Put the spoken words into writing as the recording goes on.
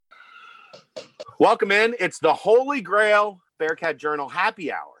Welcome in. It's the Holy Grail Bearcat Journal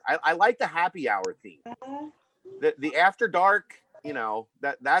happy hour. I like the happy hour theme. The after dark,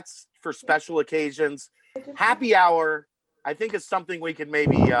 that's for special occasions. Happy hour, I think, is something we can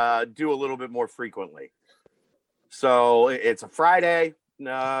maybe do a little bit more frequently. So it's a Friday.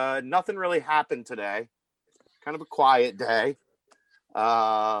 Nothing really happened today. Kind of a quiet day.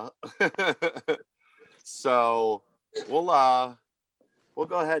 So we'll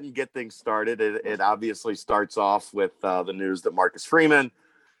go ahead and get things started. It obviously starts off with the news that Marcus Freeman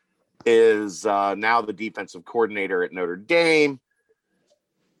is now the defensive coordinator at Notre Dame,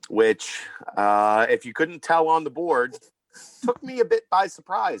 which, if you couldn't tell on the board, took me a bit by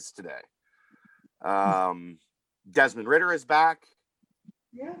surprise today. Desmond Ridder is back.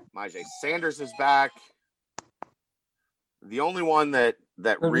 Yeah. Myjai Sanders is back. The only one that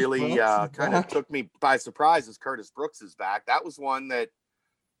really kind of took me by surprise is Curtis Brooks is back. That was one that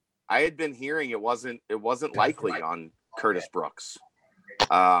I had been hearing it wasn't likely on Curtis Brooks.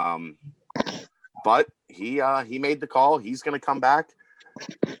 But he made the call. He's going to come back.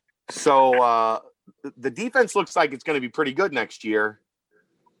 So the defense looks like it's going to be pretty good next year,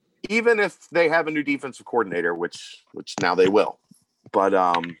 even if they have a new defensive coordinator, which now they will. But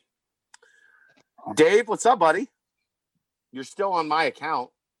Dave, what's up, buddy? You're still on my account.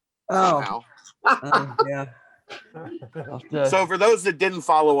 Oh, yeah. So for those that didn't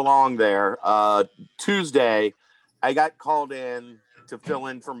follow along there, Tuesday, I got called in to fill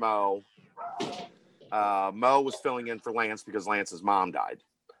in for Mo. Mo was filling in for Lance because Lance's mom died.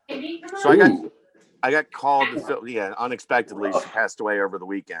 So I got called to fill. Yeah, unexpectedly, she passed away over the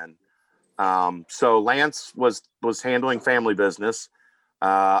weekend. So Lance was handling family business.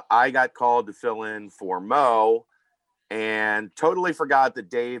 I got called to fill in for Mo. And totally forgot that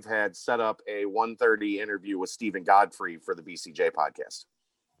Dave had set up a 1:30 interview with Stephen Godfrey for the BCJ podcast.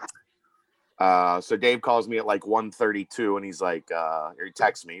 So Dave calls me at like 1:32 and he's like, or he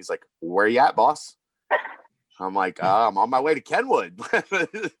texts me. He's like, "Where you at, boss?" I'm like, "I'm on my way to Kenwood."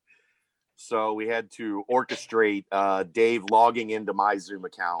 So we had to orchestrate Dave logging into my Zoom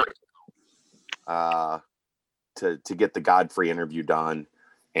account to get the Godfrey interview done.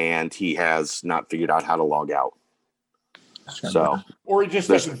 And he has not figured out how to log out. So, or he just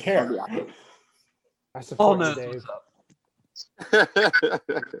doesn't care. I support Dave.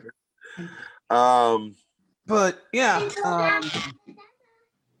 But yeah,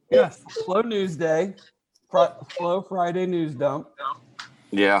 slow news day, slow Friday news dump.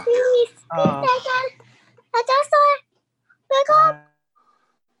 Yeah.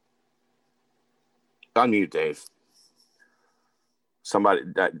 Unmute, Dave.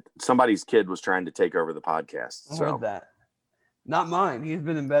 Somebody's kid was trying to take over the podcast. I heard that. Not mine. He's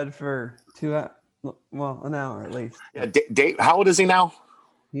been in bed for an hour at least. Yeah, Dave. How old is he now?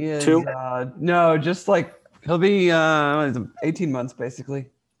 He is 2. No, just like he'll be 18 months basically.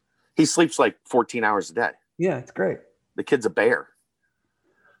 He sleeps like 14 hours a day. Yeah, it's great. The kid's a bear.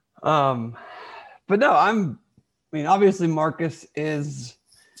 But no, obviously Marcus is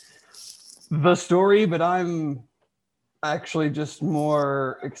the story, but I'm actually just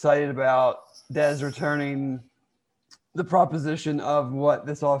more excited about Dez returning, the proposition of what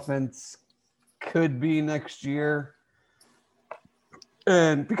this offense could be next year.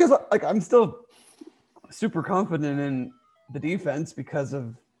 And because I'm still super confident in the defense because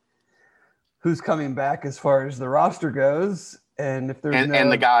of who's coming back as far as the roster goes. And if there's and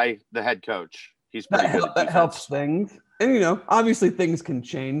the guy, the head coach, he's pretty good at that helps things. And, obviously things can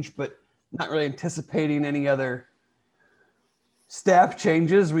change, but not really anticipating any other staff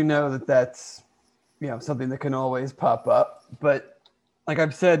changes. We know that that's, something that can always pop up. But like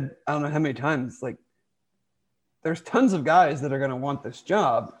I've said, I don't know how many times, there's tons of guys that are going to want this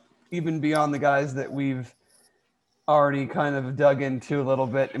job, even beyond the guys that we've already kind of dug into a little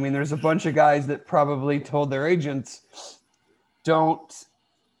bit. There's a bunch of guys that probably told their agents, don't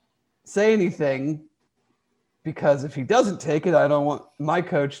say anything, because if he doesn't take it, I don't want my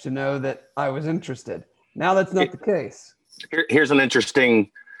coach to know that I was interested. Now that's not the case. Here's an interesting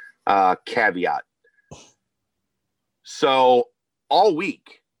caveat. So all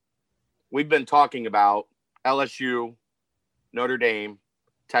week, we've been talking about LSU, Notre Dame,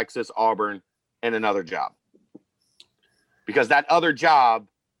 Texas, Auburn, and another job. Because that other job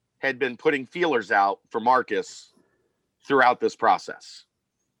had been putting feelers out for Marcus throughout this process.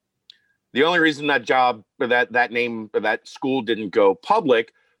 The only reason that job or that name or that school didn't go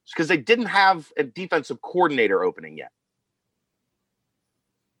public is because they didn't have a defensive coordinator opening yet.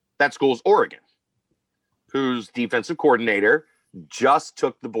 That school's Oregon, whose defensive coordinator just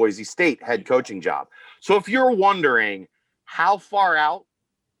took the Boise State head coaching job. So if you're wondering how far out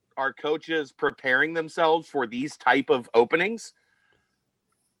are coaches preparing themselves for these type of openings?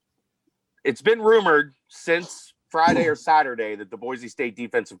 It's been rumored since Friday or Saturday that the Boise State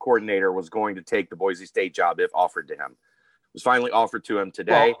defensive coordinator was going to take the Boise State job if offered to him. It was finally offered to him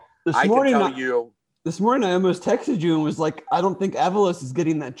today. Well, I can tell you. This morning I almost texted you and was like, I don't think Avalos is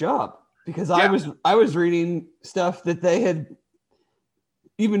getting that job, because I was reading stuff that they had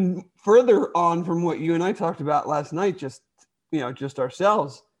even further on from what you and I talked about last night, just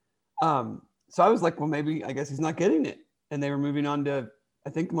ourselves. So I was like, well, maybe, I guess he's not getting it. And they were moving on to, I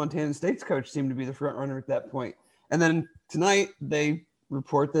think Montana State's coach seemed to be the front runner at that point. And then tonight they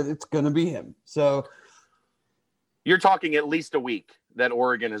report that it's going to be him. So you're talking at least a week that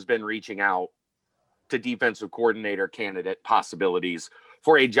Oregon has been reaching out to defensive coordinator candidate possibilities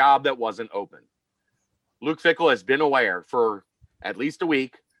for a job that wasn't open. Luke Fickell has been aware for at least a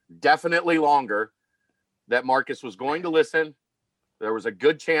week, definitely longer, that Marcus was going to listen. There was a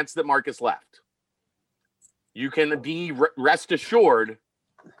good chance that Marcus left. You can be rest assured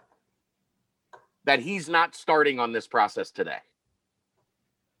that he's not starting on this process today.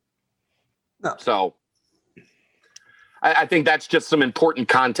 No. So I think that's just some important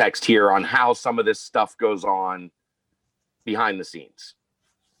context here on how some of this stuff goes on behind the scenes.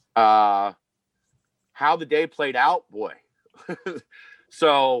 How the day played out, boy.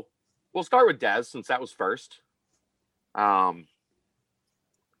 So we'll start with Dez, since that was first. Dez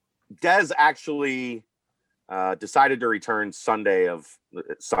actually decided to return Sunday.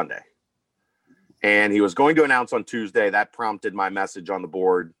 And he was going to announce on Tuesday. That prompted my message on the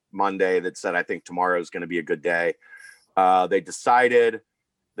board Monday that said, I think tomorrow is going to be a good day. They decided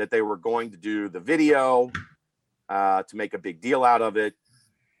that they were going to do the video to make a big deal out of it.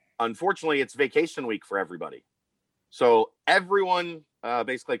 Unfortunately, it's vacation week for everybody. So everyone,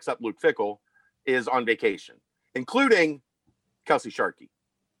 basically except Luke Fickell, is on vacation, including Kelsey Sharkey.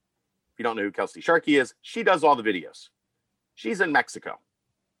 If you don't know who Kelsey Sharkey is, she does all the videos. She's in Mexico.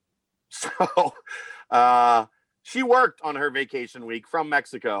 So she worked on her vacation week from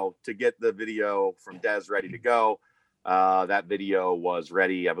Mexico to get the video from Dez ready to go. That video was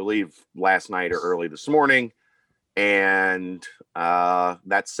ready, I believe, last night or early this morning. And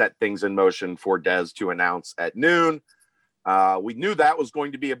that set things in motion for Dez to announce at noon. We knew that was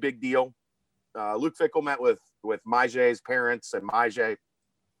going to be a big deal. Luke Fickell met with Majay's parents and Majay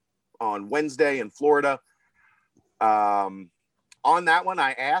on Wednesday in Florida. On that one,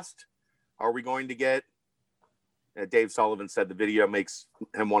 I asked, are we going to get, Dave Sullivan said the video makes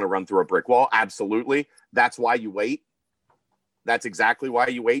him want to run through a brick wall. Absolutely. That's why you wait. That's exactly why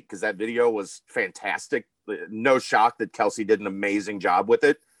you wait, because that video was fantastic. No shock that Kelsey did an amazing job with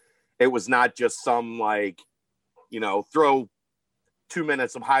it. It was not just some throw 2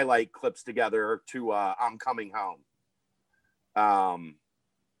 minutes of highlight clips together to I'm coming home.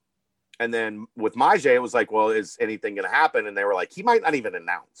 And then with Majay, it was like, well, is anything going to happen? And they were like, he might not even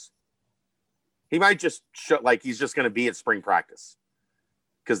announce. He might just show, like, he's just going to be at spring practice.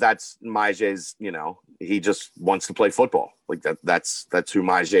 Because that's Majay's, he just wants to play football. Like that's who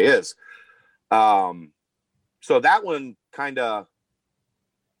Majay is. So that one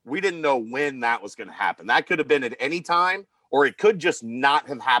we didn't know when that was going to happen. That could have been at any time, or it could just not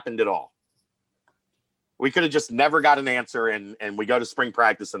have happened at all. We could have just never got an answer, and we go to spring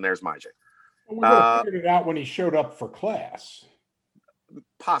practice, and there's Majay. We would have figured it out when he showed up for class.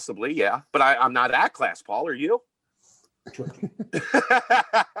 Possibly, yeah. But I'm not at class, Paul. Are you? True. It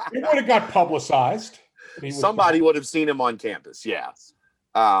would have got publicized. Somebody would have seen him on campus, yeah.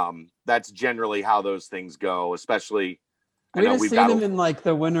 That's generally how those things go, especially. We've seen him in like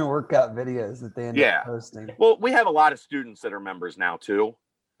the winter workout videos that they end up posting. Well, we have a lot of students that are members now too.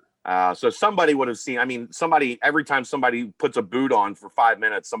 So somebody would have seen, every time somebody puts a boot on for 5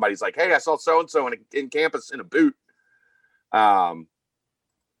 minutes, somebody's like, hey, I saw so-and-so in campus in a boot.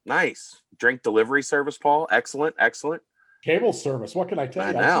 Nice. Drink delivery service, Paul. Excellent. Cable service. What can I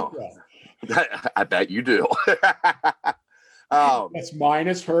tell you? I know. I bet you do. That's mine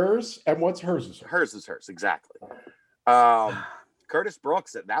is hers, and what's hers is hers. Hers is hers, exactly. Curtis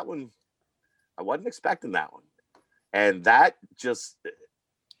Brooks, that one, I wasn't expecting that one. And that just,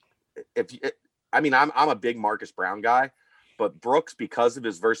 I'm a big Marcus Brown guy, but Brooks, because of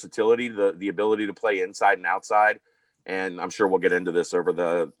his versatility, the ability to play inside and outside, and I'm sure we'll get into this over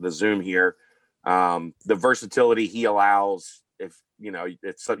the Zoom here, the versatility he allows if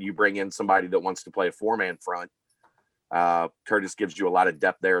you bring in somebody that wants to play a 4-man front, Curtis gives you a lot of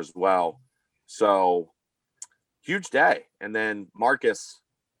depth there as well. So huge day. And then Marcus,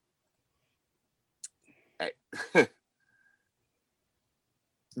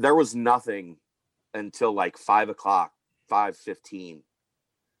 there was nothing until like 5:00, 5:15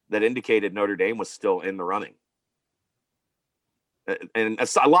 that indicated Notre Dame was still in the running. And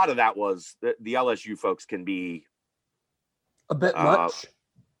a lot of that was the LSU folks can be a bit much.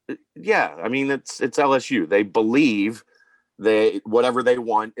 Yeah, I mean it's LSU. They believe whatever they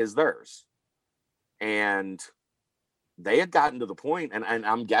want is theirs, and they had gotten to the point, and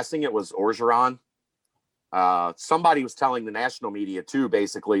I'm guessing it was Orgeron. Somebody was telling the national media too,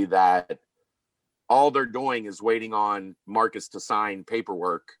 basically, that all they're doing is waiting on Marcus to sign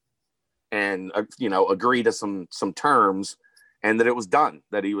paperwork and agree to some terms, and that it was done,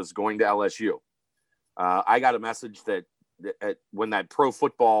 that he was going to LSU. I got a message that when that Pro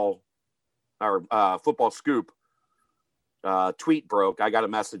Football or Football Scoop tweet broke, I got a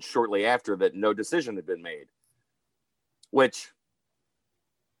message shortly after that no decision had been made, which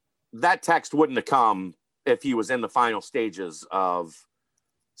that text wouldn't have come if he was in the final stages of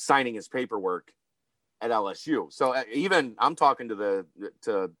signing his paperwork at LSU. So even I'm talking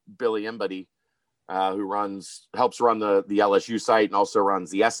to Billy Embody, who helps run the LSU site and also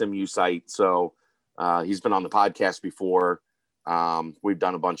runs the SMU site. So he's been on the podcast before. We've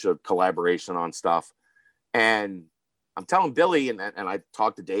done a bunch of collaboration on stuff, and I'm telling Billy, and I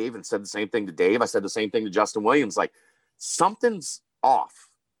talked to Dave and said the same thing to Dave. I said the same thing to Justin Williams, like something's off.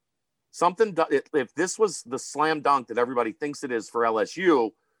 If this was the slam dunk that everybody thinks it is for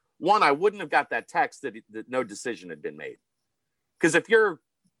LSU, one, I wouldn't have got that text that no decision had been made. Because if you're,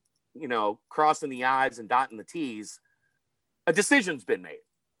 crossing the I's and dotting the T's, a decision's been made.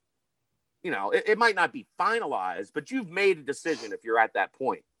 It might not be finalized, but you've made a decision if you're at that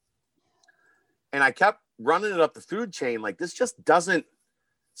point. And I kept running it up the food chain, like this just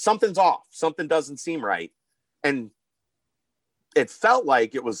something's off. Something doesn't seem right. And it felt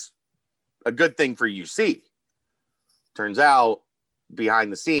like it was a good thing for UC. Turns out,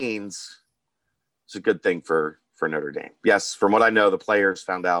 behind the scenes, it's a good thing for Notre Dame. Yes, from what I know, the players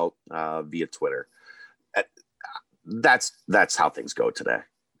found out via Twitter. That's how things go today.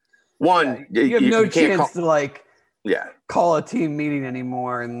 One, you have no chance to call a team meeting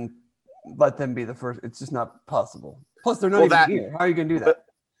anymore and let them be the first. It's just not possible. Plus, they're not even here. How are you going to do that?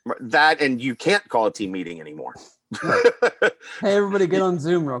 That, and you can't call a team meeting anymore. Right. Hey, everybody, get on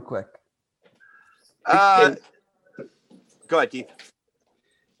Zoom real quick. Go ahead, Keith.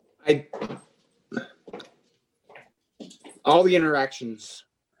 All the interactions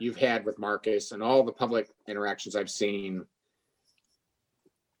you've had with Marcus and all the public interactions I've seen,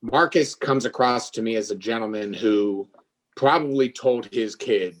 Marcus comes across to me as a gentleman who probably told his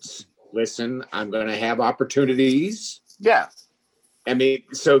kids, listen, I'm going to have opportunities. Yeah. I mean,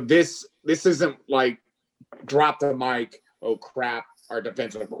 so this isn't like drop the mic, oh crap, our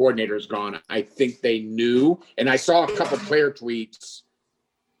defensive coordinator is gone. I think they knew. And I saw a couple player tweets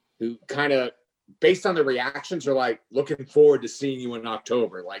who kind of, based on the reactions, are like, looking forward to seeing you in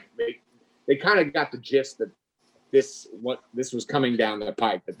October. Like they kind of got the gist that this was coming down the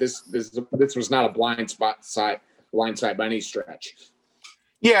pipe, that this was not a blind side by any stretch.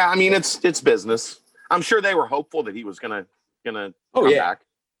 Yeah, I mean it's business. I'm sure they were hopeful that he was gonna come back.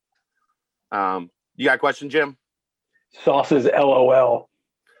 You got a question, Jim? Sauce's LOL.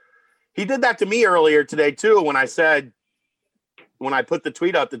 He did that to me earlier today too. When I put the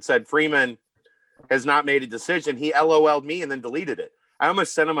tweet up that said Freeman has not made a decision, he LOL'd me and then deleted it. I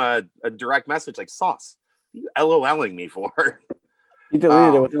almost sent him a direct message like, Sauce, what are you LOLing me for? He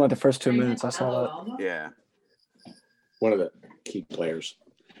deleted it within like the first 2 minutes. I saw that. Yeah. One of the key players.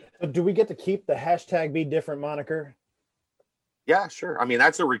 So do we get to keep the hashtag Be Different moniker? Yeah, sure. I mean,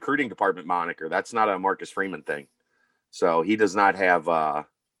 that's a recruiting department moniker. That's not a Marcus Freeman thing. So he does not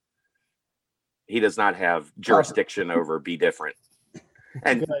have jurisdiction over Be Different.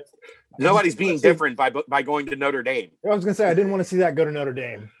 And nobody's being different by going to Notre Dame. I was going to say, I didn't want to see that go to Notre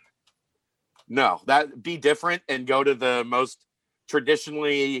Dame. No, that Be Different and go to the most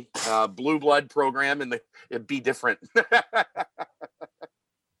traditionally blue blood program and Be Different.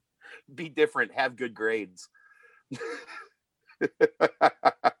 Be different, have good grades.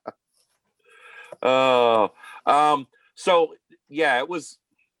 So yeah, it was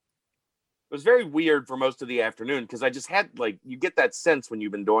very weird for most of the afternoon because I just had you get that sense when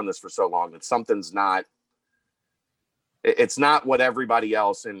you've been doing this for so long that something's not, it's not what everybody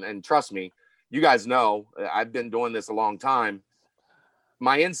else, and trust me, you guys know, I've been doing this a long time.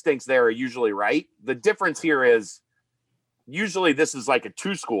 My instincts there are usually right. The difference here is usually this is like a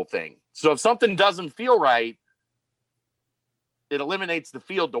 2-school thing. So if something doesn't feel right, it eliminates the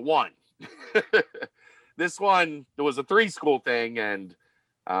field to 1. This one, there was a 3-school thing.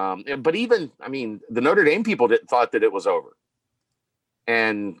 But even, I mean, the Notre Dame people thought that it was over.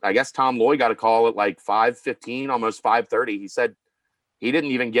 And I guess Tom Loy got a call at like 5:15, almost 5:30. He said, he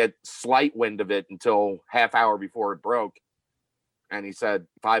didn't even get slight wind of it until half hour before it broke. And he said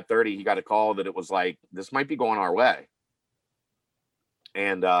 5:30, he got a call that it was like, this might be going our way.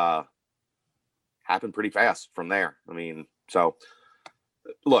 And happened pretty fast from there. I mean, so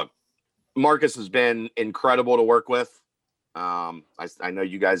look, Marcus has been incredible to work with. I know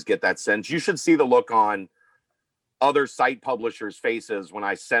you guys get that sense. You should see the look on other site publishers' faces when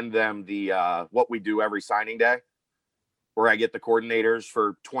I send them the what we do every signing day, where I get the coordinators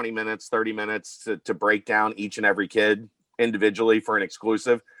for 20 minutes, 30 minutes to break down each and every kid individually for an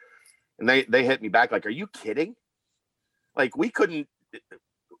exclusive. And they hit me back like, are you kidding? Like we couldn't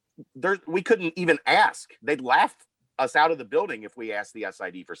even ask. They'd laugh us out of the building if we asked the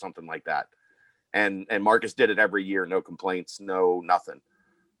SID for something like that. And Marcus did it every year. No complaints, no nothing.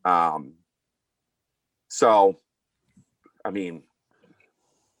 So, I mean,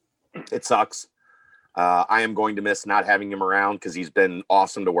 it sucks. I am going to miss not having him around because he's been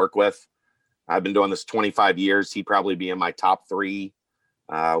awesome to work with. I've been doing this 25 years. He'd probably be in my top 3,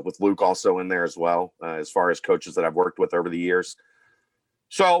 with Luke also in there as well, as far as coaches that I've worked with over the years.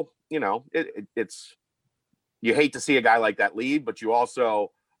 So, you know, it's you hate to see a guy like that leave, but you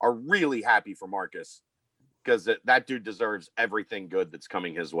also are really happy for Marcus because that dude deserves everything good that's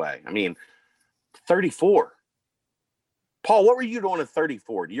coming his way. I mean, 34. Paul, what were you doing at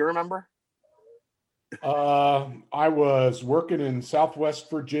 34? Do you remember? I was working in Southwest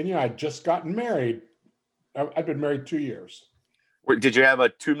Virginia. I'd just gotten married. I've been married 2 years. Did you have a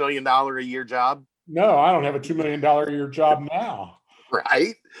 $2 million a year job? No, I don't have a $2 million a year job now.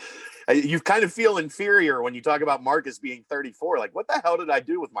 Right? You kind of feel inferior when you talk about Marcus being 34. Like, what the hell did I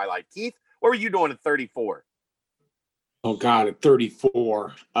do with my life? Keith, what were you doing at 34? Oh, God, at 34.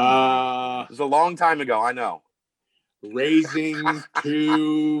 It was a long time ago, I know. Raising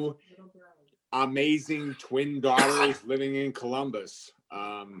 2 amazing twin daughters living in Columbus.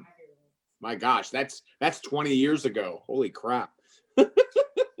 My gosh, that's 20 years ago. Holy crap.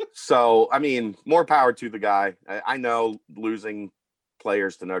 So, I mean, more power to the guy. I know losing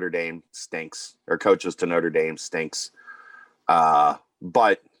players to Notre Dame stinks, or coaches to Notre Dame stinks.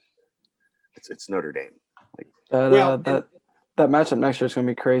 But it's Notre Dame. That matchup next year is going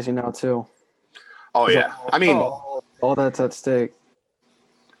to be crazy now too. Oh yeah, I mean, all that's at stake.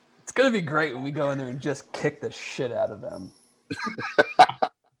 It's going to be great when we go in there and just kick the shit out of them.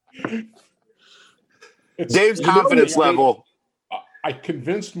 Dave's confidence level. I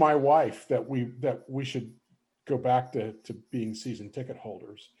convinced my wife that we should go back to being season ticket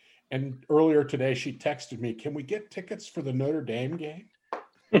holders. And earlier today, she texted me, "Can we get tickets for the Notre Dame game?"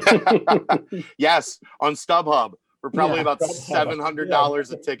 Yes, on StubHub for probably about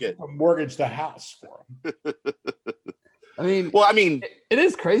 $700 a ticket. I'll mortgage the house for them. I mean, it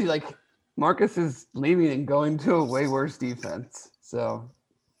is crazy. Like Marcus is leaving and going to a way worse defense. So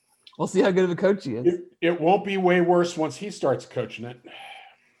we'll see how good of a coach he is. It won't be way worse once he starts coaching it.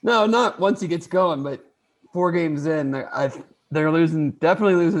 No, not once he gets going, but 4 games in, they're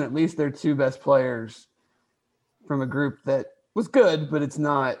definitely losing at least their 2 best players from a group that was good, but it's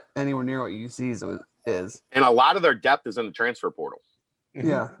not anywhere near what UC's is. And a lot of their depth is in the transfer portal.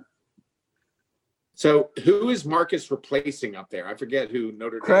 Yeah. So who is Marcus replacing up there? I forget who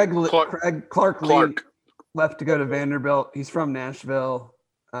Notre Dame. Clark Lee left to go to Vanderbilt. He's from Nashville.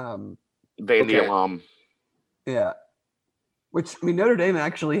 Vandy alum. Yeah. Which, I mean, Notre Dame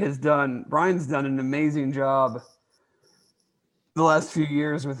actually Brian's done an amazing job the last few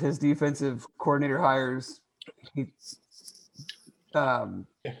years with his defensive coordinator hires.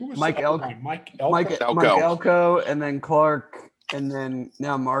 Mike Elko, and then Clark, and then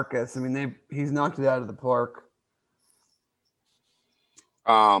now Marcus. I mean, he's knocked it out of the park.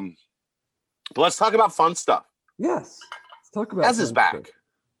 But let's talk about fun stuff. Yes, let's talk about. Dez is back.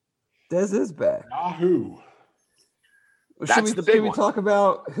 Dez is back. Yahoo! Should we talk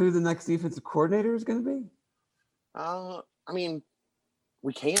about who the next defensive coordinator is going to be? I mean,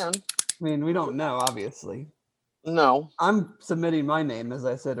 we can. I mean, we don't know, obviously. No. I'm submitting my name, as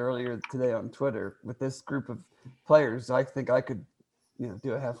I said earlier today on Twitter, with this group of players. I think I could,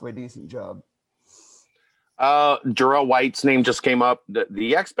 do a halfway decent job. Jarrell White's name just came up.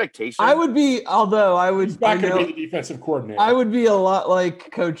 The expectation. He's not going to be the defensive coordinator. I would be a lot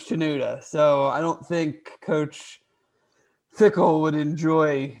like Coach Tenuta, so I don't think Coach Fickle would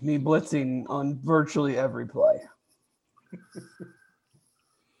enjoy me blitzing on virtually every play.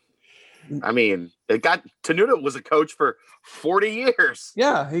 I mean, Tenuta was a coach for 40 years.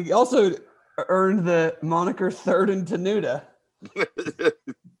 Yeah, he also earned the moniker Third and Tenuta.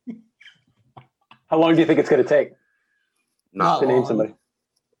 How long do you think it's going to take Not to name long. somebody?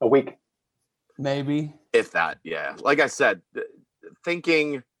 A week? Maybe. If that, yeah. Like I said,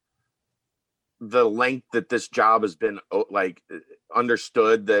 thinking the length that this job has been like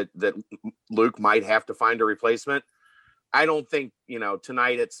understood that Luke might have to find a replacement. I don't think,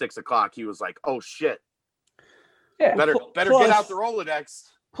 tonight at 6:00 he was like, oh shit. Yeah. Better get out the Rolodex.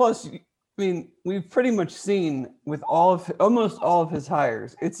 Plus, I mean, we've pretty much seen with almost all of his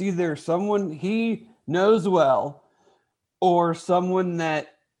hires, it's either someone he knows well or someone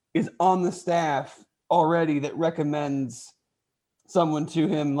that is on the staff already that recommends someone to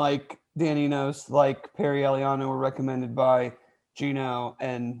him, like Dan Enos, like Perry Eliano were recommended by Gino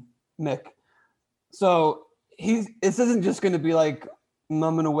and Mick. So this isn't just going to be like, I'm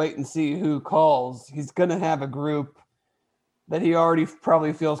going to wait and see who calls. He's going to have a group that he already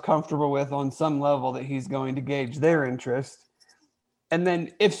probably feels comfortable with on some level that he's going to gauge their interest. And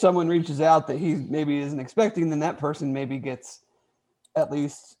then if someone reaches out that he maybe isn't expecting, then that person maybe gets at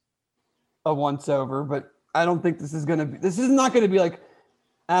least a once over. But I don't think this is not going to be like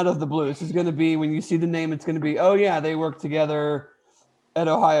out of the blue. This is going to be, when you see the name, it's going to be, oh yeah, they worked together at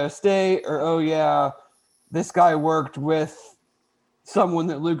Ohio State, or oh yeah, this guy worked with someone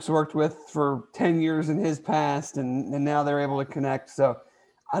that Luke's worked with for 10 years in his past, and now they're able to connect. So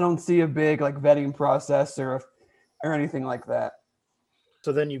I don't see a big like vetting process or anything like that.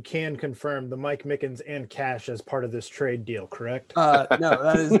 So then you can confirm the Mike Mickens and Cash as part of this trade deal, correct? No,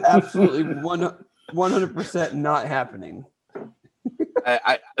 that is absolutely 100% not happening.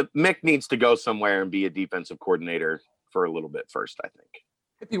 Mick needs to go somewhere and be a defensive coordinator for a little bit first, I think.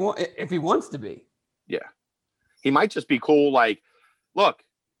 If he wants to be. Yeah. He might just be cool. Like, look,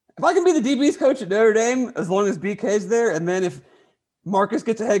 if I can be the DB's coach at Notre Dame, as long as BK's there, and then if Marcus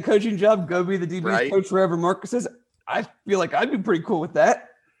gets a head coaching job, go be the DB's coach wherever Marcus is, I feel like I'd be pretty cool with that.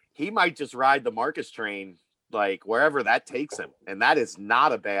 He might just ride the Marcus train, like wherever that takes him. And that is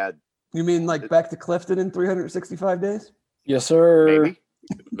not a bad. You mean like back to Clifton in 365 days? Yes, sir.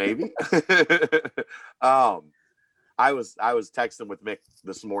 Maybe. I was texting with Mick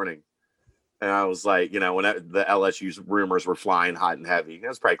this morning, and I was like, when the LSU rumors were flying hot and heavy, it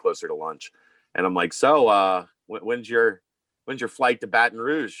was probably closer to lunch, and I'm like, so when's your flight to Baton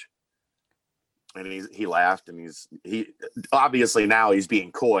Rouge? And he laughed, and he obviously now he's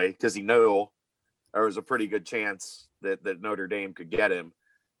being coy because he knew there was a pretty good chance that Notre Dame could get him. And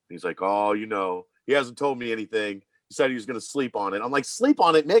he's like, oh, he hasn't told me anything. He said he was going to sleep on it. I'm like, sleep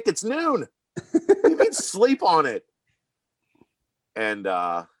on it, Nick? It's noon. What do you mean sleep on it? And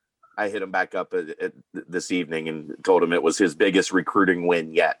I hit him back up at this evening and told him it was his biggest recruiting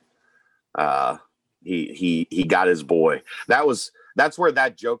win yet. He got his boy. That's where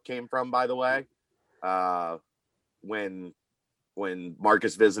that joke came from, by the way. When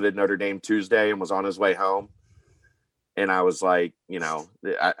Marcus visited Notre Dame Tuesday and was on his way home, and I was like,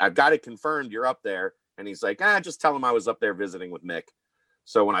 I've got it confirmed you're up there. And he's like, just tell him I was up there visiting with Mick.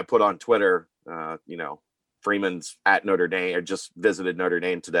 So when I put on Twitter, Freeman's at Notre Dame or just visited Notre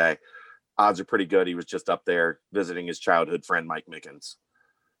Dame today, odds are pretty good he was just up there visiting his childhood friend Mike Mickens.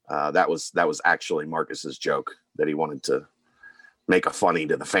 That was actually Marcus's joke that he wanted to make a funny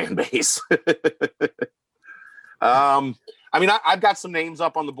to the fan base. I've got some names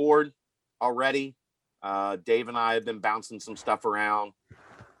up on the board already. Dave and I have been bouncing some stuff around.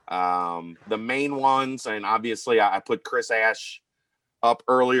 The main ones, and obviously I put Chris Ash up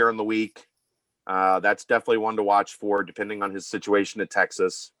earlier in the week. That's definitely one to watch for, depending on his situation at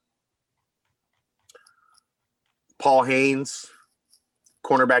Texas. Paul Haynes,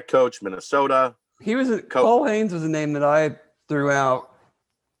 cornerback coach, Minnesota. Paul Haynes was a name that I threw out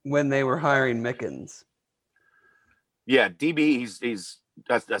when they were hiring Mickens. Yeah, DB. He's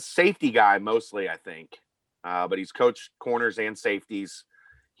a safety guy mostly, I think, but he's coached corners and safeties.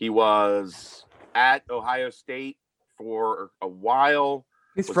 He was at Ohio State for a while.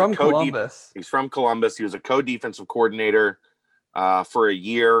 He's from Columbus. He's from Columbus. He was a co-defensive coordinator for a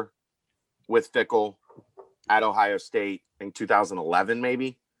year with Fickell at Ohio State in 2011,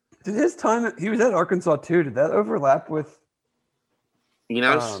 maybe. Did his time he was at Arkansas too? Did that overlap with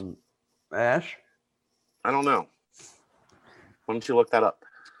Ash? I don't know. Why don't you look that up?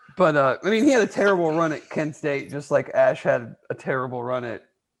 But he had a terrible run at Kent State, just like Ash had a terrible run at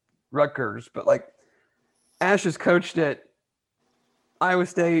Rutgers. But like Ash has coached at Iowa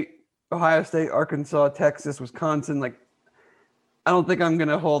State, Ohio State, Arkansas, Texas, Wisconsin. Like, I don't think I'm going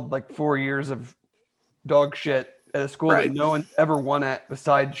to hold like 4 years of dog shit at a school that no one ever won at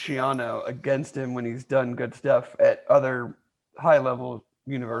besides Shiano against him when he's done good stuff at other high-level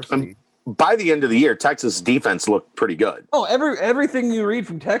universities. By the end of the year, Texas defense looked pretty good. Oh, everything you read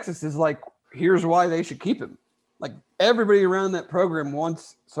from Texas is like, here's why they should keep him. Like, everybody around that program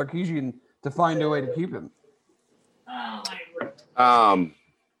wants Sarkisian to find a way to keep him. Oh, my God. Mike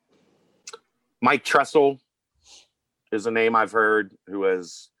Tressel is a name I've heard, who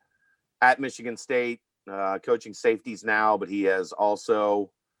is at Michigan State, coaching safeties now, but he has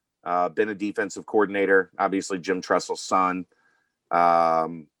also been a defensive coordinator. Obviously, Jim Tressel's son. I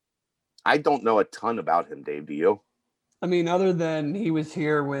don't know a ton about him, Dave. Do you? I mean, other than he was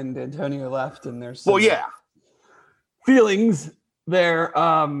here when D'Antonio left, and there's Well, yeah. feelings there.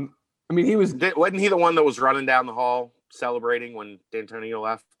 I mean, Wasn't he the one that was running down the hall celebrating when D'Antonio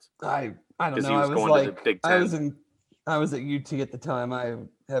left? I don't 'Cause know. he was I was going to like, the Big I was at UT at the time. I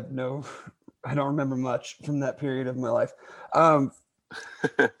don't remember much from that period of my life. You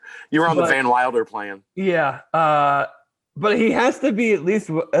were on the Van Wilder plan. Yeah. But he has to be at least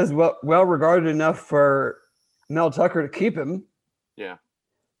as well regarded enough for Mel Tucker to keep him. Yeah.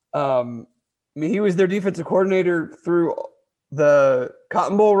 I mean, he was their defensive coordinator through the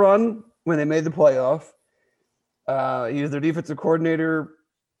Cotton Bowl run when they made the playoff. He was their defensive coordinator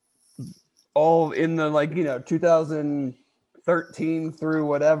all in the 2013 through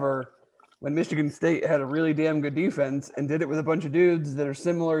whatever, when Michigan State had a really damn good defense and did it with a bunch of dudes that are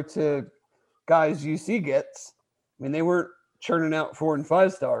similar to guys UC gets. I mean, they weren't churning out 4 and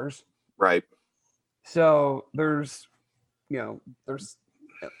 5 stars. Right. So there's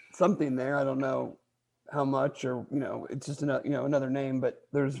something there. I don't know how much, or it's just another name, but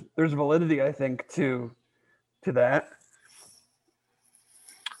there's validity, I think, to that.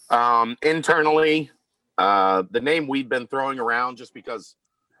 Internally, the name we've been throwing around, just because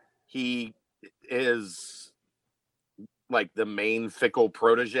he is like the main Fickle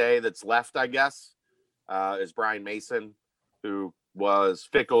protege that's left, I guess, is Brian Mason, who was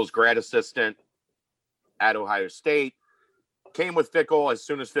Fickle's grad assistant at Ohio State. Came with Fickle as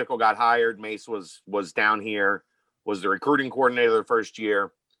soon as Fickle got hired. Mace was down here, was the recruiting coordinator the first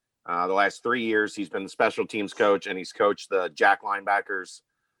year. The last 3 years, he's been the special teams coach, and he's coached the Jack linebackers.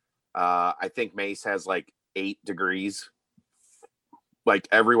 I think Mace has 8 degrees,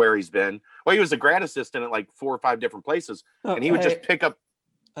 everywhere he's been. Well, he was a grad assistant at 4 or 5 different places, and he would just pick up.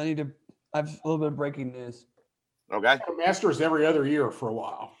 I have a little bit of breaking news. Okay. Masters every other year for a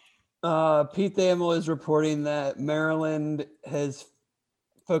while. Pete Thamel is reporting that Maryland is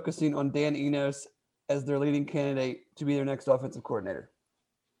focusing on Dan Enos as their leading candidate to be their next offensive coordinator.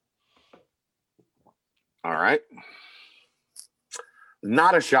 All right.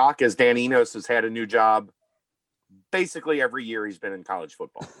 Not a shock, as Dan Enos has had a new job basically every year he's been in college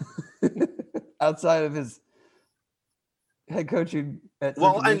football. Outside of his head coaching at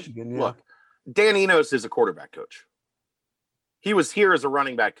Michigan. Yeah. Look, Dan Enos is a quarterback coach. He was here as a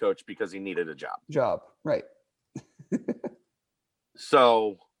running back coach because he needed a job. Right.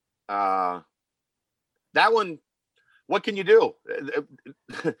 So that one, what can you do?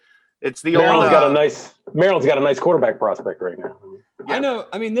 It's the Maryland's got a nice quarterback prospect right now. Yeah. I know.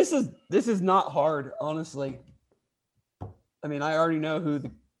 I mean, this is not hard, honestly. I mean, I already know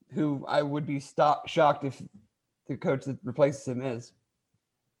who I would be shocked if the coach that replaces him is.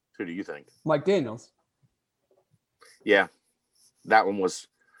 Who do you think? Mike Daniels. Yeah. That one was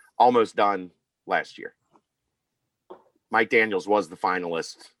almost done last year. Mike Daniels was the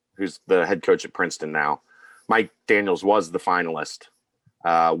finalist, who's the head coach at Princeton now. Mike Daniels was the finalist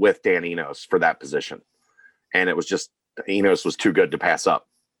with Dan Enos for that position. And it was just, Enos was too good to pass up.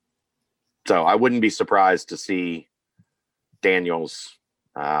 So I wouldn't be surprised to see Daniels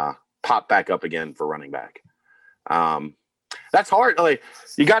pop back up again for running back. That's hard.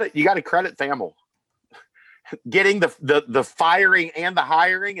 You got to credit Thamel. Getting the firing and the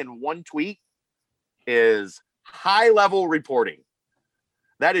hiring in one tweet is high level reporting.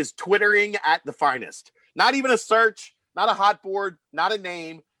 That is Twittering at the finest. Not even a search, not a hot board, not a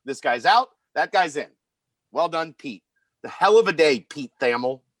name. This guy's out. That guy's in. Well done, Pete. The hell of a day, Pete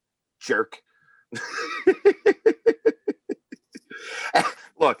Thamel. Jerk.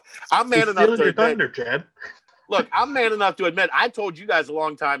 Look, I'm man enough to admit. Thunder, Chad. Look, I'm man enough to admit. I told you guys a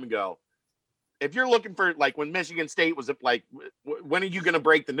long time ago. If you're looking for when Michigan State was when are you going to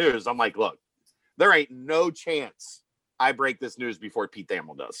break the news? I'm like, look, there ain't no chance I break this news before Pete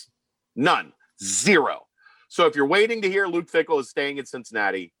Thamel does. None. Zero. So if you're waiting to hear Luke Fickell is staying in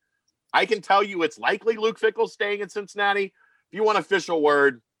Cincinnati, I can tell you it's likely Luke Fickell's staying in Cincinnati. If you want official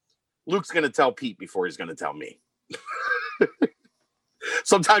word, Luke's going to tell Pete before he's going to tell me.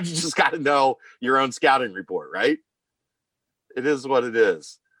 Sometimes you just got to know your own scouting report, right? It is what it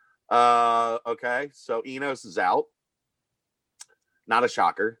is. Okay, so Enos is out. Not a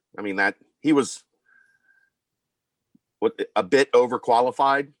shocker. I mean, that he was a bit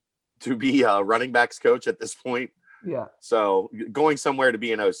overqualified to be a running backs coach at this point. Yeah. So going somewhere to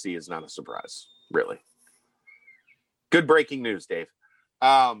be an OC is not a surprise, really. Good breaking news, Dave.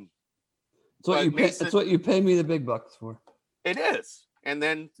 It's what you pay me the big bucks for. It is. And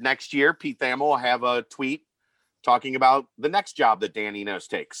then next year, Pete Thamel will have a tweet talking about the next job that Dan Enos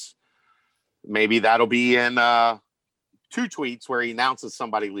takes. Maybe that'll be in 2 tweets where he announces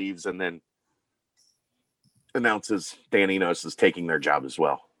somebody leaves and then announces Dan Enos is taking their job as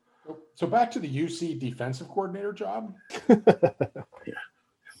well. So back to the UC defensive coordinator job. Yeah.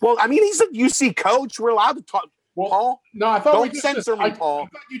 Well, I mean, he's a UC coach. We're allowed to talk. Well, Paul, no, I thought don't censor me, Paul. I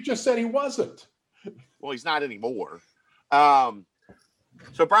thought you just said he wasn't. Well, he's not anymore.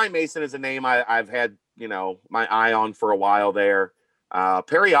 So Brian Mason is a name I've had, my eye on for a while there.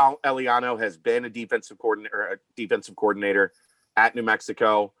 Perry Eliano has been a defensive coordinator at New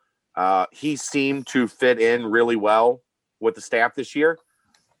Mexico. He seemed to fit in really well with the staff this year.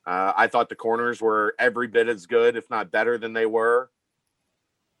 I thought the corners were every bit as good, if not better, than they were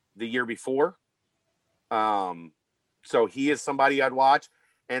the year before. So he is somebody I'd watch.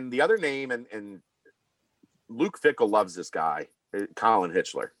 And the other name, and Luke Fickell loves this guy, Colin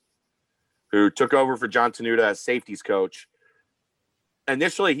Hitchler, who took over for John Tenuta as safeties coach.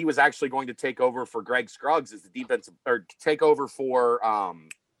 Initially, he was actually going to take over for Greg Scruggs as the defensive, or take over for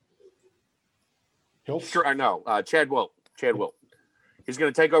Chad Wilt. He's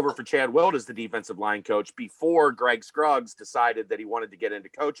going to take over for Chad Wilt as the defensive line coach before Greg Scruggs decided that he wanted to get into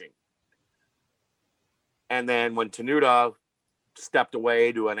coaching. And then when Tenuta stepped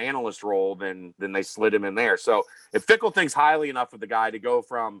away to an analyst role, then they slid him in there. So if Fickell thinks highly enough of the guy to go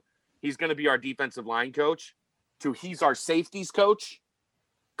from he's going to be our defensive line coach to he's our safeties coach,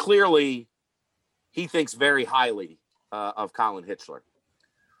 clearly he thinks very highly of Colin Hitchler.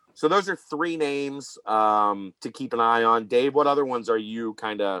 So those are 3 names to keep an eye on. Dave, what other ones are you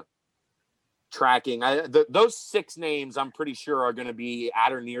kind of tracking? Those 6 names I'm pretty sure are going to be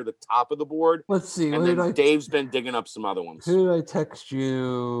at or near the top of the board. Let's see. And then Dave's been digging up some other ones. Who did I text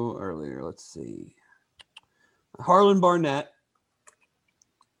you earlier? Let's see. Harlan Barnett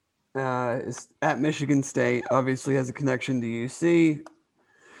is at Michigan State. Obviously has a connection to UC.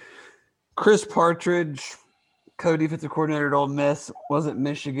 Chris Partridge, co-defensive coordinator at Ole Miss, was at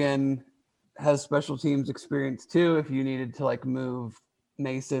Michigan, has special teams experience too. If you needed to move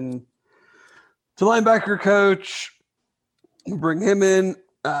Mason to linebacker coach, bring him in.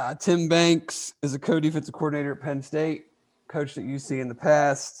 Tim Banks is a co-defensive coordinator at Penn State, coached at UC in the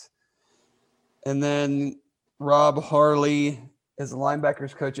past. And then Rob Harley is a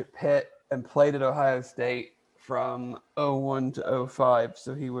linebackers coach at Pitt and played at Ohio State from 01 to 05.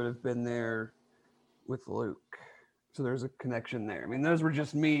 So he would have been there with Luke. So there's a connection there. I mean, those were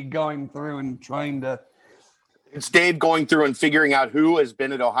just me going through and trying to. It's Dave going through and figuring out who has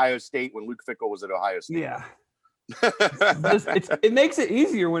been at Ohio State when Luke Fickell was at Ohio State. Yeah. It makes it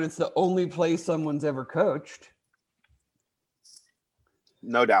easier when it's the only place someone's ever coached.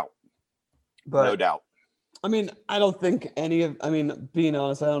 No doubt. But, no doubt. I mean, I don't think being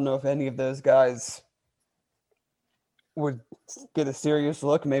honest, I don't know if any of those guys would get a serious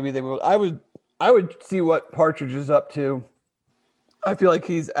look. Maybe they would. I would see what Partridge is up to. I feel like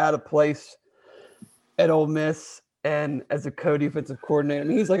he's at a place at Ole Miss and as a co-defensive coordinator. I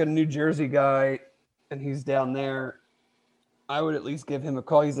mean, he's like a New Jersey guy, and he's down there. I would at least give him a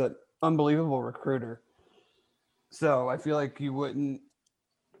call. He's an unbelievable recruiter. So I feel like you wouldn't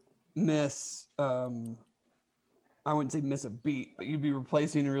miss I wouldn't say miss a beat, but you'd be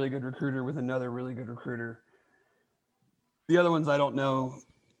replacing a really good recruiter with another really good recruiter. The other ones I don't know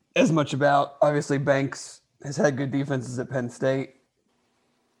as much about. Obviously, Banks has had good defenses at Penn State.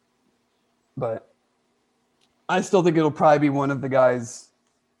 But I still think it'll probably be one of the guys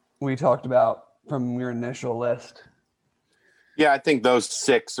we talked about from your initial list. Yeah, I think those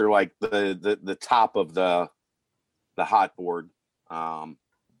 6 are like the top of the hot board.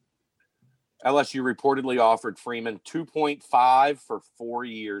 LSU reportedly offered Freeman $2.5 for 4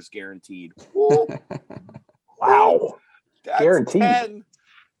 years guaranteed. Wow. That's guaranteed. 10.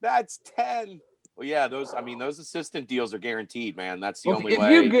 That's 10. Well, yeah, those assistant deals are guaranteed, man. That's the only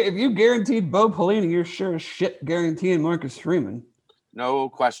way. If you guaranteed Bo Pelini, you're sure as shit guaranteeing Marcus Freeman. No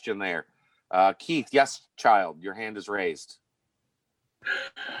question there. Keith, yes, child, your hand is raised.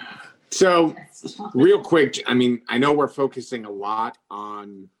 So, real quick, I mean, I know we're focusing a lot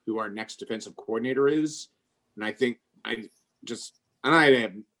on who our next defensive coordinator is, and I think I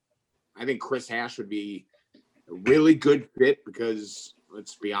think Chris Hash would be a really good fit because,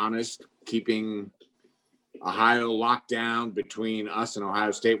 let's be honest, keeping Ohio locked down between us and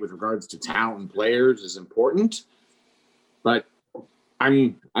Ohio State with regards to talent and players is important. But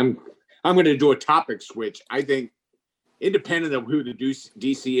I'm going to do a topic switch. I think, independent of who the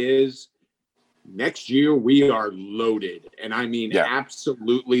DC is, next year we are loaded, and I mean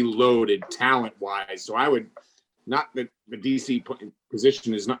absolutely loaded talent-wise. So I would not that the DC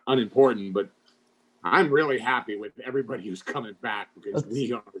position is not unimportant, but I'm really happy with everybody who's coming back because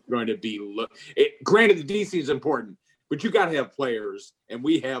we are going to be. Granted, the DC is important, but you got to have players, and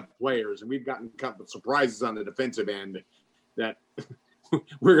we have players, and we've gotten a couple of surprises on the defensive end that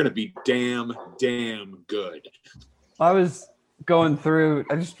we're going to be damn good. I was going through.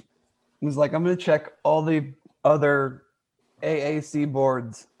 I just was like, I'm going to check all the other AAC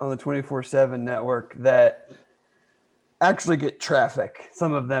boards on the 24/7 network that actually get traffic.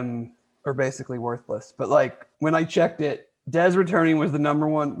 Some of them are basically worthless, but like when I checked it, Dez returning was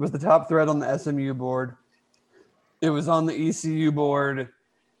the top thread on the SMU board. It was on the ECU board.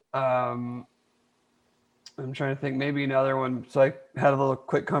 I'm trying to think, maybe another one. So I had a little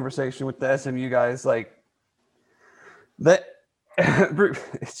quick conversation with the SMU guys, like that.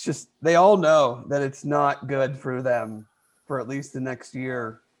 It's just, they all know that it's not good for them for at least the next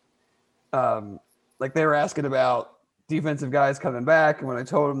year. Like they were asking about defensive guys coming back, and when I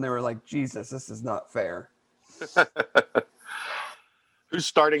told them, they were like, Jesus, this is not fair. Who's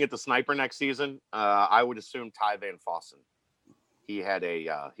starting at the sniper next season? I would assume Ty Van Fossen. He had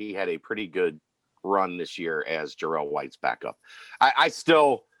a pretty good run this year as Jarrell White's backup. I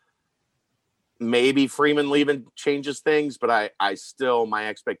still, maybe Freeman leaving changes things, but I still, my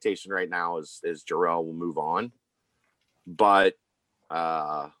expectation right now is Jarrell will move on. But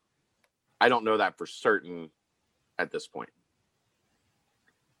I don't know that for certain at this point.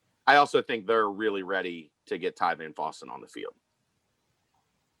 I also think they're really ready to get Ty Van Fossen on the field,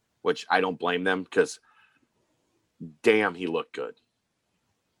 which I don't blame them because damn, he looked good.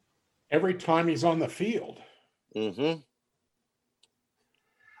 Every time he's on the field. Mm-hmm.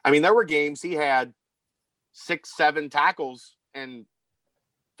 I mean, there were games he had 6-7 tackles and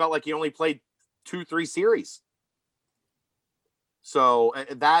felt like he only played 2-3 series. So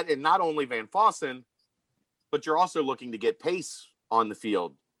that, and not only Van Fossen, but you're also looking to get pace on the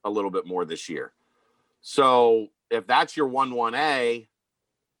field a little bit more this year. So if that's your 1-1A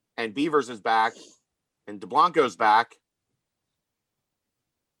and Beavers is back and DeBlanco's back,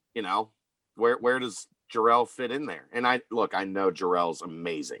 you know, where does Jarrell fit in there? And I know Jarrell's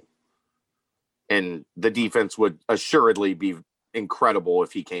amazing. And the defense would assuredly be incredible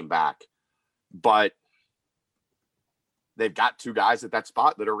if he came back. But they've got two guys at that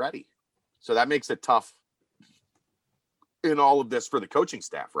spot that are ready. So that makes it tough in all of this for the coaching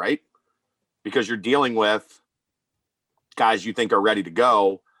staff, right? Because you're dealing with guys you think are ready to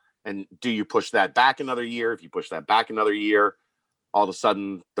go. And do you push that back another year? If you push that back another year, all of a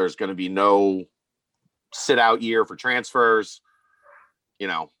sudden there's going to be no sit out year for transfers. You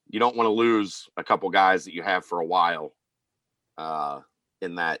know, you don't want to lose a couple guys that you have for a while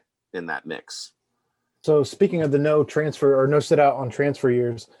in that mix. So speaking of the no transfer or no sit out on transfer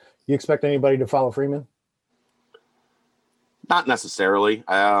years, you expect anybody to follow Freeman? Not necessarily.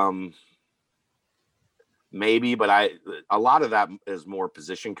 Maybe, but a lot of that is more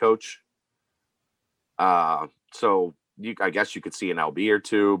position coach. So I guess you could see an LB or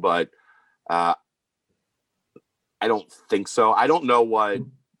two, but I don't think so. I don't know what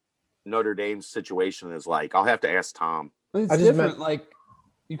Notre Dame's situation is like. I'll have to ask Tom. It's different. Like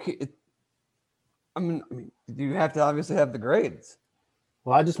you can't. I mean, you have to obviously have the grades.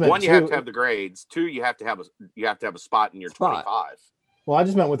 Well, I just meant one, you have to have the grades. Two, you have to have a spot in your 25. Well, I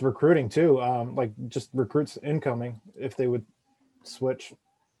just meant with recruiting too. Like just recruits incoming if they would switch.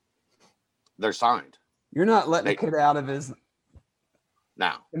 They're signed. You're not letting a kid out of his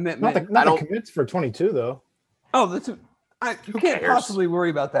commitment. Not the commits for 22 though. Oh, you can't possibly worry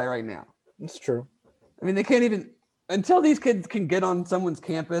about that right now. That's true. I mean, they can't even until these kids can get on someone's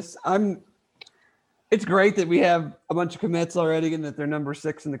campus. It's great that we have a bunch of commits already and that they're number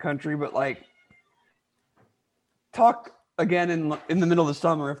 6 in the country, but like talk again in the middle of the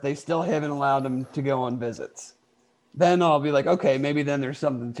summer if they still haven't allowed them to go on visits. Then I'll be like, okay, maybe then there's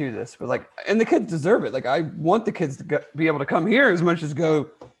something to this. But like, and the kids deserve it. Like, I want the kids to be able to come here as much as go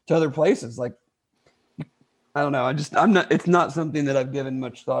to other places. Like, I don't know. It's not something that I've given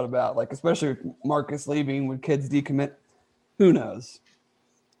much thought about. Like, especially with Marcus leaving, when kids decommit, who knows?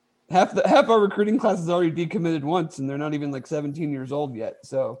 Half our recruiting class is already decommitted once, and they're not even like 17 years old yet.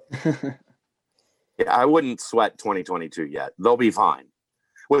 So, yeah, I wouldn't sweat 2022 yet. They'll be fine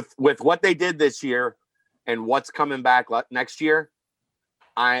with what they did this year and what's coming back next year.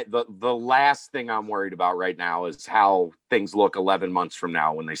 The last thing I'm worried about right now is how things look 11 months from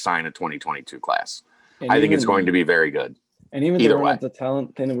now when they sign a 2022 class. I think it's going to be very good. And even the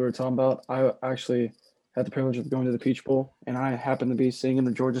talent thing that we were talking about, I actually had the privilege of going to the Peach Bowl, and I happened to be sitting in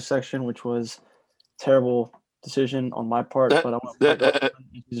the Georgia section, which was terrible decision on my part, but I want to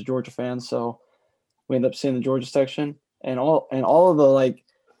he's a Georgia fan, so we ended up seeing the Georgia section, and all of the like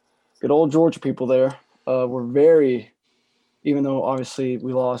good old Georgia people there were very, even though obviously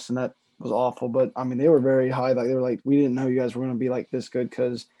we lost and that was awful, but I mean they were very high. Like they were like, we didn't know you guys were going to be like this good,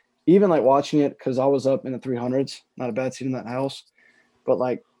 because even like watching it, because I was up in the 300s, not a bad seat in that house, but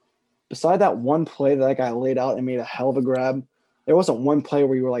like beside that one play that guy laid out and made a hell of a grab, there wasn't one play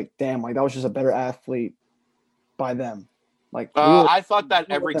where you were like, damn, like that was just a better athlete by them. Like I thought that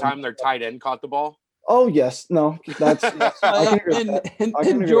every time their tight end caught the ball. Oh yes, no, that's yes, I can agree with that. I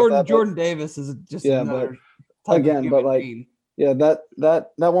can agree with that, Jordan Davis is just another but again, but like being. Yeah, that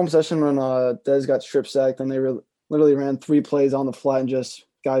one possession when Dez got strip sacked and they literally ran 3 plays on the flat and just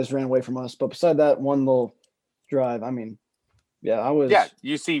guys ran away from us. But beside that one little drive, I mean,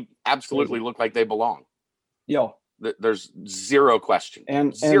 you see absolutely look like they belong. Yo, there's zero question.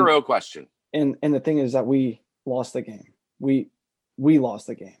 And question. And the thing is that we lost the game. We lost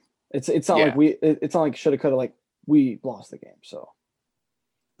the game. It's not like it's not like shoulda coulda, like we lost the game. So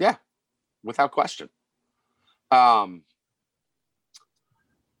yeah, without question. Are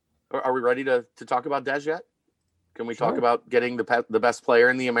we ready to talk about Dez yet? Can we talk about getting the best player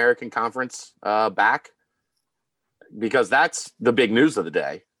in the American Conference back? Because that's the big news of the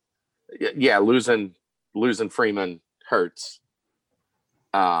day. Yeah, losing Freeman hurts.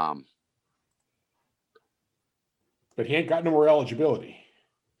 But he ain't got no more eligibility.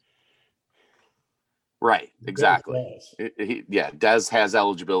 Right, exactly. Dez has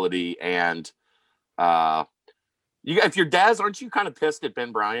eligibility, and if you're Dez, aren't you kind of pissed at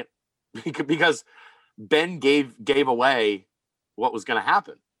Ben Bryant because Ben gave away what was going to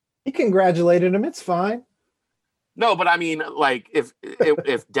happen? He congratulated him. It's fine. No, but I mean, like if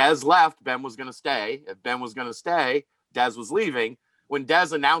Dez left, Ben was going to stay. If Ben was going to stay, Dez was leaving. When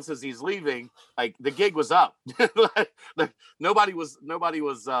Dez announces he's leaving, like the gig was up. Nobody was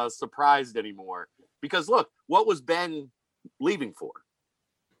surprised anymore, because look, what was Ben leaving for?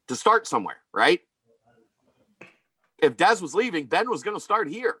 To start somewhere, right? If Dez was leaving, Ben was going to start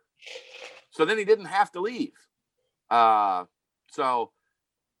here, so then he didn't have to leave. So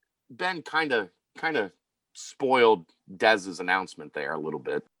Ben kind of spoiled Dez's announcement there a little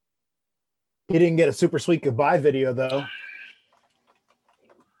bit. He didn't get a super sweet goodbye video though.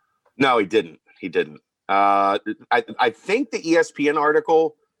 No, he didn't. I think the ESPN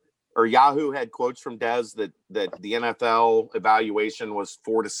article or Yahoo had quotes from Dez that the NFL evaluation was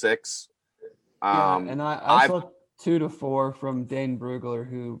 4 to 6. And I saw 2 to 4 from Dane Brugler,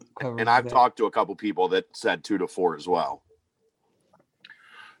 who covered. And I've talked to a couple people that said 2 to 4 as well.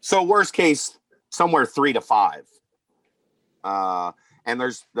 So worst case, somewhere 3 to 5. And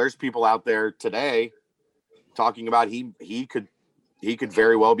there's people out there today talking about he could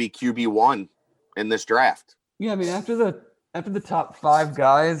very well be QB1 in this draft. Yeah, I mean after the top 5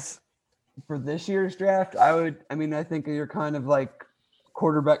 guys for this year's draft, I think you're kind of like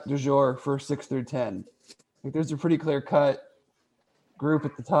quarterback du jour for 6 through 10. Like there's a pretty clear cut group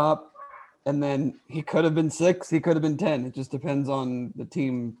at the top, and then he could have been 6, he could have been 10. It just depends on the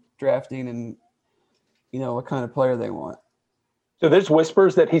team drafting and what kind of player they want. So there's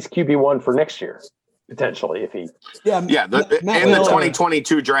whispers that he's QB1 for next year, potentially, if he. In the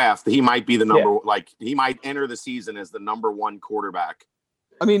 2022 draft, he might be the number. Like he might enter the season as the number 1 quarterback.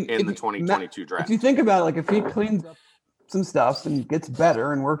 I mean, in the 2022 draft. If you think about it, like if he cleans up some stuff and gets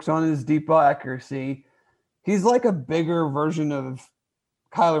better and works on his deep ball accuracy, he's like a bigger version of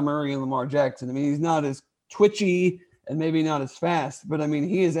Kyler Murray and Lamar Jackson. I mean, he's not as twitchy and maybe not as fast, but I mean,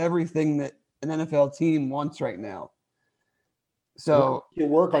 he is everything that an NFL team wants right now. So you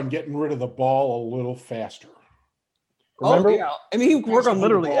work on getting rid of the ball a little faster. Remember? I mean, he can work on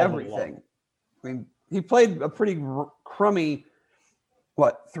literally everything. I mean, he played a pretty crummy,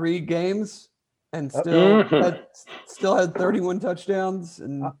 3 games, and still had 31 touchdowns.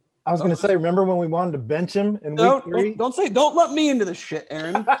 And I was going to say, remember when we wanted to bench him in week 3? Don't let me into this shit,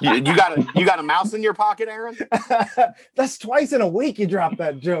 Aaron. you got a mouse in your pocket, Aaron? That's twice in a week you dropped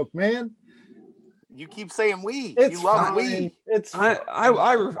that joke, man. You keep saying we. It's you love fine. we. It's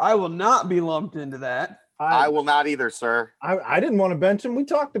I will not be lumped into that. I will not either, sir. I didn't want to bench him. We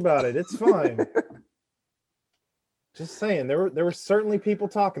talked about it. It's fine. Just saying, there were certainly people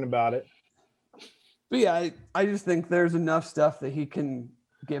talking about it. But yeah, I just think there's enough stuff that he can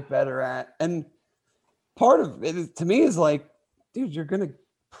get better at. And part of it to me is like, dude,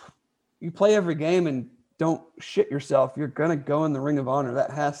 you play every game and don't shit yourself. You're going to go in the Ring of Honor.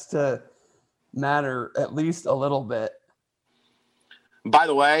 That has to matter at least a little bit. By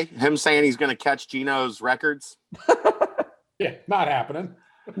the way, him saying he's going to catch Geno's records. Yeah, not happening.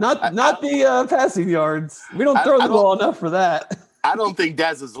 Not the passing yards. We don't throw the ball enough for that. I don't think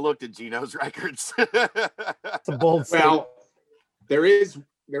Dez has looked at Geno's records. It's a bold statement. Well, there is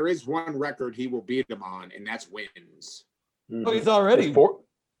one record he will beat him on, and that's wins. Oh, he's already north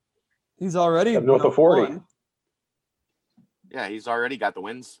of 40. Yeah, he's already got the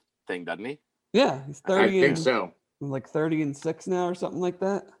wins thing, doesn't he? Yeah, he's 30. I think so. Like 30-6 now, or something like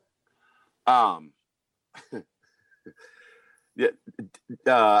that. Yeah,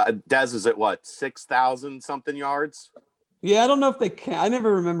 Dez is at what, 6,000 something yards? Yeah, I don't know if they can. I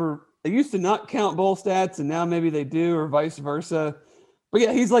never remember. They used to not count bowl stats, and now maybe they do, or vice versa. But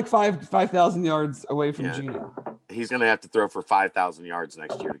yeah, he's like 5,000 yards away from Geno. He's going to have to throw for 5,000 yards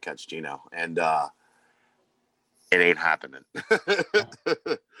next year to catch Geno, and it ain't happening.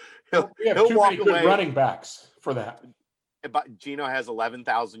 he'll walk away. Running backs for that. But Geno has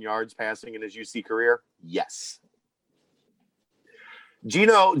 11,000 yards passing in his UC career. Yes.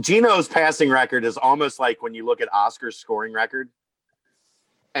 Geno's passing record is almost like when you look at Oscar's scoring record,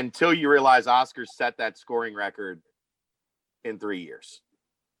 until you realize Oscar set that scoring record in 3 years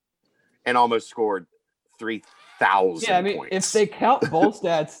and almost scored 3,000 Yeah, I mean, points. if they count bowl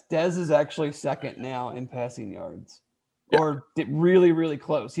stats, Dez is actually second now in passing yards, or really, really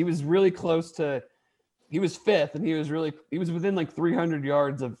close. He was really close to. He was fifth, and he was within like 300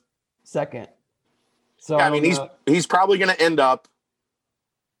 yards of second. So I mean, he's probably going to end up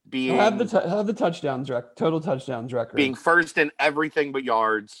being have the touchdowns record, total touchdowns record, being first in everything but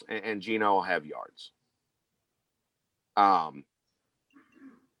yards, and Geno will have yards.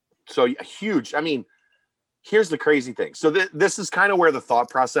 So huge. I mean, here's the crazy thing. So this is kind of where the thought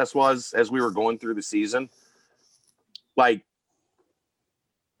process was as we were going through the season. Like,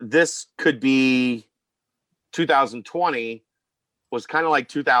 this could be 2020 was kind of like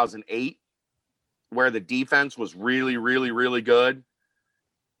 2008, where the defense was really, really, really good,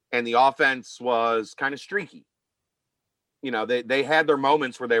 and the offense was kind of streaky. You know, they had their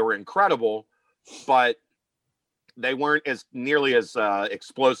moments where they were incredible, but they weren't as nearly as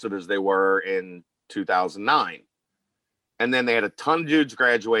explosive as they were in 2009. And then they had a ton of dudes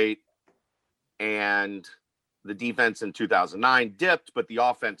graduate, and the defense in 2009 dipped, but the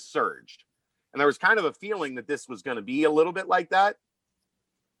offense surged. And there was kind of a feeling that this was going to be a little bit like that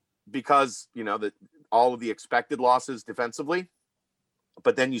because, you know, that all of the expected losses defensively.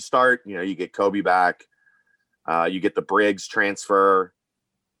 But then you start, you know, you get Kobe back, you get the Briggs transfer,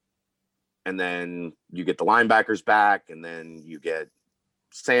 and then you get the linebackers back, and then you get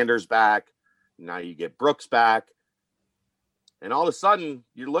Sanders back. Now you get Brooks back. And all of a sudden,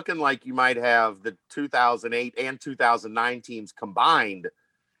 you're looking like you might have the 2008 and 2009 teams combined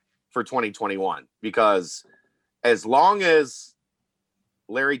for 2021. Because as long as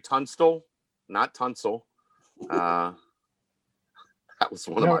Larry Tunstall, not Tunsil, that was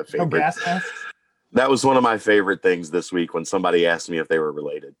one of my favorite. That was one of my favorite things this week when somebody asked me if they were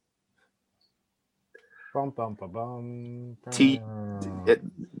related. Bum, bum, bum, bum.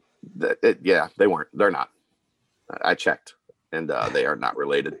 Yeah, they weren't. They're not. I checked, and they are not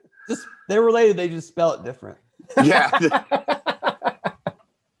related. They're related. They just spell it different. Yeah.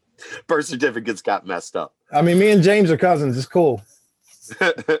 Birth certificates got messed up. I mean, me and James are cousins. It's cool.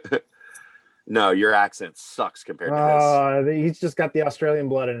 No, your accent sucks compared to his. He's just got the Australian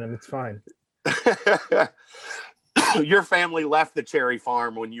blood in him. It's fine. Your family left the Cherry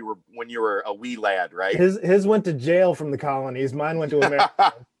Farm when you were a wee lad, right? His went to jail from the colonies. Mine went to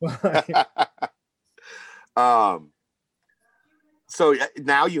America. So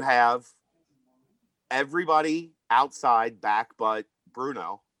now you have everybody outside back but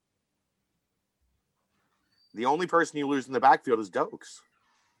Bruno. The only person you lose in the backfield is Dokes.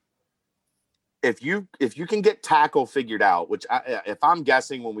 If you can get tackle figured out, which if I'm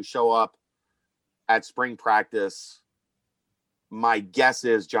guessing when we show up at spring practice, my guess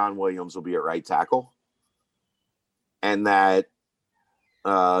is John Williams will be at right tackle, and that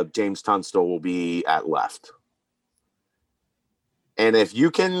James Tunstall will be at left. And if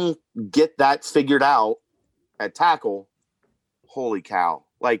you can get that figured out at tackle, holy cow.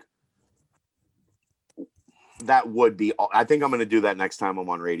 Like, that would be, I think I'm going to do that next time I'm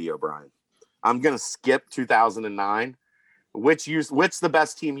on radio, Brian. I'm going to skip 2009. What's the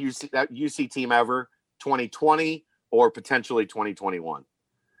best team UC team ever? 2020 or potentially 2021?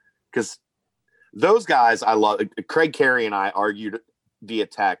 Because those guys I love. Craig Carey and I argued via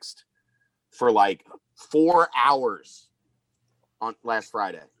text for like 4 hours on last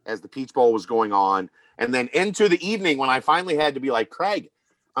Friday as the Peach Bowl was going on. And then into the evening when I finally had to be like, Craig,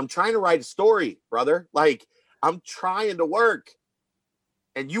 I'm trying to write a story, brother. Like, I'm trying to work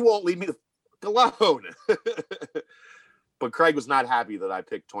and you won't leave me the fuck alone. but Craig was not happy that I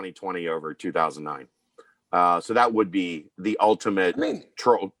picked 2020 over 2009. So that would be the ultimate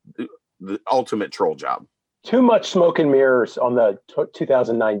troll, the ultimate troll job. Too much smoke and mirrors on the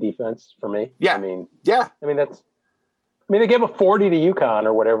 2009 defense for me. Yeah. I mean, that's. they gave a 40 to UConn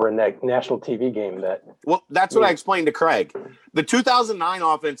or whatever in that national TV game. Well, that's what I explained to Craig. The 2009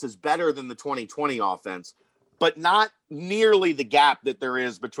 offense is better than the 2020 offense, but not nearly the gap that there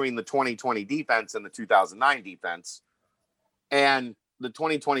is between the 2020 defense and the 2009 defense. And the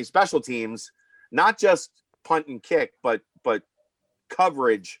 2020 special teams, not just punt and kick, but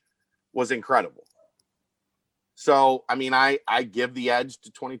coverage was incredible. So, I mean, I give the edge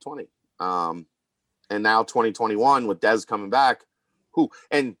to 2020. And now 2021 with Dez coming back,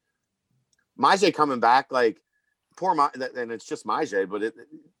 and Majay coming back, like poor and it's just Majay, but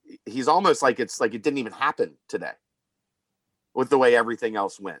he's almost like it's like it didn't even happen today with the way everything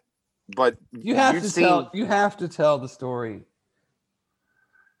else went. But you have to tell the story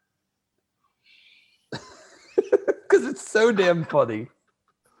because it's so damn funny.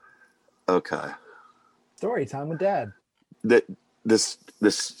 Okay. Story time with Dad. This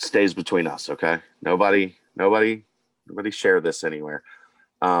stays between us, okay? Nobody share this anywhere.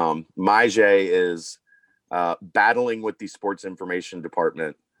 Majay is battling with the sports information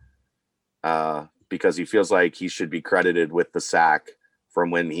department because he feels like he should be credited with the sack from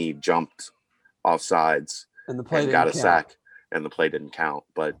when he jumped off sides and the play got a sack, and the play didn't count,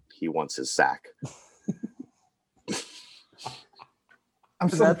 but he wants his sack. I'm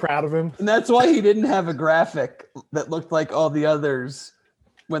so proud of him. And that's why he didn't have a graphic that looked like all the others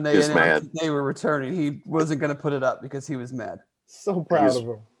when they announced they were returning. He wasn't going to put it up because he was mad. So proud of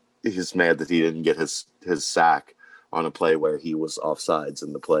him. He's mad that he didn't get his sack on a play where he was offsides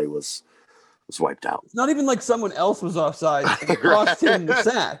and the play was wiped out. It's not even like someone else was offsides and cost him the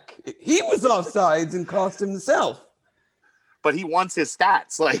sack. He was offsides and cost him himself. But he wants his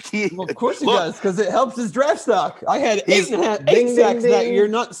stats. Well, of course he does, because it helps his draft stock. I had eight sacks that year,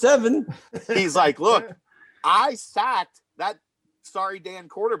 not 7. He's like, look, I sacked that sorry Dan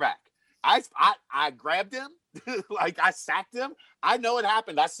quarterback. I grabbed him, I sacked him. I know it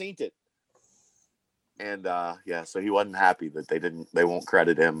happened. I seen it. And so he wasn't happy that they won't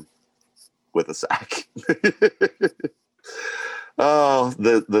credit him with a sack. Oh,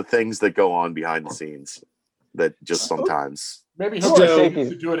 the things that go on behind the scenes. That just sometimes maybe he'll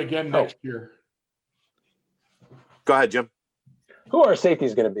to do it again next year. Go ahead, Jim. Who are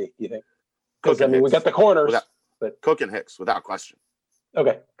safeties going to be? Do you think? Because we got the corners, but Cook and Hicks without question.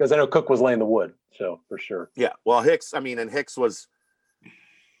 Okay, because I know Cook was laying the wood, so for sure. Yeah, well, Hicks. And Hicks was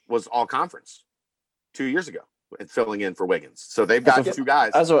all conference 2 years ago and filling in for Wiggins. So they've got 2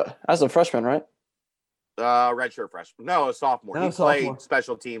 guys as a freshman, right? Redshirt freshman. No, a sophomore. He played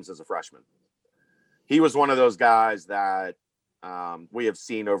special teams as a freshman. He was one of those guys that we have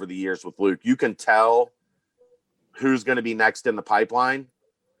seen over the years with Luke. You can tell who's going to be next in the pipeline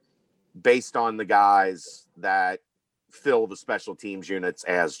based on the guys that fill the special teams units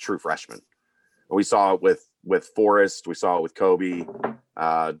as true freshmen. We saw it with Forrest. We saw it with Kobe.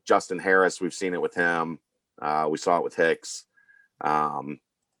 Justin Harris, we've seen it with him. We saw it with Hicks. Alec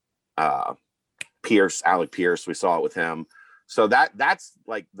Pierce, we saw it with him. So that's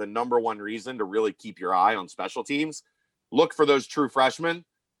like the number one reason to really keep your eye on special teams. Look for those true freshmen,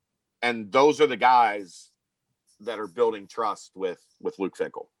 and those are the guys that are building trust with Luke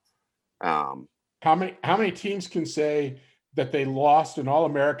Fickell. How many teams can say that they lost an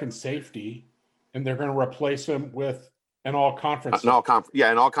All-American safety and they're going to replace him with an All-Conference? An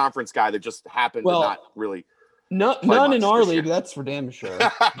All-Conference guy that just happened to not really. None in our league. That's for damn sure.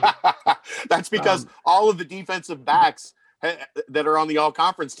 That's because all of the defensive backs that are on the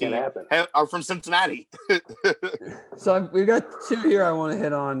all-conference team are from Cincinnati. So we've got 2 here I want to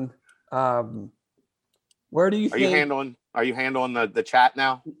hit on. Where do you think? Are you handling the chat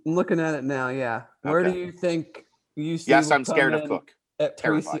now? I'm looking at it now, yeah. Where do you think you see? Yes, I'm scared of Cook. In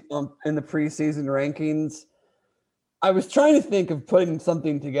the preseason rankings. I was trying to think of putting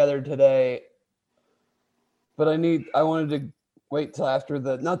something together today, but I wanted to wait till after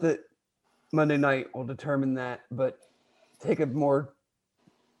not that Monday night will determine that, but take a more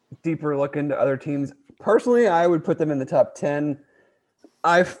deeper look into other teams. Personally, I would put them in the top 10.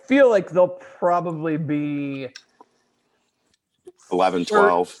 I feel like they'll probably be 11,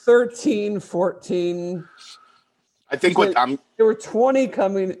 12. 13, 14. I think there were 20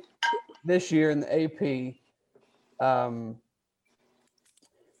 coming this year in the AP.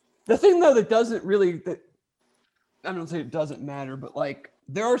 The thing, though, that doesn't really – I don't say it doesn't matter, but,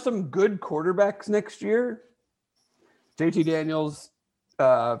 there are some good quarterbacks next year. JT Daniels,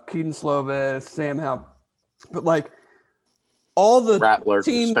 Keaton Slovis, Sam Howell. But, all the Rattler,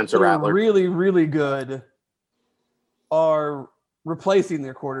 teams Spencer that Rattler. are really, really good are replacing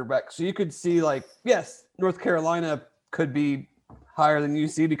their quarterback. So you could see, like, yes, North Carolina could be higher than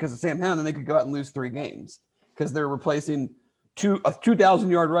UC because of Sam Howell, and they could go out and lose 3 games because they're replacing a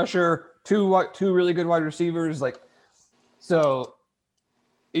 2,000-yard rusher, two really good wide receivers. Like, so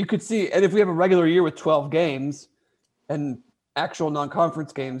you could see, and if we have a regular year with 12 games and actual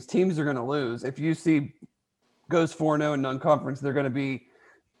non-conference games, teams are going to lose. If UC goes 4-0 in non-conference, they're going to be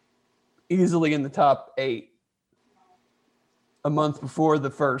easily in the top 8 a month before the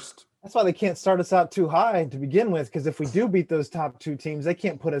first. That's why they can't start us out too high to begin with, because if we do beat those top 2 teams, they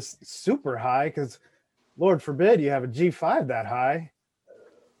can't put us super high because, Lord forbid, you have a G5 that high.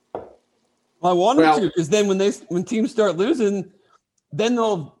 Well, I wanted to, because then when teams start losing, then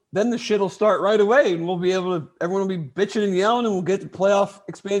the shit will start right away, and everyone will be bitching and yelling, and we'll get the playoff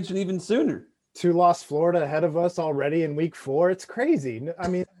expansion even sooner. 2 lost Florida ahead of us already in week 4. It's crazy. I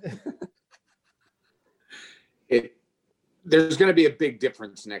mean, there's going to be a big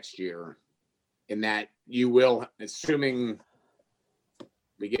difference next year in that you will, assuming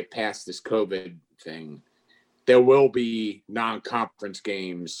we get past this COVID thing, there will be non-conference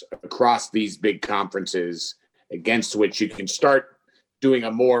games across these big conferences against which you can start doing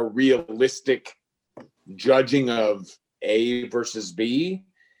a more realistic judging of A versus B.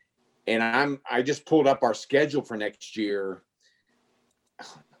 And I just pulled up our schedule for next year.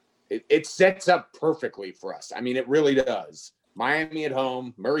 It sets up perfectly for us. I mean, it really does. Miami at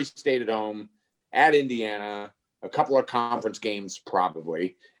home, Murray State at home, at Indiana, a couple of conference games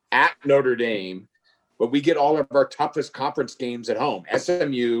probably, at Notre Dame. But we get all of our toughest conference games at home.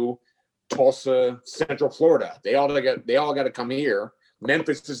 SMU, Tulsa, Central Florida. They all got to come here.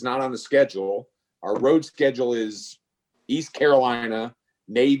 Memphis is not on the schedule. Our road schedule is East Carolina,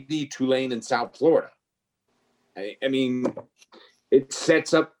 Navy, Tulane, and South Florida. I mean, it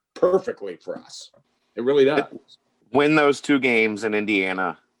sets up perfectly for us. It really does. Win those 2 games in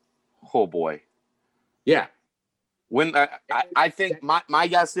Indiana. Oh boy. Yeah. When I think my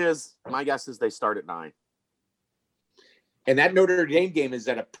guess is they start at 9. And that Notre Dame game is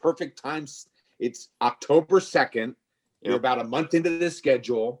at a perfect time. It's October 2nd. We're about a month into the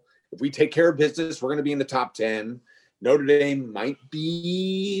schedule. If we take care of business, we're going to be in the top 10. Notre Dame might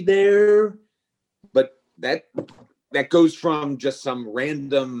be there, but that goes from just some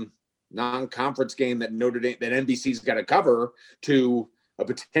random non-conference game that NBC's got to cover to a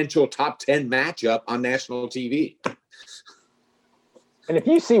potential top 10 matchup on national TV. And if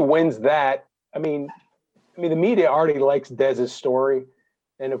UC wins that, I mean, the media already likes Dez's story,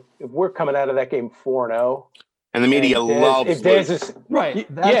 and if we're coming out of that game 4-0, and the media loves if Dez is right,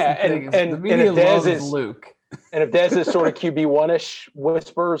 and the media if Dez loves Luke, and if Dez is sort of QB1-ish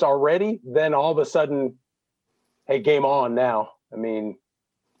whispers already, then all of a sudden, hey, game on now. I mean,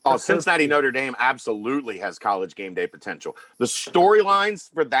 Cincinnati Notre Dame absolutely has college game day potential. The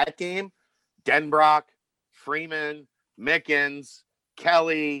storylines for that game: Denbrock, Freeman, Mickens,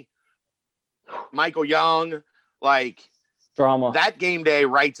 Kelly, Michael Young, like drama. That game day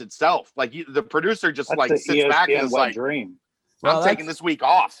writes itself. Like the producer just That's sits back and is like, dream. I'm taking this week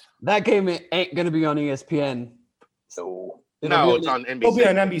off. That game ain't going to be on ESPN. So no, it's on NBC. It'll be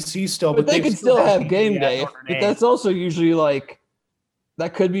on NBC still, but they could still have game day. Notre Dame. But that's also usually like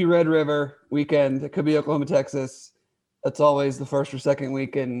that could be Red River weekend. It could be Oklahoma, Texas. That's always the first or second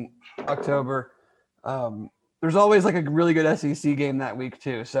week in October. There's always like a really good SEC game that week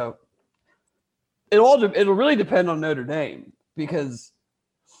too. So it'll really depend on Notre Dame because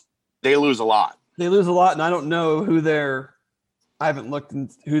they lose a lot. They lose a lot, and I don't know who I haven't looked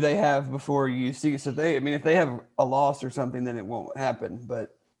at who they have before UC. So if they have a loss or something, then it won't happen.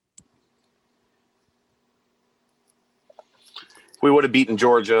 But we would have beaten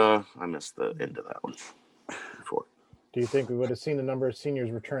Georgia. I missed the end of that one before. Do you think we would have seen the number of seniors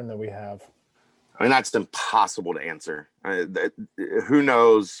return that we have? I mean, that's impossible to answer. Who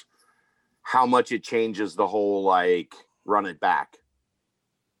knows how much it changes the whole, like, run it back.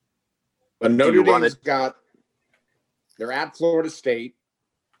 But Notre Dame's they're at Florida State,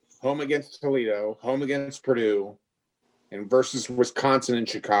 home against Toledo, home against Purdue, and versus Wisconsin and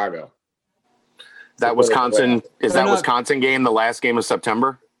Chicago. That Wisconsin game the last game of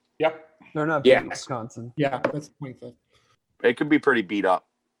September? Yep. They're not beating Wisconsin. Yeah, that's the point. It could be pretty beat up.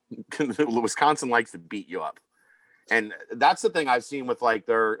 Wisconsin likes to beat you up. And that's the thing I've seen with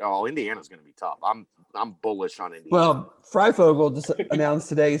Indiana's going to be tough. I'm bullish on Indiana. Well, Freifogel just announced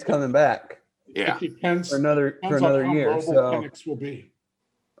today he's coming back. Yeah, it depends for another year. So Penix will be.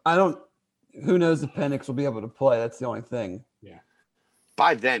 Who knows if Penix will be able to play? That's the only thing. Yeah.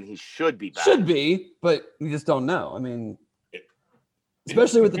 By then he should be back. Should be, but you just don't know. I mean,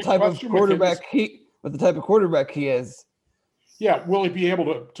 especially with the big type of question with him quarterback he is. Yeah, will he be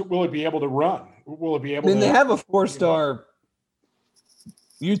able to will he be able to run? Will he be able I mean, to they have a 4-star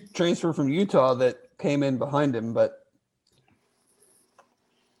youth transfer from Utah that came in behind him, but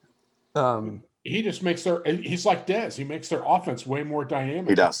he just makes he's like Dez. He makes their offense way more dynamic.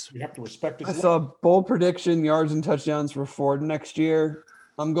 He does. You have to respect his I saw a bold prediction, yards and touchdowns for Ford next year.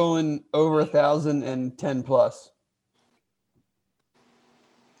 I'm going over 1,000 and 10 plus.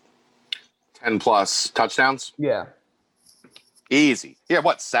 10 plus touchdowns? Yeah. Easy. Yeah,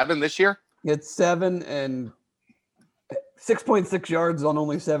 what, 7 this year? It's 7 and 6.6 yards on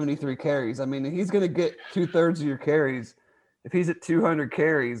only 73 carries. I mean, he's going to get 2/3 of your carries. If he's at 200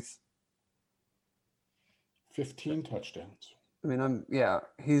 carries, 15 touchdowns. I mean,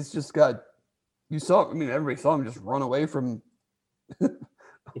 he's just got. Everybody saw him just run away from.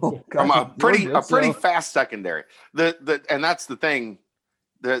 From a pretty fast secondary. And that's the thing.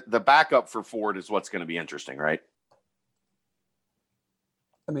 The backup for Ford is what's going to be interesting, right?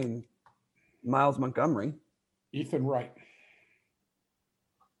 I mean, Miles Montgomery, Ethan Wright.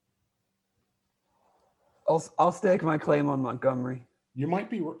 I'll stake my claim on Montgomery. You might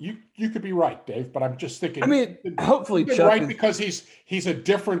be you could be right, Dave, but I'm just thinking. I mean, hopefully Chuck right because he's a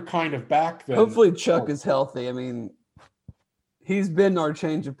different kind of back. Hopefully Chuck is healthy. I mean, he's been our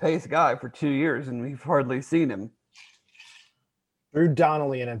change of pace guy for 2 years, and we've hardly seen him. Drew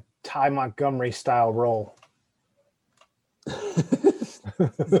Donnelly in a Ty Montgomery style role.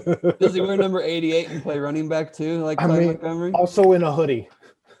 Does he wear number 88 and play running back too, like Ty Montgomery? Also in a hoodie.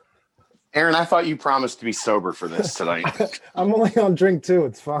 Aaron, I thought you promised to be sober for this tonight. I'm only on drink 2.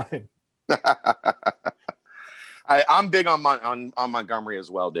 It's fine. I'm big on Montgomery as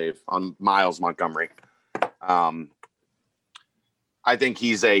well, Dave. On Miles Montgomery. I think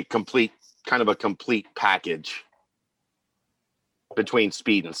he's a complete package between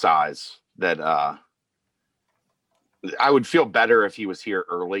speed and size that I would feel better if he was here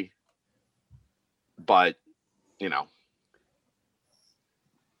early. But,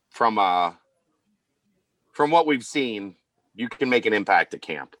 from what we've seen, you can make an impact at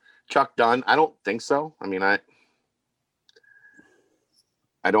camp. Chuck Dunn, I don't think so. I mean, I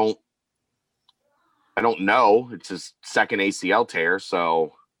don't know. It's his second ACL tear,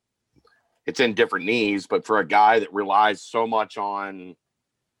 so it's in different knees. But for a guy that relies so much on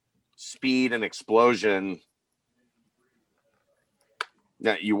speed and explosion,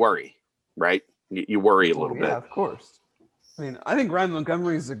 you worry, right? You worry a little bit. Yeah, of course. I mean, I think Ryan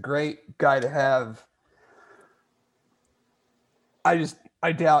Montgomery is a great guy to have. I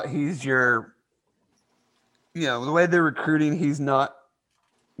doubt he's your, the way they're recruiting, he's not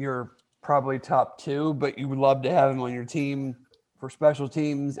your probably top 2, but you would love to have him on your team for special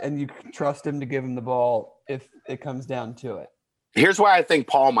teams, and you can trust him to give him the ball if it comes down to it. Here's why I think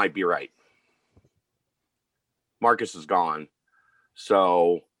Paul might be right. Marcus is gone.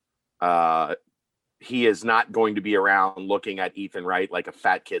 So he is not going to be around looking at Ethan Wright like a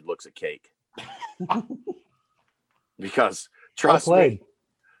fat kid looks at cake. Because trust me,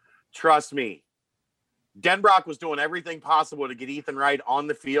 Denbrock was doing everything possible to get Ethan Wright on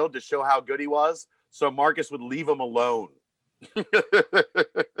the field to show how good he was, so Marcus would leave him alone.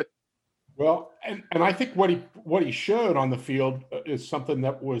 Well, and I think what he showed on the field is something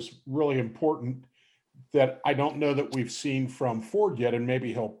that was really important that I don't know that we've seen from Ford yet, and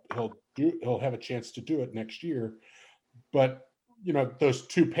maybe he'll have a chance to do it next year. But those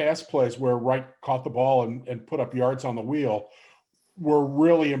 2 pass plays where Wright caught the ball and put up yards on the wheel were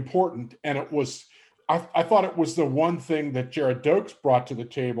really important. And it was, I thought it was the one thing that Jared Dokes brought to the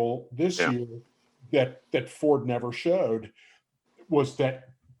table this year that Ford never showed, was that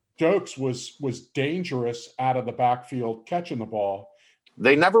Dokes was dangerous out of the backfield catching the ball.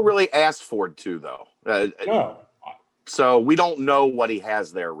 They never really asked Ford to, though. No. So we don't know what he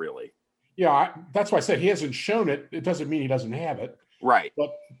has there, really. Yeah, that's why I said he hasn't shown it. It doesn't mean he doesn't have it. Right.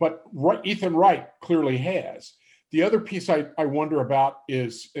 But Ethan Wright clearly has. The other piece I wonder about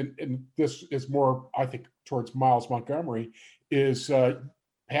is, and this is more, I think, towards Miles Montgomery, is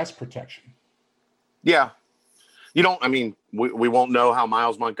pass protection. Yeah. We won't know how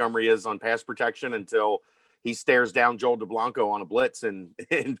Miles Montgomery is on pass protection until he stares down Joel DeBlanco on a blitz in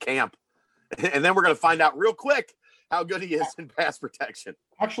camp. And then we're going to find out real quick how good he is in pass protection.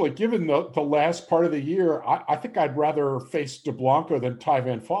 Actually, given the last part of the year, I think I'd rather face DeBlanco than Ty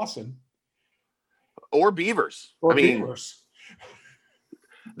Van Fossen. Or Beavers. Beavers.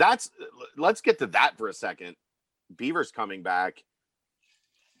 Let's get to that for a second. Beavers coming back.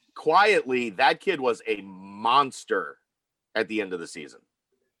 Quietly, that kid was a monster at the end of the season.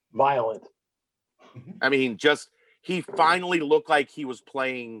 Violent. I mean, just he finally looked like he was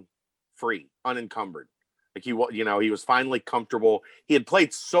playing free, unencumbered. Like he was finally comfortable. He had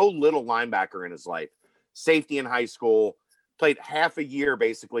played so little linebacker in his life. Safety in high school, played half a year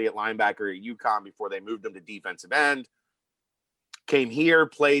basically at linebacker at UConn before they moved him to defensive end. Came here,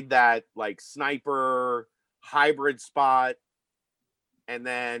 played that like sniper hybrid spot, and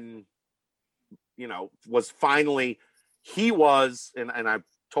then, was finally, and I've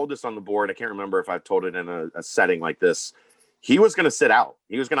told this on the board. I can't remember if I've told it in a setting like this. He was going to sit out.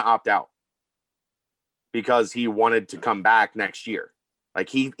 He was going to opt out because he wanted to come back next year. Like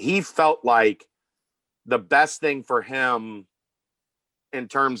he felt like the best thing for him in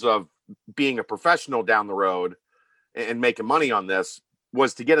terms of being a professional down the road and making money on this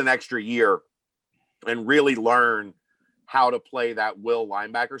was to get an extra year and really learn how to play that will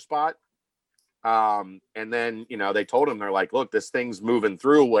linebacker spot. And then, they told him, they're like, look, this thing's moving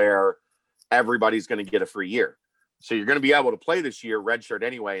through where everybody's going to get a free year. So you're going to be able to play this year, redshirt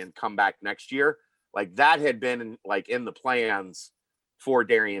anyway, and come back next year. Like that had been in the plans for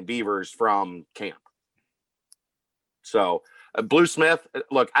Darian Beavers from camp. So Blue Smith,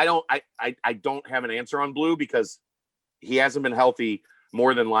 look, I don't have an answer on Blue because he hasn't been healthy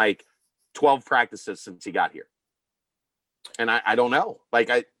more than like 12 practices since he got here. And I don't know. Like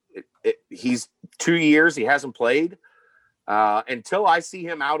he's 2 years. He hasn't played until I see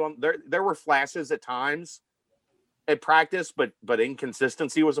him out on there. There were flashes at times at practice, but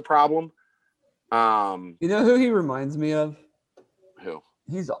inconsistency was a problem. You know who he reminds me of? Who?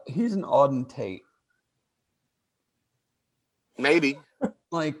 He's an Auden Tate. Maybe.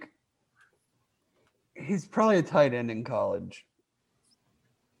 Like, he's probably a tight end in college.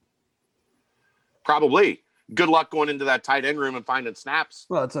 Probably. Good luck going into that tight end room and finding snaps.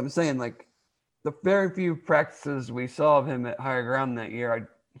 Well, that's what I'm saying. Like, the very few practices we saw of him at Higher Ground that year,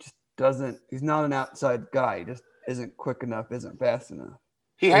 he's not an outside guy. He just isn't quick enough, isn't fast enough.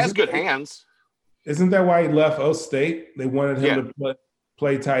 He has good hands. Isn't that why he left O State? They wanted him to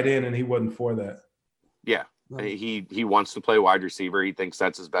play tight end, and he wasn't for that. Yeah. He wants to play wide receiver. He thinks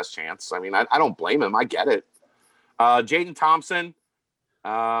that's his best chance. I mean, I don't blame him. I get it. Jaden Thompson.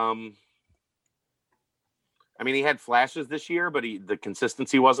 I mean, he had flashes this year, but the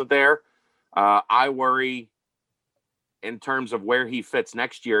consistency wasn't there. I worry in terms of where he fits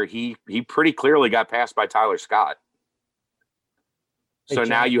next year. He pretty clearly got passed by Tyler Scott. So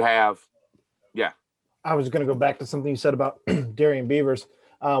now you have, I was going to go back to something you said about Darian Beavers.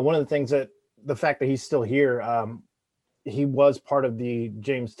 One of the things the fact that he's still here, he was part of the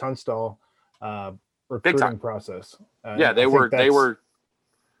James Tunstall recruiting process. They were.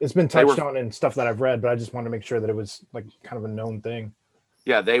 It's been touched on in stuff that I've read, but I just wanted to make sure that it was like kind of a known thing.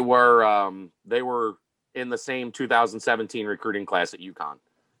 Yeah, they were in the same 2017 recruiting class at UConn,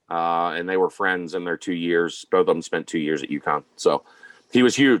 and they were friends in their 2 years. Both of them spent 2 years at UConn, so he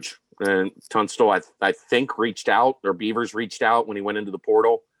was huge. And Tunstall, I think, reached out, or Beavers reached out when he went into the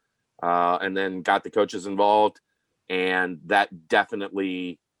portal, and then got the coaches involved, and that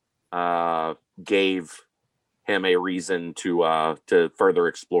definitely gave him a reason to further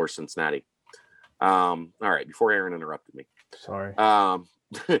explore Cincinnati. All right, before Aaron interrupted me. Sorry.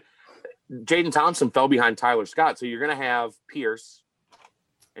 Jaden Thompson fell behind Tyler Scott, so you're going to have Pierce,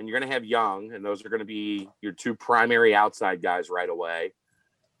 and you're going to have Young, and those are going to be your two primary outside guys right away.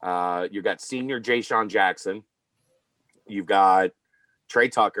 You've got senior Ja'Shawn Jackson. You've got Trey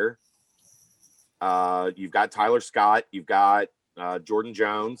Tucker. You've got Tyler Scott. You've got Jordan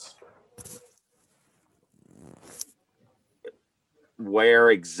Jones. Where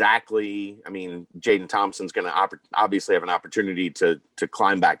exactly? I mean, Jaden Thompson's going to obviously have an opportunity to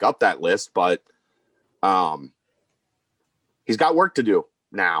climb back up that list, but he's got work to do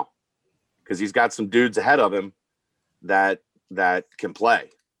now because he's got some dudes ahead of him that can play.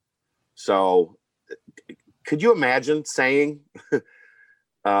 So, could you imagine saying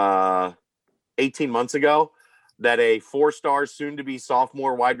 18 months ago that a 4-star soon-to-be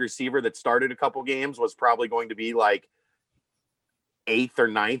sophomore wide receiver that started a couple games was probably going to be like 8th or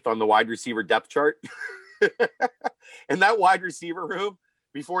 9th on the wide receiver depth chart? And that wide receiver room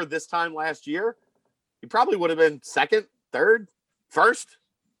before this time last year, he probably would have been 2nd, 3rd, 1st.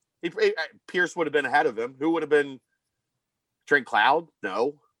 Pierce would have been ahead of him. Who would have been? Trent Cloud?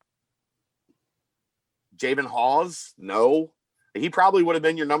 No. Javen Hawes? No. He probably would have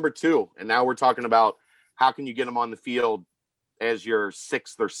been your number 2. And now we're talking about how can you get him on the field as your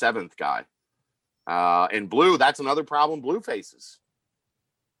 6th or 7th guy. And Blue, that's another problem Blue faces.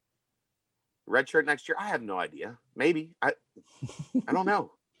 Red shirt next year? I have no idea. Maybe. I don't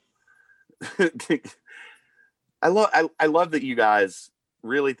know. I love that you guys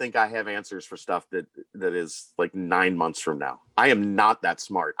really think I have answers for stuff that is like 9 months from now. I am not that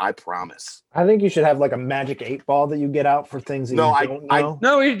smart. I promise. I think you should have like a magic 8 ball that you get out for things that you don't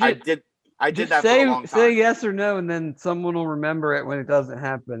know. I did that say, for a long time. Say yes or no, and then someone will remember it when it doesn't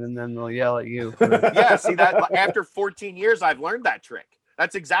happen, and then they'll yell at you. Yeah, see that after 14 years, I've learned that trick.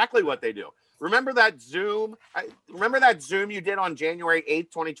 That's exactly what they do. Remember that Zoom you did on January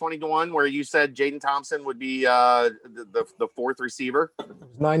 8th, 2021, where you said Jaden Thompson would be the fourth receiver? It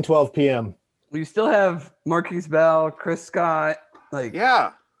was 9:12 p.m. We still have Marquise Bell, Chris Scott.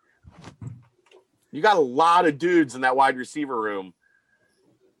 Yeah. You got a lot of dudes in that wide receiver room.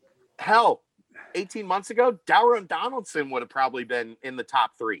 Hell, 18 months ago, Daron Donaldson would have probably been in the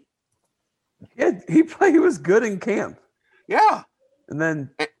top 3. Yeah, he was good in camp. Yeah. And then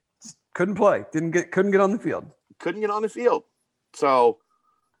couldn't play. Couldn't get on the field. Couldn't get on the field. So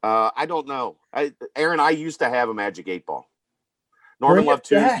I don't know. Aaron, I used to have a magic 8 ball. Norman Love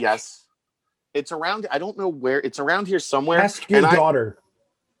too. Yes. It's around. I don't know where. It's around here somewhere. Ask your daughter.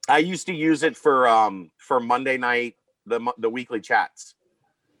 I used to use it for Monday night, the weekly chats,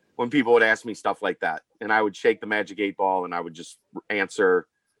 when people would ask me stuff like that, and I would shake the magic 8 ball and I would just answer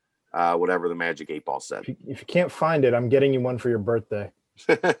whatever the magic 8 ball said. If you can't find it, I'm getting you one for your birthday.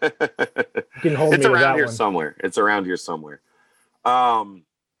 You can hold it's me around to here that one. somewhere. It's around here somewhere.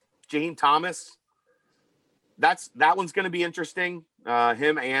 Jaheim Thomas. That one's going to be interesting.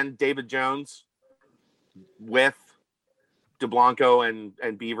 Him and David Jones with DeBlanco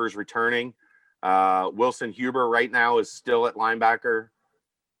and Beavers returning. Wilson Huber right now is still at linebacker.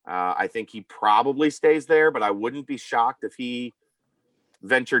 I think he probably stays there, but I wouldn't be shocked if he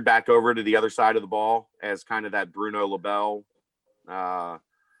ventured back over to the other side of the ball as kind of that Bruno LaBelle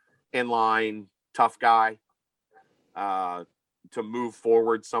inline tough guy to move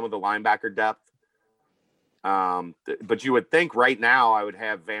forward some of the linebacker depth. But you would think right now I would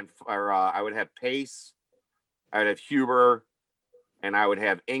have I would have Pace, I would have Huber, and I would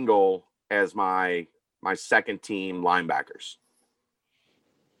have Engel as my second team linebackers,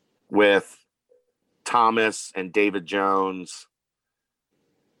 with Thomas and David Jones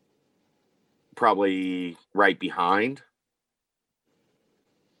probably right behind.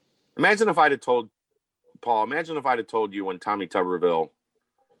 Imagine if I'd have told you when Tommy Tuberville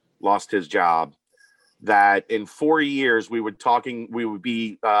lost his job that in 4 years we would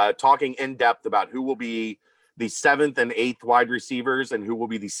be talking in depth about who will be the 7th and 8th wide receivers and who will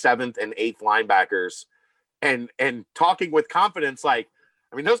be the 7th and 8th linebackers, and talking with confidence like,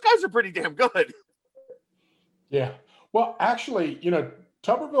 I mean, those guys are pretty damn good. Yeah. Well, actually,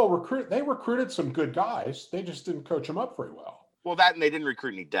 Tuberville recruited some good guys. They just didn't coach them up very well. Well, that, and they didn't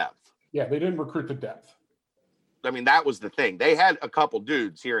recruit any depth. Yeah, they didn't recruit the depth. I mean, that was the thing. They had a couple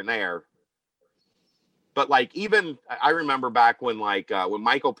dudes here and there. But even I remember back when when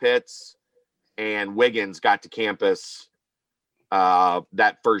Michael Pitts and Wiggins got to campus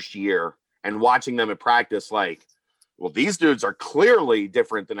that first year and watching them at practice, well, these dudes are clearly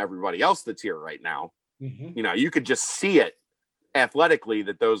different than everybody else that's here right now. Mm-hmm. You could just see it athletically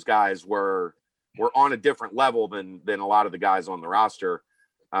that those guys were on a different level than a lot of the guys on the roster.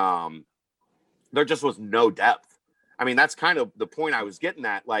 There just was no depth. I mean, that's kind of the point I was getting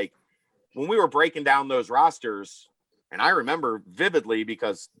at. When we were breaking down those rosters, and I remember vividly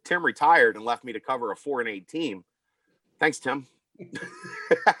because Tim retired and left me to cover a 4-8 team. Thanks, Tim.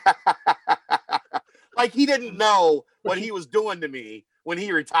 He didn't know what he was doing to me when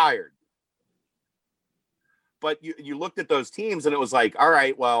he retired. But you looked at those teams and it was like, all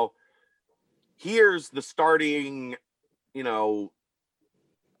right, well, here's the starting, middle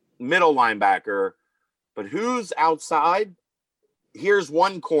linebacker, but who's outside? Here's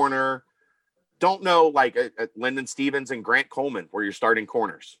one corner. Don't know, Lyndon Stevens and Grant Coleman were your starting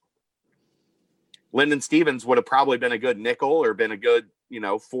corners. Lyndon Stevens would have probably been a good nickel or been a good,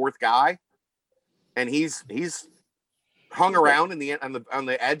 fourth guy. And he's hung around on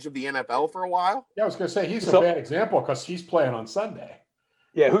the edge of the NFL for a while. Yeah, I was going to say he's a bad example because he's playing on Sunday.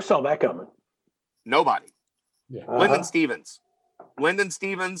 Yeah, who saw that coming? Nobody. Yeah. Lyndon Stevens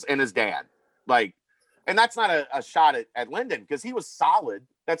and his dad. And that's not a shot at Lyndon because he was solid.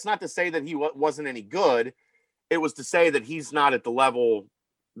 That's not to say that he wasn't any good. It was to say that he's not at the level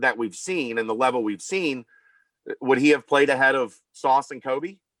that we've seen, and the level we've seen. Would he have played ahead of Sauce and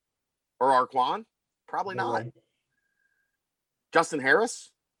Kobe or Arquan? Probably not. Right. Justin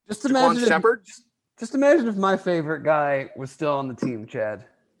Harris? Just imagine if my favorite guy was still on the team, Chad.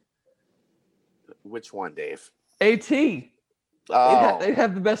 Which one, Dave? AT. Oh. They'd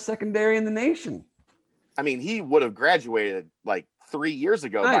have the best secondary in the nation. I mean, he would have graduated 3 years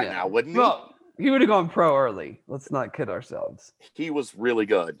ago by now, wouldn't he? Well, he would have gone pro early. Let's not kid ourselves. He was really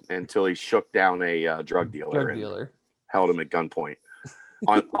good until he shook down a drug dealer. And held him at gunpoint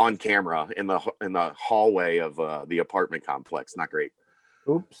on camera in the hallway of the apartment complex. Not great.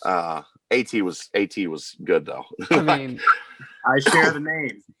 Oops. AT was good though. I mean, I share the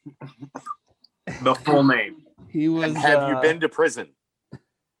name, the full name. He was. And have you been to prison?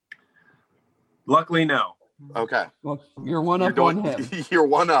 Luckily, no. Okay. Well, you're one up on him. You're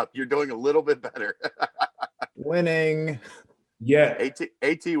one up. You're doing a little bit better. Winning. Yeah.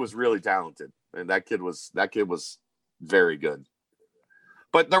 AT was really talented, and that kid was very good.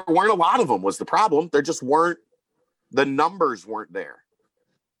 But there weren't a lot of them was the problem. There just weren't, the numbers weren't there.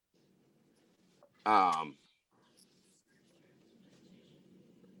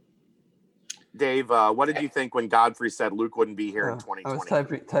 Dave, what did you think when Godfrey said Luke wouldn't be here in 2020? I was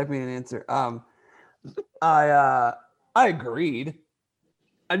typing an answer. I agreed.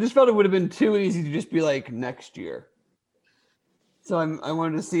 I just felt it would have been too easy to just be like next year. So I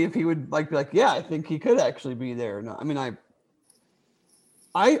wanted to see if he would be like, yeah, I think he could actually be there or not. I mean,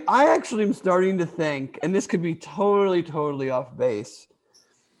 I actually am starting to think, and this could be totally off base,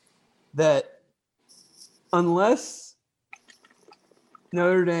 that unless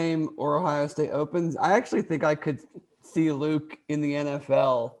Notre Dame or Ohio State opens, I actually think I could see Luke in the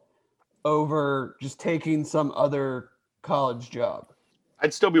NFL over just taking some other college job.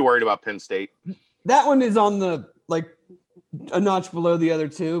 I'd still be worried about Penn State. That one is on the a notch below the other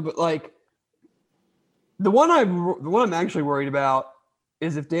two, but the one I'm actually worried about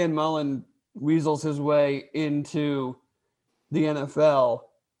is if Dan Mullen weasels his way into the NFL,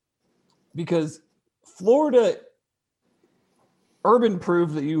 because Florida, Urban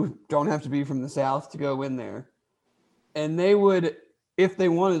proved that you don't have to be from the South to go in there. And they would, if they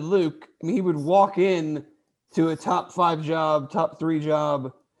wanted Luke, I mean, he would walk in to a top 5 job, top 3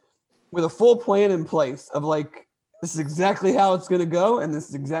 job with a full plan in place of this is exactly how it's going to go. And this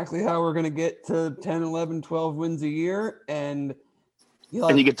is exactly how we're going to get to 10, 11, 12 wins a year. And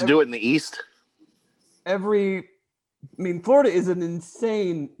you get to do it in the East. Florida is an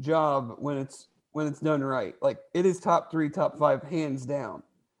insane job when it's done right. It is top 3, top 5, hands down.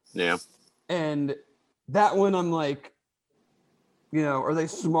 Yeah. And that one, I'm are they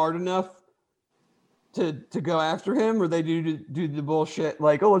smart enough to go after him, or they do the bullshit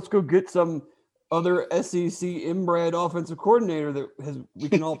let's go get some other SEC inbred offensive coordinator that we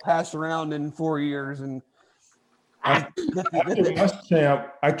can all pass around in 4 years and. I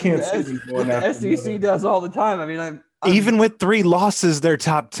can't see them going after the SEC does all the time. I mean, even with 3 losses, they're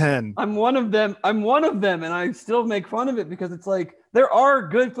top 10. I'm one of them, and I still make fun of it because it's there are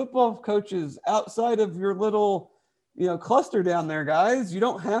good football coaches outside of your little, cluster down there, guys. You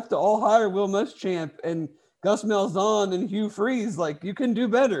don't have to all hire Will Muschamp and Gus Malzahn and Hugh Freeze. You can do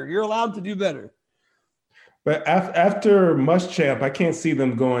better. You're allowed to do better. But after Muschamp, I can't see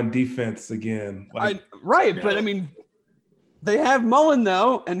them going defense again. But I mean, they have Mullen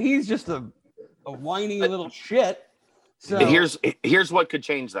though, and he's just a whiny little shit. So here's what could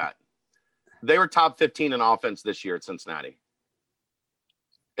change that. They were top 15 in offense this year at Cincinnati.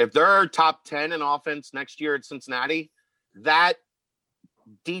 If they're top 10 in offense next year at Cincinnati, that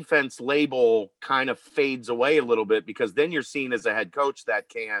defense label kind of fades away a little bit, because then you're seen as a head coach that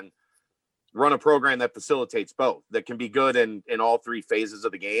can run a program that facilitates both, that can be good in all 3 phases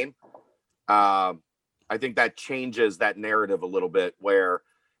of the game. I think that changes that narrative a little bit, where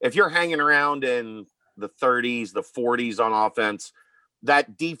if you're hanging around in the 30s, the 40s on offense,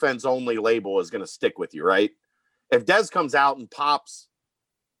 that defense only label is going to stick with you, right? If Dez comes out and pops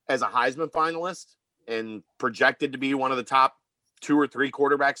as a Heisman finalist and projected to be one of the top 2 or 3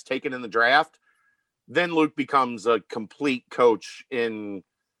 quarterbacks taken in the draft, then Luke becomes a complete coach in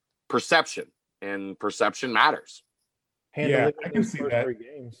perception, and perception matters. I can see that.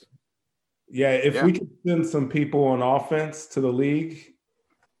 Games. Yeah, if we can send some people on offense to the league,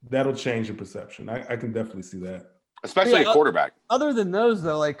 that'll change the perception. I can definitely see that. Especially a quarterback. Other than those,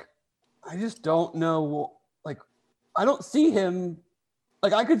 though, I just don't know. I don't see him.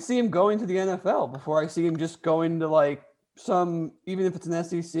 I could see him going to the NFL before I see him just going to some, even if it's an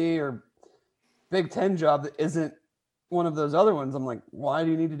SEC or Big Ten job that isn't one of those other ones. I'm why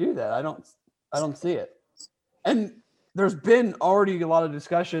do you need to do that? I don't see it. And there's been already a lot of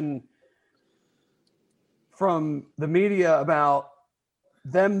discussion from the media about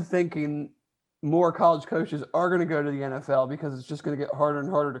them thinking more college coaches are going to go to the NFL because it's just going to get harder and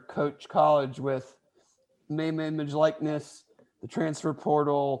harder to coach college with name, image, likeness, the transfer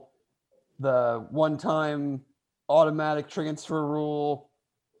portal, the one-time automatic transfer rule,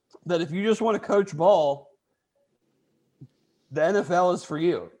 that if you just want to coach ball, the NFL is for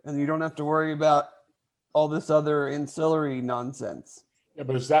you, and you don't have to worry about all this other ancillary nonsense. Yeah,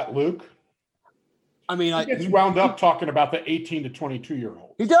 but is that Luke? I mean, he gets wound up talking about the 18 to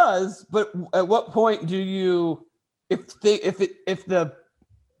 22-year-olds. He does, but at what point do you, if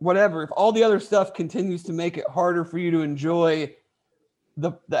all the other stuff continues to make it harder for you to enjoy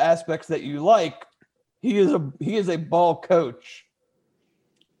the aspects that you like, he is a ball coach,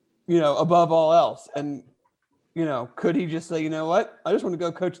 above all else. And, could he just say, you know what? I just want to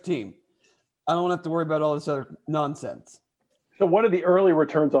go coach a team. I don't want to have to worry about all this other nonsense. So what are the early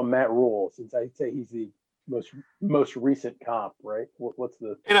returns on Matt Rule, since I'd say he's the most recent comp, right? What's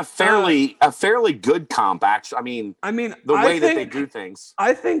the in a fairly good comp, actually. I mean the way that they do things.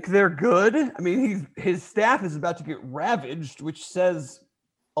 I think they're good. I mean, his staff is about to get ravaged, which says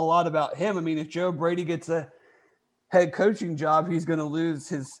a lot about him. I mean, if Joe Brady gets a head coaching job, he's going to lose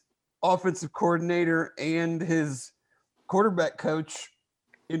his offensive coordinator and his quarterback coach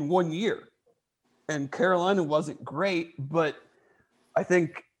in 1 year. And Carolina wasn't great, but I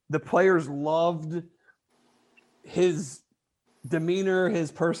think the players loved his demeanor, his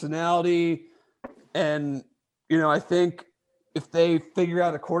personality. And, I think if they figure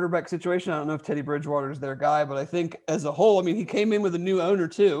out a quarterback situation, I don't know if Teddy Bridgewater is their guy, but I think as a whole, he came in with a new owner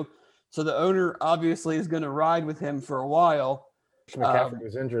too. So the owner obviously is going to ride with him for a while. McCaffrey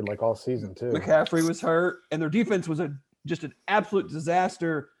was injured like all season too. McCaffrey was hurt, and their defense was just an absolute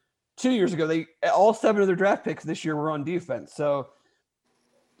disaster 2 years ago. All 7 of their draft picks this year were on defense. So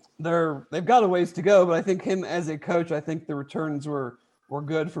they've got a ways to go, but I think him as a coach, I think the returns were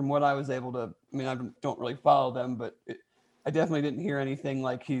good from what I was able to. I mean, I don't really follow them, but I definitely didn't hear anything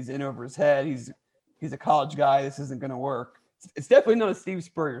like he's in over his head. He's a college guy. This isn't going to work. It's definitely not a Steve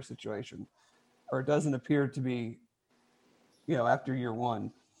Spurrier situation, or it doesn't appear to be, after year one.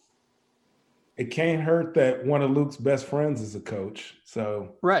 It can't hurt that one of Luke's best friends is a coach.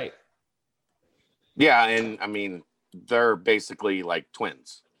 So right. Yeah, and I mean, they're basically like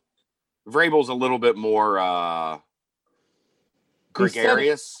twins. Vrabel's a little bit more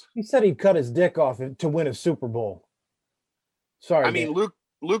gregarious. He said he'd cut his dick off to win a Super Bowl. Sorry. I mean,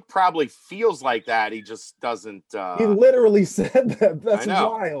 Luke probably feels like that. He just doesn't. He literally said that. That's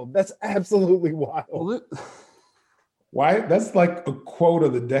wild. That's absolutely wild. Why? That's like a quote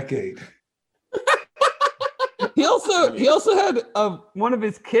of the decade. He also had one of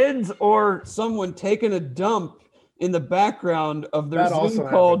his kids or someone taking a dump in the background of their Zoom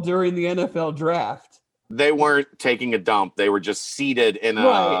call during the NFL draft. They weren't taking a dump; they were just seated in a.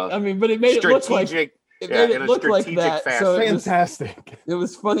 Right. I mean, but it made it look like that. Fashion. So fantastic. It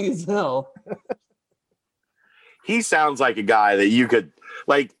was funny as hell. He sounds like a guy that you could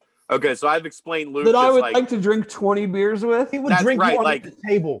like. Okay, so I've explained Luke that I would like to drink 20 beers with. He would drink you on the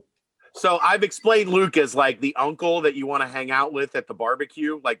table. So I've explained Luke as like the uncle that you want to hang out with at the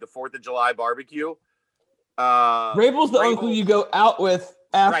barbecue, like the 4th of July barbecue. Vrabel's the uncle you go out with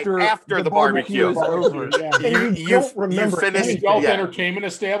after the barbecue is over. You finished adult entertainment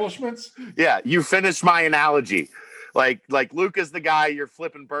establishments. Yeah, you finished my analogy. Like Luke is the guy you're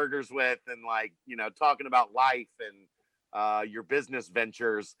flipping burgers with and talking about life and your business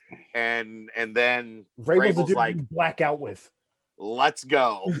ventures, and then Vrabel's the like blackout with. Let's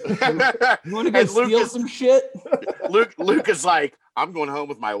go. You want to go steal some shit? Luke is like, I'm going home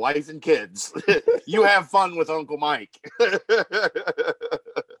with my wife and kids. You have fun with Uncle Mike.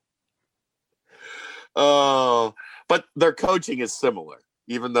 But their coaching is similar,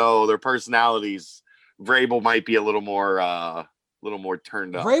 even though their personalities, Vrabel might be a little more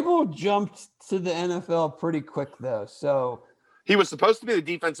turned up. Vrabel jumped to the NFL pretty quick though, so he was supposed to be the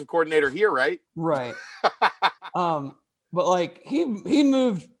defensive coordinator here, right? Right. But like he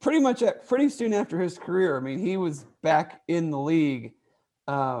moved pretty soon after his career. I mean, he was back in the league.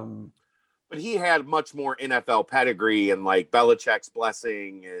 But he had much more NFL pedigree and like Belichick's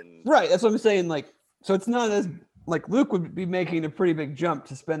blessing and right. That's what I'm saying. Like, so it's not as like Luke would be making a pretty big jump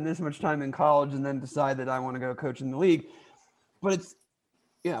to spend this much time in college and then decide that I want to go coach in the league. But it's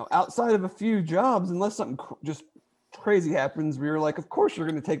outside of a few jobs, unless something just crazy happens, we were like, of course you're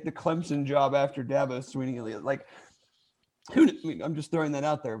going to take the Clemson job after Dabo Swinney. Like. I'm just throwing that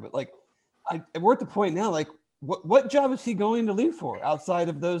out there, but like, we're at the point now. Like, what job is he going to leave for outside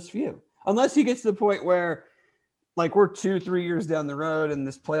of those few? Unless he gets to the point where, like, we're 2-3 years down the road and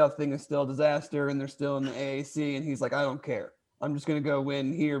this playoff thing is still a disaster and they're still in the AAC, and he's like, I don't care. I'm just going to go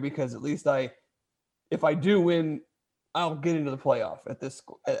win here because at least if I do win, I'll get into the playoff at this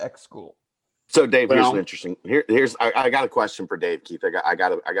school, at X school. So Dave, here's an interesting. Here's I got a question for Dave, Keith. I got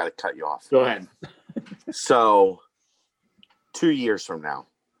to cut you off. Go ahead. So. 2 years from now,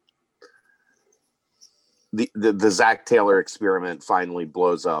 the Zach Taylor experiment finally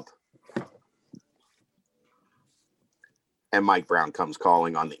blows up, and Mike Brown comes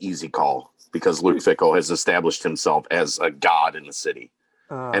calling on the easy call because Luke Fickell has established himself as a god in the city,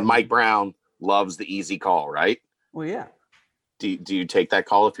 and Mike Brown loves the easy call, right? Well, yeah. Do you take that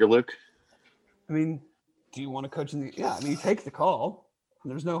call if you're Luke? I mean, do you want to coach in the? Yeah, I mean, you take the call.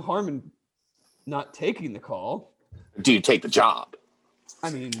 There's no harm in not taking the call. Do you take the job? I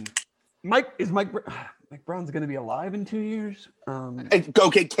mean, Mike Brown's going to be alive in 2 years. And go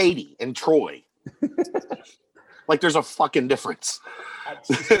get Katie and Troy. Like, there's a fucking difference.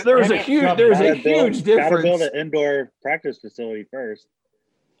 There's a huge difference. Gotta build an indoor practice facility first.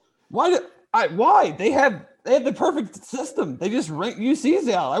 Why? They have the perfect system. They just rent UC's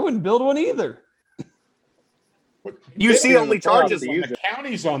out. I wouldn't build one either. UC only charges. The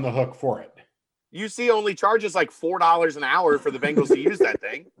county's on the hook for it. UC only charges like $4 an hour for the Bengals to use that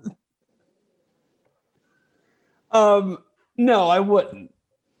thing. No, I wouldn't.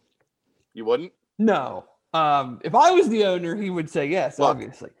 You wouldn't? No. If I was the owner, he would say yes,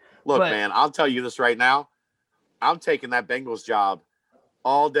 obviously. Look, man, I'll tell you this right now. I'm taking that Bengals job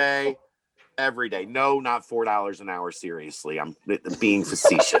all day, every day. No, not $4 an hour. Seriously, I'm being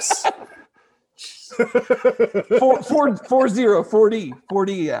facetious.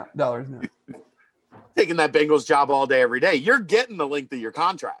 $40 dollars. Taking that Bengals job all day, every day. You're getting the length of your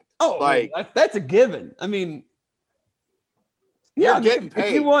contract. Oh, like that's a given. I mean, yeah, getting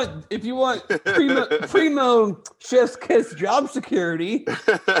paid. If you want primo chef's kiss job security,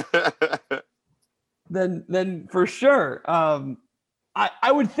 then for sure.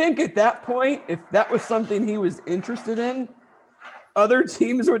 I would think at that point, if that was something he was interested in, other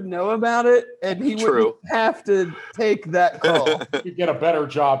teams would know about it, and he wouldn't have to take that call. You get a better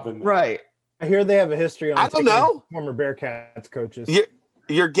job than that. Right. I hear they have a history on I don't know. former Bearcats coaches.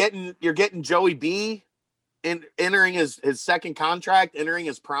 You're getting Joey B entering his second contract, entering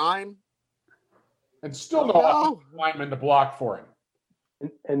his prime, and still no lineman to block for him,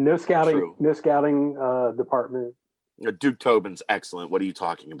 and no scouting department. Duke Tobin's excellent. What are you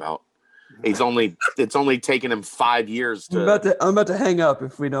talking about? It's only taken him 5 years to. I'm about to hang up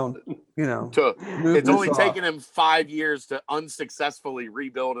if we don't, it's only taken him 5 years to unsuccessfully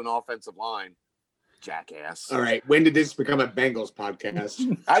rebuild an offensive line. Jackass. All right. When did this become a Bengals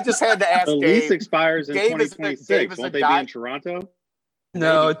podcast? I just had to ask. The lease expires in 2026. Won't they be in Toronto?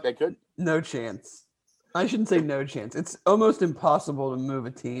 No, maybe they could. No chance. I shouldn't say no chance. It's almost impossible to move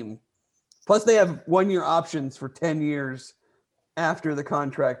a team. Plus, they have 1-year options for 10 years after the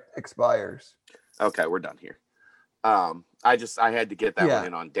contract expires. Okay, we're done here. I had to get that one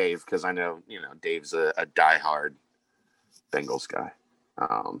in on Dave because I know Dave's a diehard Bengals guy.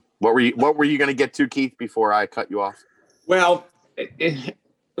 What were you going to get to, Keith, before I cut you off? Well,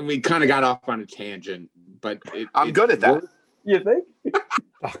 we kind of got off on a tangent, but I'm good at that. You think?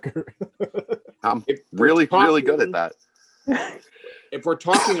 I'm really good at that. If we're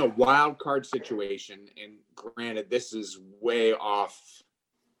talking a wild card situation, and granted, this is way off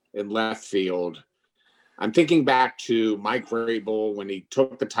in left field, I'm thinking back to Mike Vrabel when he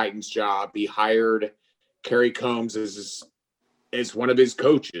took the Titans job. He hired Kerry Combs as one of his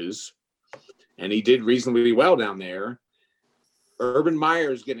coaches, and he did reasonably well down there. Urban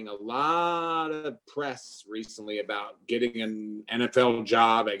Meyer's getting a lot of press recently about getting an NFL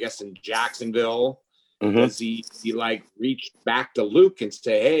job, I guess, in Jacksonville. Mm-hmm. Does he reach back to Luke and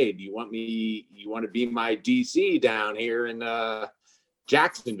say, hey, you want to be my DC down here in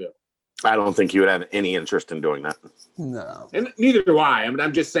Jacksonville? I don't think you would have any interest in doing that. No. And neither do I. I mean,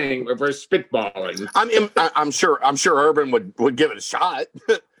 I'm just saying, if we're spitballing. I'm sure Urban would give it a shot.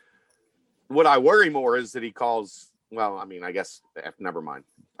 What I worry more is that he calls, well, I mean, I guess, never mind.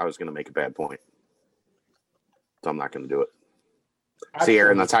 I was going to make a bad point. So I'm not going to do it. See,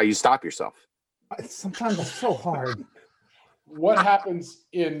 Aaron, that's how you stop yourself. Sometimes it's so hard. What happens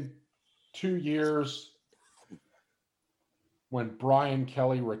in 2 years when Brian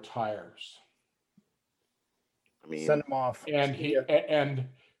Kelly retires? I mean, send him off. And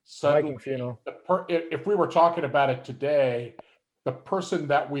suddenly, funeral. If we were talking about it today, the person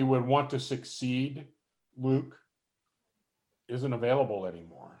that we would want to succeed Luke isn't available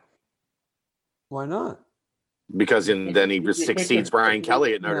anioure. Why not? Because then he succeeds Brian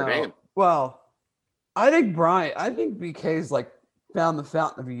Kelly at Notre Dame. Well, I think BK's like found the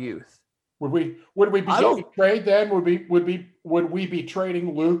fountain of youth. Would we be doing a trade then? Would we be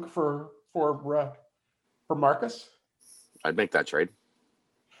trading Luke for Marcus? I'd make that trade.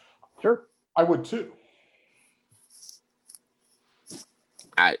 Sure. I would too.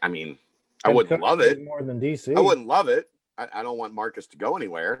 I mean, I wouldn't love it. More than DC. I wouldn't love it. I don't want Marcus to go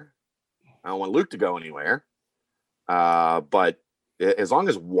anywhere. I don't want Luke to go anywhere. But as long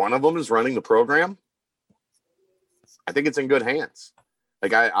as one of them is running the program, I think it's in good hands.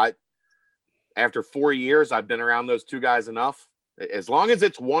 Like I after 4 years, I've been around those two guys enough. As long as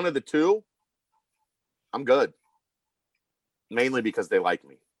it's one of the two, I'm good. Mainly because they like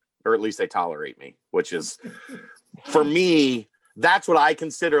me, or at least they tolerate me, which is, for me, that's what I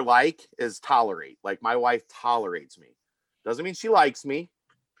consider is tolerate. Like, my wife tolerates me. Doesn't mean she likes me,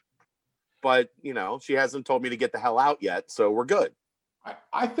 but, she hasn't told me to get the hell out yet, so we're good.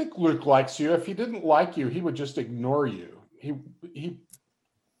 I think Luke likes you. If he didn't like you, he would just ignore you. He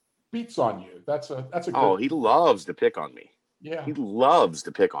beats on you. That's a good. Oh, he loves to pick on me. Yeah. He loves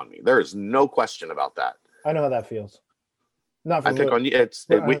to pick on me. There is no question about that. I know how that feels. Not I pick on you.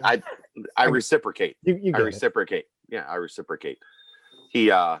 I reciprocate. I reciprocate. Yeah, I reciprocate. He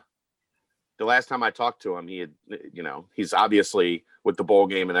the last time I talked to him, he had, he's obviously with the bowl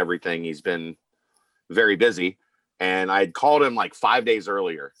game and everything, he's been very busy. And I had called him like 5 days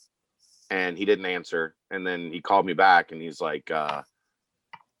earlier and he didn't answer. And then he called me back and he's like, do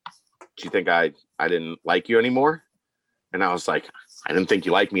you think I didn't like you anymore? And I was like, I didn't think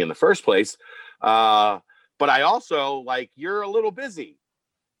you liked me in the first place. But I also, you're a little busy.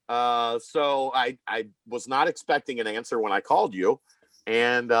 So I was not expecting an answer when I called you.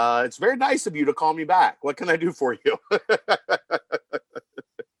 And it's very nice of you to call me back. What can I do for you?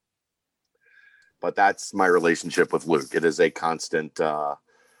 But that's my relationship with Luke. It is a constant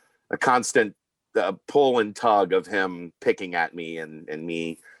pull and tug of him picking at me and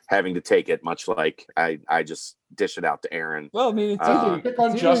me having to take it, much like I just dish it out to Aaron. Well, I mean, it's either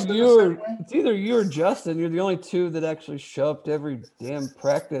you or Justin. You're the only two that actually show up to every damn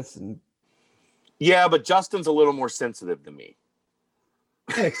practice. Yeah, but Justin's a little more sensitive than me.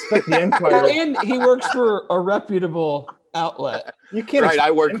 I expect the Empire. And he works for a reputable outlet. You can't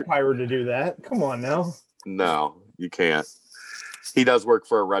expect the Empire to do that. Come on now. No, you can't. He does work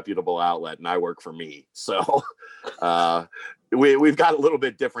for a reputable outlet, and I work for me. So we've got a little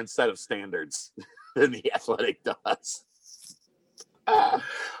bit different set of standards than the Athletic does.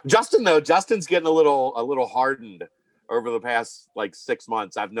 Justin's getting a little hardened over the past 6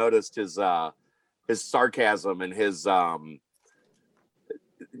 months. I've noticed his sarcasm and his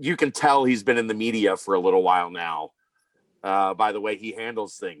you can tell he's been in the media for a little while now, by the way he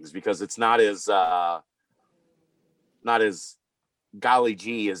handles things, because it's not as golly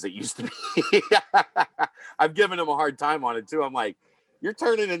gee as it used to be. I've given him a hard time on it too. I'm like, you're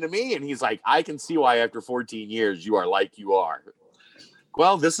turning into me. And he's like, I can see why after 14 years you are like you are.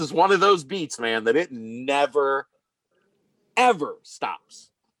 Well, this is one of those beats, man, that it never, ever stops.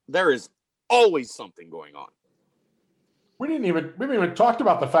 There is always something going on. We haven't even talked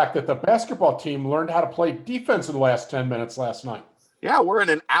about the fact that the basketball team learned how to play defense in the last 10 minutes last night. Yeah, we're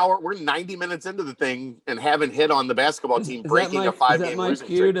 90 minutes into the thing and haven't hit on the basketball team breaking a 5-game losing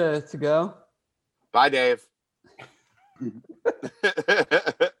streak. Is that my cue to go? Bye, Dave.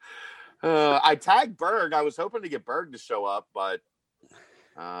 I tagged Berg. I was hoping to get Berg to show up, but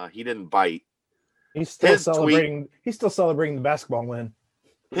he didn't bite. He's still celebrating the basketball win.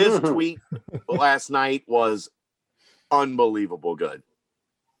 His tweet last night was unbelievable good.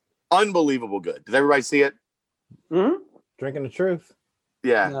 Unbelievable good. Did everybody see it? Mm-hmm. Drinking the truth.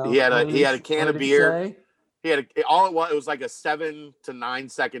 Yeah, no, he had a can of beer. It was like a 7 to 9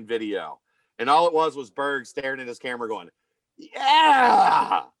 second video, and all it was Berg staring at his camera, going,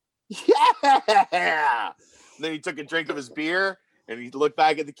 "Yeah, yeah." And then he took a drink of his beer, and he looked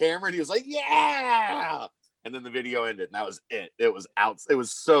back at the camera, and he was like, "Yeah." And then the video ended, and that was it. It was out. It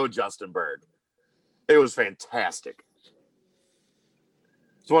was so Justin Berg. It was fantastic.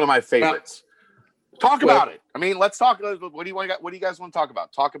 It's one of my favorites. Talk about it. I mean, let's talk. What do you guys want to talk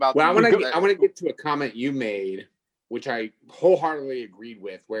about? Talk about. Well, I want to get to a comment you made, which I wholeheartedly agreed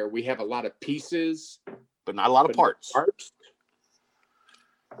with, where we have a lot of pieces, but not a lot of parts.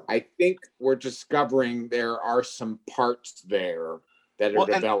 I think we're discovering there are some parts there that are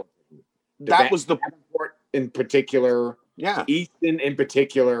developing. That was the Davenport in particular, Easton in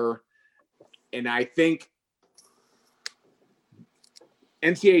particular, and I think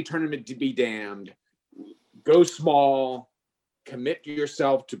NCAA tournament to be damned. Go small, commit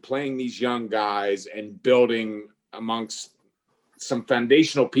yourself to playing these young guys and building amongst some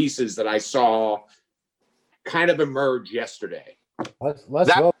foundational pieces that I saw kind of emerge yesterday.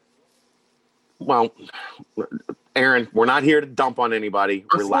 Well, Aaron, we're not here to dump on anybody.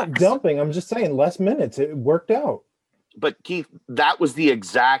 Relax. Not dumping. I'm just saying less minutes. It worked out. But Keith, that was the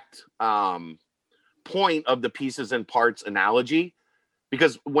exact point of the pieces and parts analogy.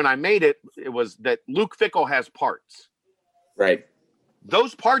 Because when I made it, it was that Luke Fickell has parts. Right.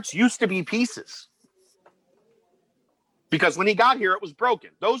 those parts used to be pieces. Because when he got here, it was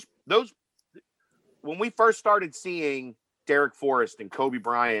broken. Those when we first started seeing Derek Forrest and Kobe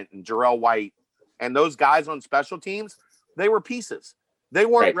Bryant and Jarrell White and those guys on special teams, they were pieces. They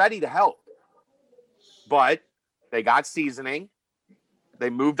weren't ready to help. But they got seasoning. They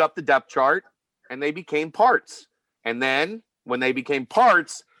moved up the depth chart and they became parts. And then when they became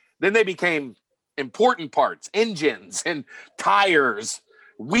parts, then they became important parts, engines and tires,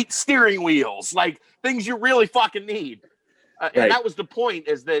 steering wheels, like things you really fucking need. And that was the point,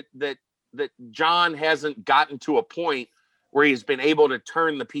 is that John hasn't gotten to a point where he's been able to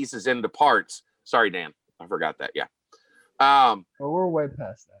turn the pieces into parts. Sorry, Dan, I forgot that. Yeah. Well, we're way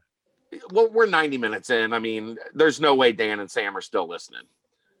past that. Well, we're 90 minutes in. I mean, there's no way Dan and Sam are still listening.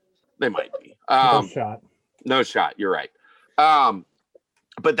 They might be. No shot. No shot. You're right.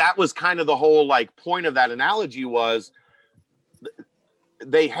 But that was kind of the whole like point of that analogy, was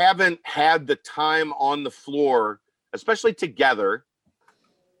they haven't had the time on the floor, especially together,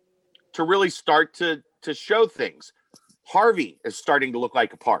 to really start to show things. Harvey is starting to look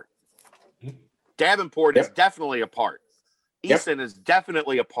like a part. Davenport is definitely a part. Eason is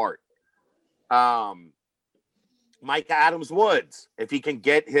definitely a part. Mike Adams-Woods, if he can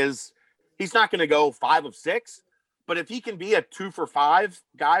get he's not going to go 5 of 6, but if he can be a 2 for 5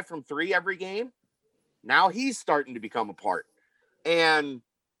 guy from 3 every game, now he's starting to become a part. And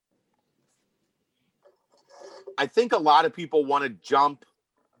I think a lot of people want to jump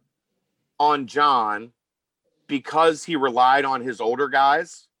on John because he relied on his older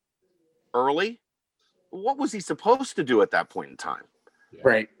guys early. What was he supposed to do at that point in time?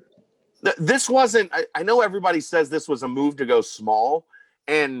 Right. This wasn't, I know everybody says this was a move to go small,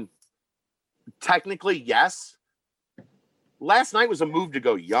 and technically, yes. Last night was a move to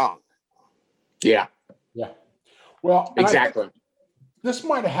go young. Yeah. Yeah. Well, exactly. This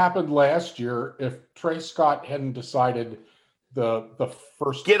might have happened last year if Trey Scott hadn't decided the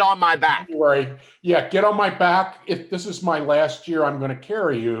first get on my back. January. Yeah, get on my back. If this is my last year, I'm going to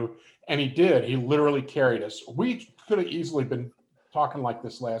carry you. And he did. He literally carried us. We could have easily been talking like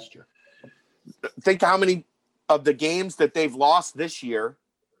this last year. Think how many of the games that they've lost this year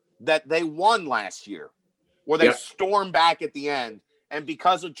that they won last year, where they stormed back at the end. And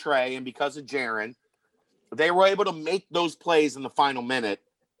because of Trey and because of Jaren, they were able to make those plays in the final minute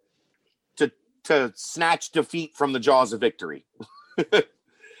to snatch defeat from the jaws of victory.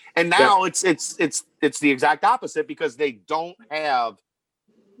 And now it's the exact opposite, because they don't have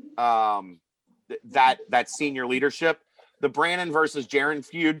that senior leadership. The Brandon versus Jaren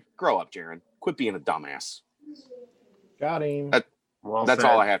feud, grow up, Jaren. Quit being a dumbass. Got him. That's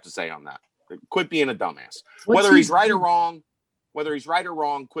all I have to say on that. Quit being a dumbass. Whether he's right or wrong,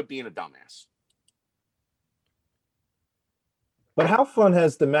 quit being a dumbass. But how fun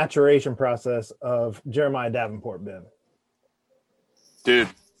has the maturation process of Jeremiah Davenport been? Dude,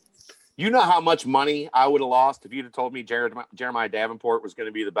 you know how much money I would have lost if you'd have told me Jeremiah Davenport was going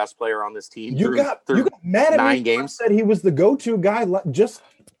to be the best player on this team. You got mad at 9 games. Said he was the go-to guy just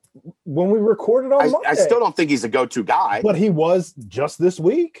when we recorded on Monday. I still don't think he's a go-to guy. But he was just this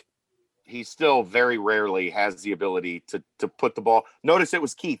week. He still very rarely has the ability to put the ball. Notice it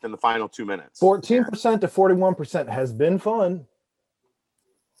was Keith in the final 2 minutes. 14% to 41% has been fun.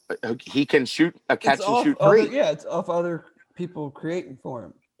 He can shoot a catch and shoot three. It's off other people creating for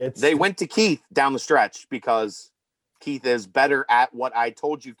him. They went to Keith down the stretch because Keith is better at what I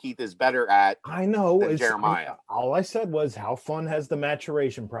told you Keith is better at. I know. Than Jeremiah. All I said was, how fun has the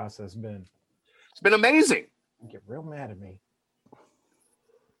maturation process been? It's been amazing. You get real mad at me.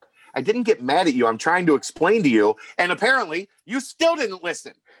 I didn't get mad at you. I'm trying to explain to you. And apparently you still didn't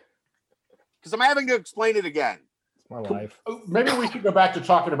listen, because I'm having to explain it again. It's my life. Maybe we should go back to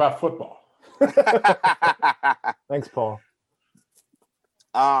talking about football. Thanks, Paul.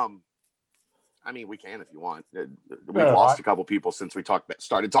 I mean, we can if you want. We've lost a couple people since we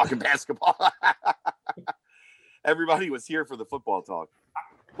started talking basketball. Everybody was here for the football talk.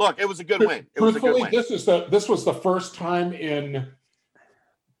 Look, it was a good win. It was a good win. This was the first time in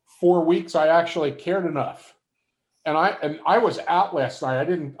 4 weeks I actually cared enough. And I was out last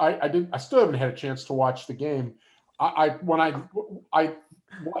night. I still haven't had a chance to watch the game. When I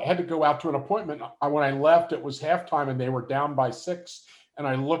had to go out to an appointment. When I left, it was halftime and they were down by 6. And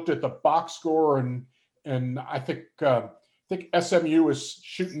I looked at the box score and I think SMU was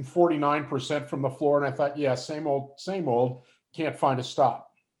shooting 49% from the floor. And I thought, yeah, same old, can't find a stop.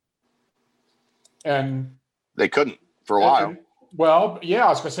 And they couldn't for a while. Well, yeah, I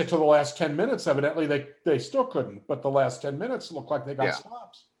was going to say to the last 10 minutes, evidently they still couldn't. But the last 10 minutes looked like they got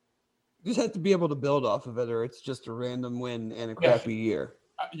stops. You just have to be able to build off of it, or it's just a random win and a crappy year.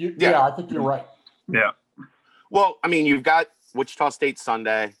 Yeah, I think you're right. Yeah. Well, I mean, you've got Wichita State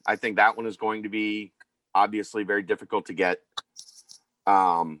Sunday. I think that one is going to be obviously very difficult to get.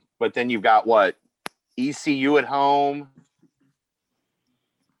 But then you've got what? ECU at home.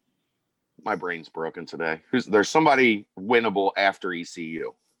 My brain's broken today. There's somebody winnable after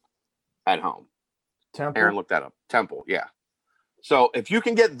ECU at home. Temple. Aaron looked that up. Temple, yeah. So if you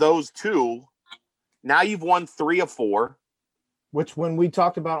can get those two, now you've won 3 of 4. Which, when we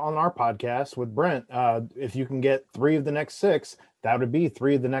talked about on our podcast with Brent, if you can get 3 of the next 6, that would be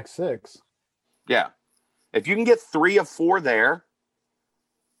 3 of the next 6. Yeah. If you can get 3 of 4 there,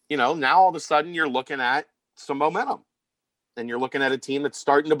 now all of a sudden you're looking at some momentum. And you're looking at a team that's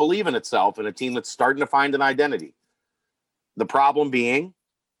starting to believe in itself and a team that's starting to find an identity. The problem being,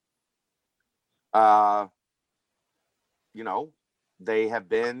 they have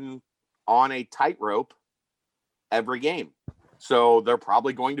been on a tightrope every game. So they're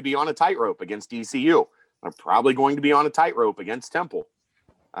probably going to be on a tightrope against ECU. They're probably going to be on a tightrope against Temple.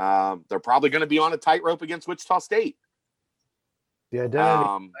 They're probably going to be on a tightrope against Wichita State. The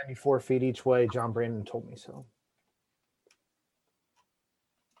identity 94 feet each way. John Brandon told me so.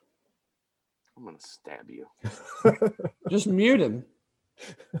 I'm going to stab you. Just mute him.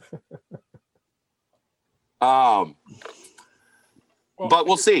 But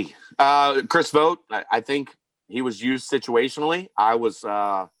we'll see. Chris Vogt, I think he was used situationally. I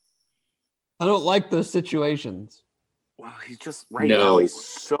don't like those situations. Well, he's just now. He's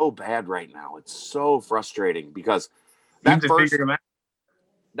so bad right now. It's so frustrating because that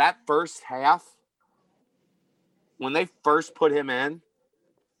first half, when they first put him in,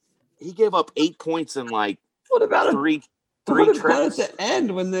 he gave up 8 points in what about three trips. At the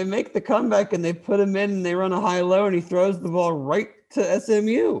end when they make the comeback and they put him in and they run a high-low and he throws the ball right to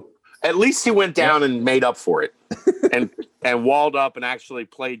SMU. At least he went down and made up for it and walled up and actually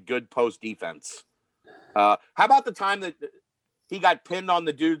played good post defense. How about the time that he got pinned on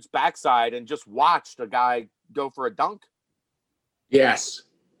the dude's backside and just watched a guy go for a dunk? Yes.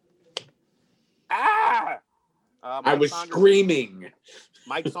 I was screaming.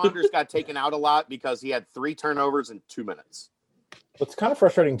 Mike Saunders got taken out a lot because he had 3 turnovers in 2 minutes. What's kind of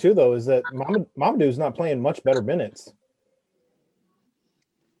frustrating, too, though, is that Mamadou's not playing much better minutes.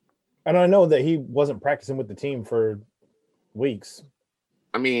 And I know that he wasn't practicing with the team for weeks.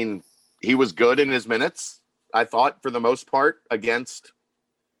 I mean, he was good in his minutes, I thought, for the most part, against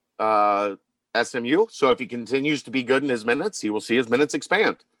SMU. So if he continues to be good in his minutes, he will see his minutes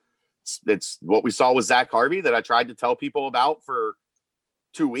expand. It's what we saw with Zach Harvey that I tried to tell people about for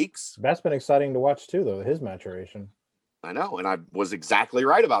 2 weeks. That's been exciting to watch, too, though, his maturation. I know, and I was exactly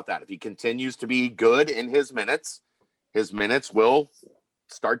right about that. If he continues to be good in his minutes will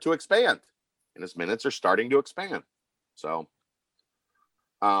start to expand, and his minutes are starting to expand. So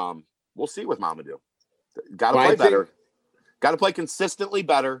we'll see with Mamadou. Got to play better. Got to play consistently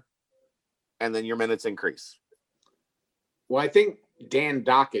better, and then your minutes increase. Well, I think Dan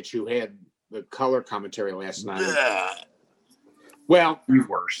Dockich, who had the color commentary last night. Well, the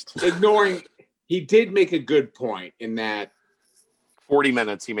worst. He did make a good point in that 40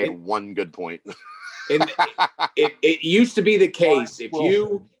 minutes he made one good point. And it used to be the case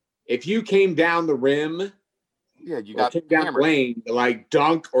if you came down the rim, you got came down lane like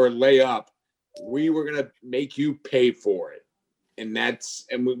dunk or lay up, we were gonna make you pay for it, and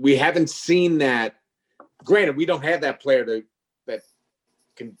we haven't seen that. Granted, we don't have that player that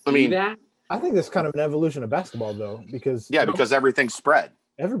can do that. I think that's kind of an evolution of basketball, though, because because everything's spread.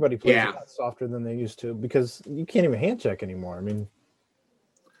 Everybody plays a lot softer than they used to because you can't even hand check anymore. I mean,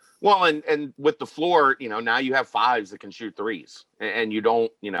 well, and with the floor, now you have 5s that can shoot 3s, and you don't,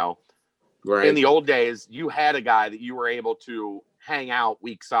 right. In the old days, you had a guy that you were able to hang out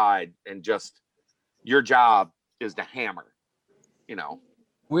weak side and just your job is to hammer,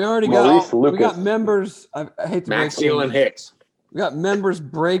 We already got members. I hate to Maxiel and Hicks. We got members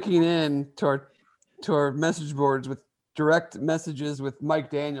breaking in to our message boards with direct messages with Mike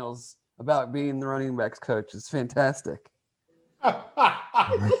Daniels about being the running backs coach. It's fantastic. You're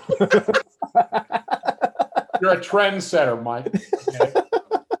a trendsetter, Mike. Okay.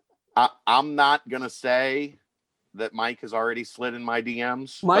 I'm not going to say that Mike has already slid in my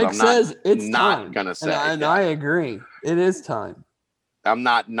DMs. Mike says it's not time. Gonna say and I agree. It is time. I'm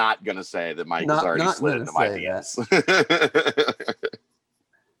not going to say that Mike has already slid into my DMs.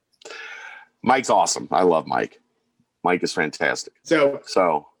 Mike's awesome. I love Mike. Mike is fantastic.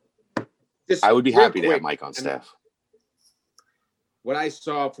 So I would be happy to have Mike on staff. What I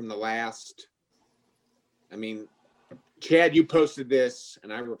saw from the last, Chad, you posted this,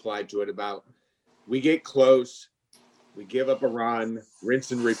 and I replied to it about we get close, we give up a run,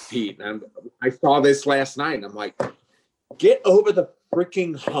 rinse and repeat. And I saw this last night, and I'm like, get over the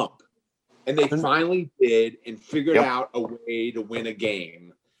freaking hump. And they finally did and figured out a way to win a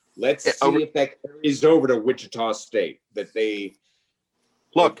game. Let's see if that carries over to Wichita State, that they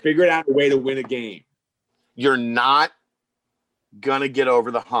figured out a way to win a game. You're not going to get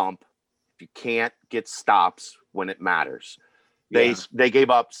over the hump if you can't get stops when it matters. They gave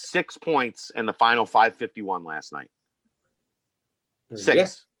up 6 points in the final 5:51 last night. 6. Yeah.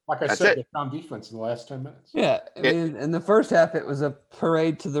 Like I That's said, it. they found defense in the last 10 minutes. Yeah, I mean, in the first half, it was a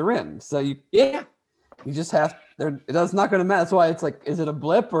parade to the rim. So you just have it's not going to matter. That's why it's like, is it a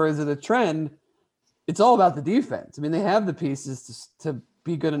blip or is it a trend? It's all about the defense. I mean, they have the pieces to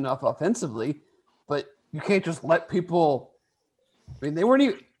be good enough offensively, but you can't just let people. I mean, they weren't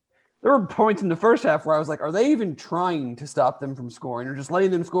even. There were points in the first half where I was like, are they even trying to stop them from scoring or just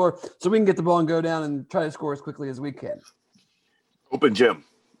letting them score so we can get the ball and go down and try to score as quickly as we can? Open gym.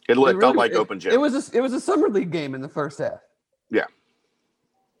 It felt like open gym. It was a summer league game in the first half. Yeah.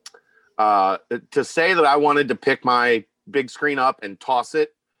 To say that I wanted to pick my big screen up and toss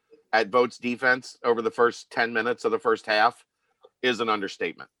it at Vote's defense over the first 10 minutes of the first half is an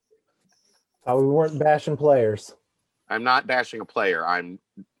understatement. We weren't bashing players. I'm not bashing a player. I'm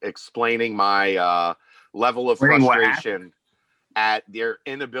explaining my level of frustration at their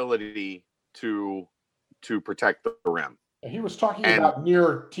inability to protect the rim. He was talking about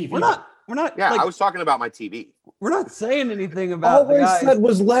near TV. We're not. Yeah, like, I was talking about my TV. We're not saying anything about. All they said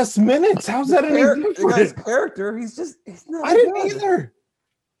was less minutes. How's that any different? The guy's character. He's not. I didn't either.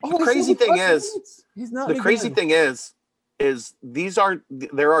 The crazy thing is, he's not. The crazy thing is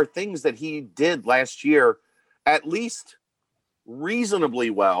there are things that he did last year, at least reasonably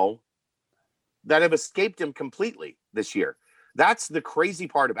well, that have escaped him completely this year. That's the crazy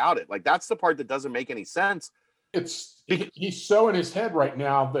part about it. Like, that's the part that doesn't make any sense. He's so in his head right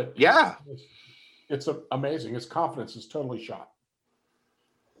now that it's amazing. His confidence is totally shot.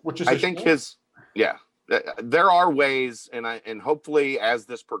 Which is there are ways, and hopefully as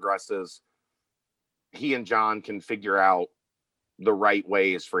this progresses, he and John can figure out the right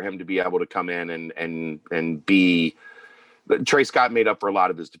ways for him to be able to come in and be. Trey Scott made up for a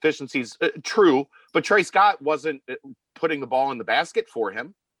lot of his deficiencies. True, but Trey Scott wasn't putting the ball in the basket for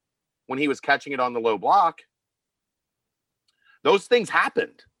him when he was catching it on the low block. Those things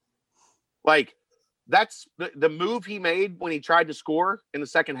happened. Like, that's the move he made when he tried to score in the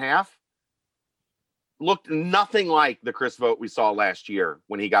second half looked nothing like the Chris Vogt we saw last year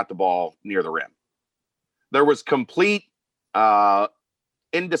when he got the ball near the rim. There was complete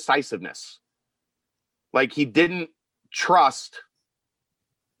indecisiveness. Like, he didn't trust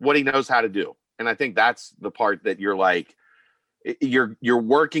what he knows how to do. And I think that's the part that you're like, you're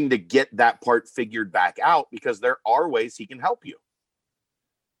working to get that part figured back out, because there are ways he can help you.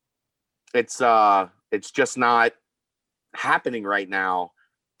 It's just not happening right now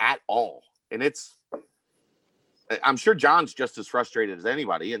at all. And I'm sure John's just as frustrated as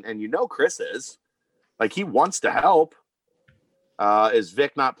anybody. And Chris is. Like, he wants to help. Is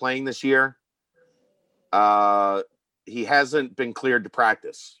Vic not playing this year? He hasn't been cleared to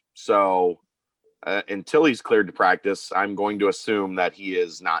practice. So until he's cleared to practice, I'm going to assume that he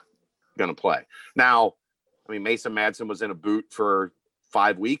is not going to play. Now, I mean, Mason Madsen was in a boot for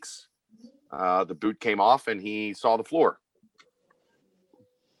 5 weeks. The boot came off and he saw the floor.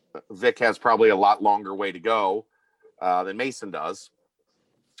 Vic has probably a lot longer way to go than Mason does.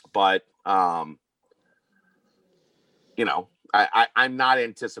 But, I'm not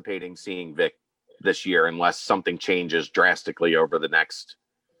anticipating seeing Vic this year unless something changes drastically over the next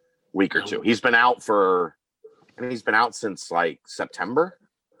week or two. He's been out since like September.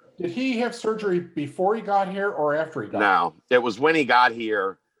 Did he have surgery before he got here or after he got here? No, it was when he got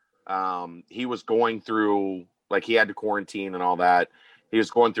here. He was going through, like, he had to quarantine and all that. He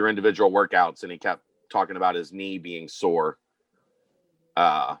was going through individual workouts and he kept talking about his knee being sore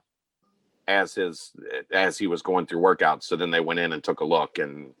as he was going through workouts. So then they went in and took a look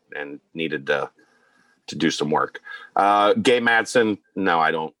and needed to do some work. Gabe Madsen, no,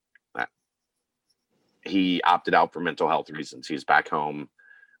 I don't. He opted out for mental health reasons. He's back home,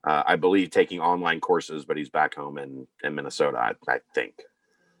 I believe, taking online courses, but he's back home in Minnesota, I think.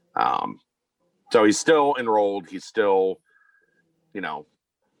 So he's still enrolled. He's still,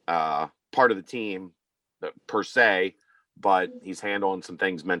 part of the team per se, but he's handling some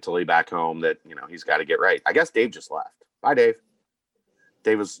things mentally back home that, he's got to get right. I guess Dave just left. Bye, Dave.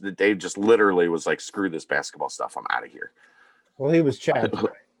 Dave just literally was like, screw this basketball stuff. I'm out of here. Well, he was chatting.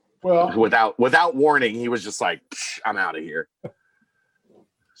 Well, without warning, he was just like, I'm out of here.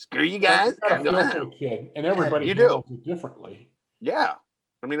 Screw you guys. You got a feel kid, and everybody handles it differently. Yeah.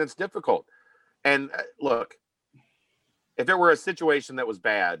 I mean, it's difficult. And look, if there were a situation that was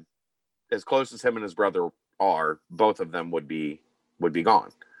bad, as close as him and his brother are, both of them would be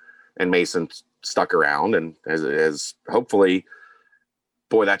gone. And Mason stuck around and has hopefully,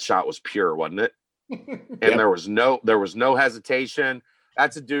 boy, that shot was pure, wasn't it? And there was no hesitation.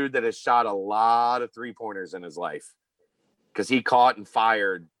 That's a dude that has shot a lot of 3-pointers in his life, because he caught and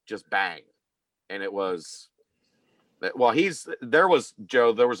fired just bang. And it was, well, there was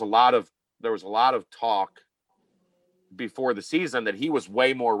a lot of talk before the season that he was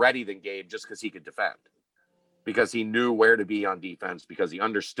way more ready than Gabe, just because he could defend, because he knew where to be on defense, because he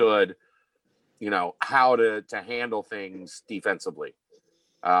understood, how to handle things defensively.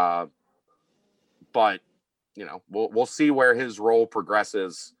 But we'll see where his role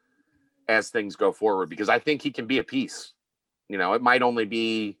progresses as things go forward, because I think he can be a piece. It might only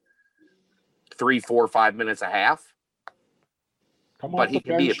be 3, 4, 5 minutes a half, but he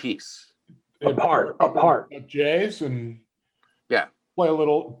can be a piece. Apart. Jays and play a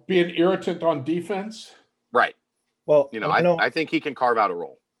little, be an irritant on defense. Right. Well, I think he can carve out a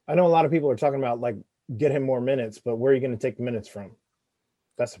role. I know a lot of people are talking about get him more minutes, but where are you going to take the minutes from?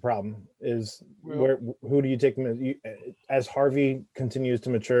 That's the problem. Who do you take the minutes? As Harvey continues to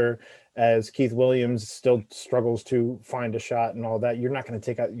mature, as Keith Williams still struggles to find a shot and all that, you're not going to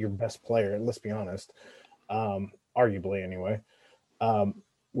take out your best player. Let's be honest. Arguably, anyway.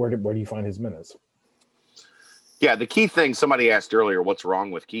 Where do you find his minutes? Yeah, the Keith thing, somebody asked earlier, what's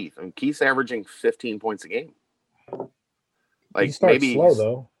wrong with Keith? I mean, Keith's averaging 15 points a game. He starts maybe slow,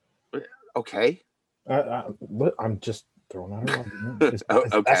 though. Okay. I'm just throwing out a argument.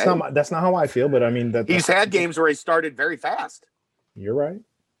 Okay. That's not how I feel, but I mean he's had games where he started very fast. You're right.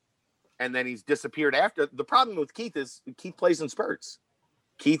 And then he's disappeared after. The problem with Keith is Keith plays in spurts.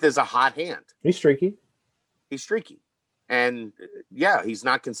 Keith is a hot hand. He's streaky. And he's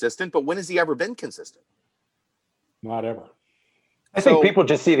not consistent, but when has he ever been consistent? Not ever. I think people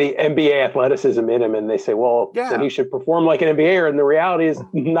just see the NBA athleticism in him and they say, well, then he should perform like an NBAer. And the reality is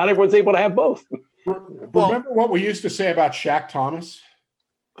not everyone's able to have both. Remember what we used to say about Shaq Thomas?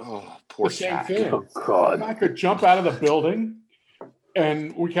 Oh, poor Shaq. Same thing. Oh, God. I could jump out of the building,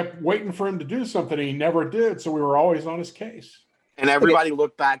 and we kept waiting for him to do something. He never did, so we were always on his case. And everybody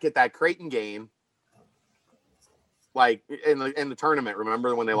looked back at that Creighton game, like in the tournament.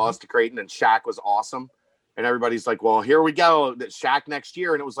 Remember when they lost to Creighton and Shaq was awesome? And everybody's like, well, here we go, that Shaq next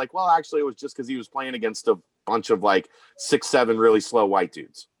year. And it was like, well, actually, it was just because he was playing against a bunch of 6'7" really slow white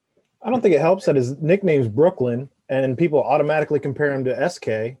dudes. I don't think it helps that his nickname's Brooklyn, and people automatically compare him to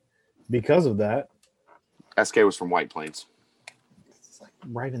SK because of that. SK was from White Plains. It's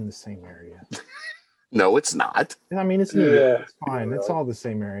right in the same area. No, it's not. I mean, it's it's fine. It's all the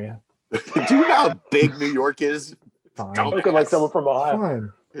same area. Do you know how big New York is? Fine. Looking like someone from Ohio.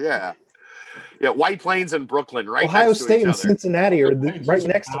 Fine. Yeah. Yeah, White Plains and Brooklyn, right? Ohio next to State each and other. Cincinnati are right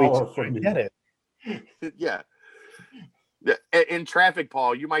next to each other. Get it. Yeah. In traffic,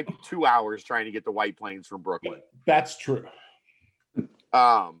 Paul, you might be 2 hours trying to get to White Plains from Brooklyn. That's true.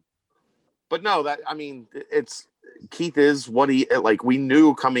 But no, Keith is what we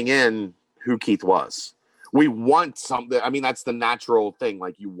knew coming in who Keith was. We want something. I mean, that's the natural thing.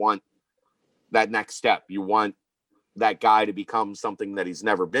 You want that next step. You want that guy to become something that he's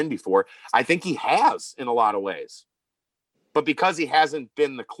never been before. I think he has in a lot of ways. But because he hasn't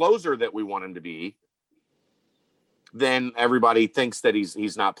been the closer that we want him to be, then everybody thinks that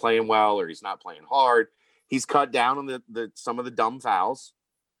he's not playing well or he's not playing hard. He's cut down on some of the dumb fouls.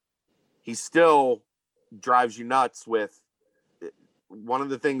 He still drives you nuts with one of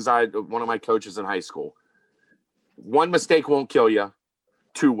the things one of my coaches in high school. One mistake won't kill you,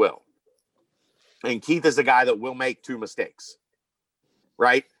 2 will. And Keith is a guy that will make 2 mistakes,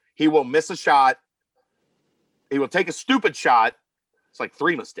 right? He will miss a shot. He will take a stupid shot. It's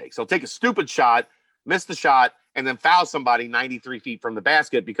 3 mistakes. He'll take a stupid shot, miss the shot, and then foul somebody 93 feet from the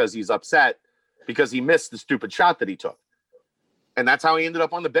basket because he's upset because he missed the stupid shot that he took. And that's how he ended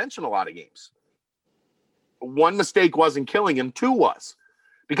up on the bench in a lot of games. 1 mistake wasn't killing him, 2 was.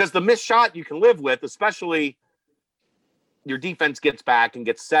 Because the missed shot you can live with, especially your defense gets back and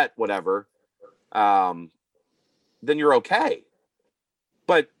gets set, whatever, then you're okay.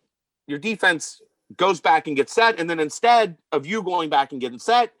 But your defense goes back and gets set, and then instead of you going back and getting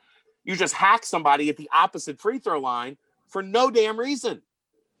set, you just hack somebody at the opposite free throw line for no damn reason.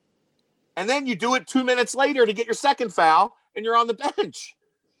 And then you do it 2 minutes later to get your second foul, and you're on the bench.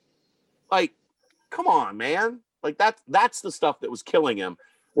 Come on, man. That's the stuff that was killing him.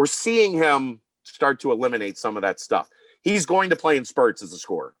 we're seeing him start to eliminate some of that stuff. He's going to play in spurts as a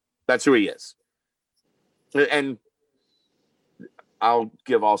scorer. That's who he is. And I'll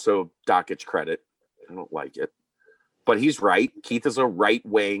give also Dockich credit. I don't like it, but he's right. Keith is a right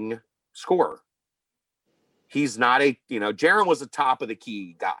wing scorer. He's not Jaren was a top of the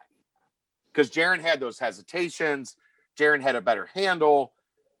key guy because Jaren had those hesitations. Jaren had a better handle,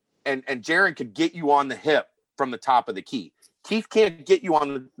 and Jaren could get you on the hip from the top of the key. Keith can't get you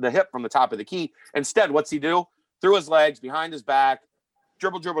on the hip from the top of the key. Instead, what's he do? Through his legs, behind his back,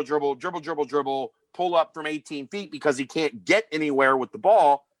 dribble, pull up from 18 feet because he can't get anywhere with the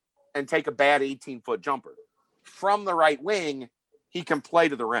ball and take a bad 18-foot jumper. From the right wing, he can play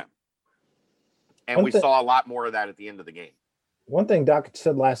to the rim. And we saw a lot more of that at the end of the game. One thing Doc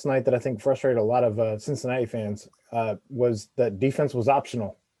said last night that I think frustrated a lot of Cincinnati fans was that defense was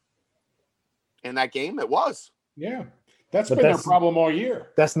optional. In that game, it was. Yeah. That's their problem all year.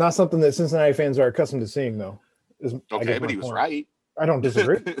 That's not something that Cincinnati fans are accustomed to seeing, though. Okay, but he was right. I don't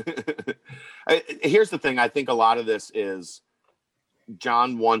disagree. Here's the thing. I think a lot of this is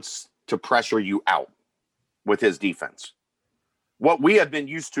John wants to pressure you out with his defense. What we have been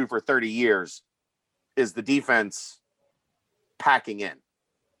used to for 30 years is the defense packing in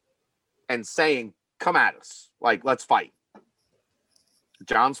and saying, come at us. Like, let's fight.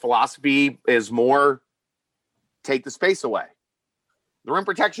 John's philosophy is more take the space away. The rim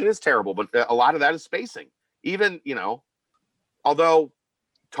protection is terrible, but a lot of that is spacing. Even, although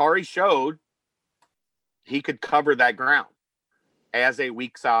Tari showed he could cover that ground as a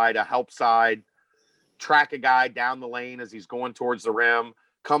weak side, a help side, track a guy down the lane as he's going towards the rim,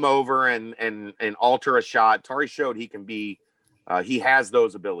 come over and alter a shot. Tari showed he can be, he has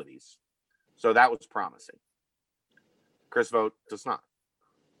those abilities. So that was promising. Chris Vogt does not.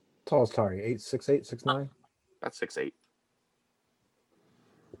 Tall is Tari, 6'8", 6'9"? That's 6'8".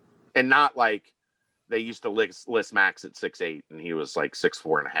 And not like they used to list Max at 6'8", and he was like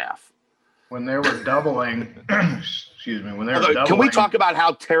 6'4.5". When they were doubling, excuse me, when they were doubling. Can we talk about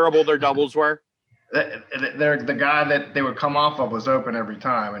how terrible their doubles were? The guy that they would come off of was open every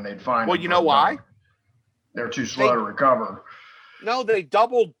time, and they'd find. Well, you know why? They're too slow to recover. No, they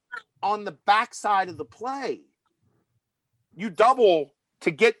doubled on the backside of the play. You double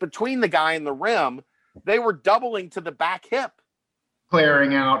to get between the guy and the rim. They were doubling to the back hip.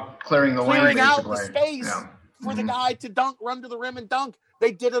 Clearing the lane, clearing out the space for the guy to dunk, run to the rim and dunk.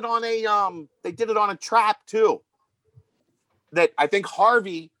 They did it on a trap too. That I think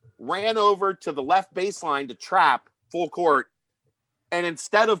Harvey ran over to the left baseline to trap full court, and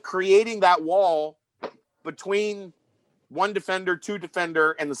instead of creating that wall between one defender, two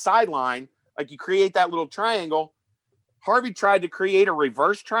defender, and the sideline, like you create that little triangle, Harvey tried to create a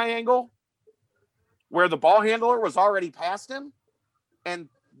reverse triangle where the ball handler was already past him. And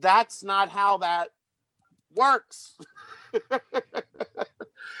that's not how that works.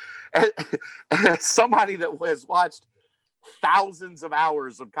 and as somebody that has watched thousands of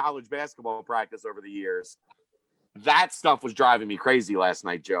hours of college basketball practice over the years, that stuff was driving me crazy last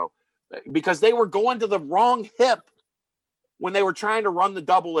night, Joe, because they were going to the wrong hip when they were trying to run the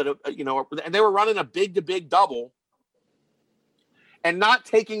double and they were running a big to big double and not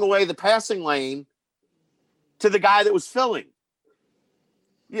taking away the passing lane to the guy that was filling.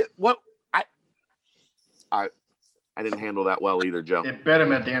 Yeah, what I didn't handle that well either, Joe. It bit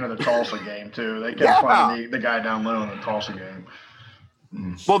him at the end of the Tulsa game too. They kept finding the guy down low in the Tulsa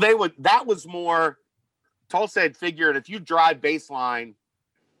game. Well, that was more. Tulsa had figured if you drive baseline,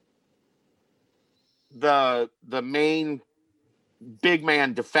 the main big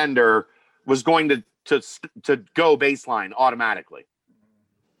man defender was going to go baseline automatically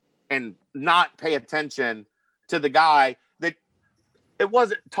and not pay attention to the guy that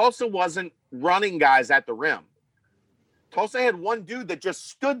Tulsa wasn't running guys at the rim. Tulsa had one dude that just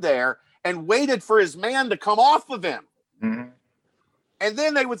stood there and waited for his man to come off of him. Mm-hmm. And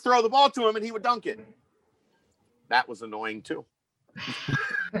then they would throw the ball to him and he would dunk it. That was annoying too.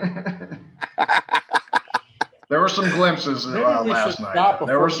 There were some glimpses last night.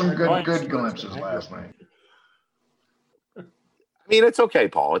 There were some good glimpses last night. I mean, it's okay,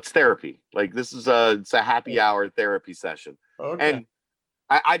 Paul. It's therapy. Like this is it's a happy hour therapy session. Okay. And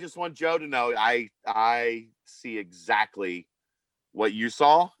I just want Joe to know I see exactly what you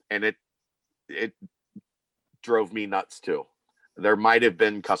saw, and it drove me nuts too. There might have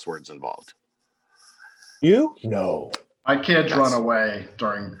been cuss words involved. You? No. My kids run away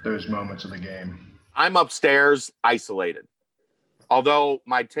during those moments of the game. I'm upstairs isolated. Although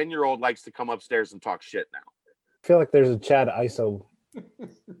my 10-year-old likes to come upstairs and talk shit now. I feel like there's a Chad ISO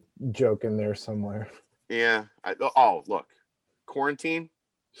joke in there somewhere. Yeah. Look. Quarantine.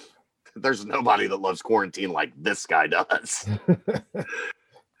 There's nobody that loves quarantine like this guy does.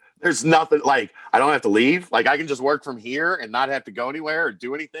 There's nothing like I don't have to leave. Like I can just work from here and not have to go anywhere or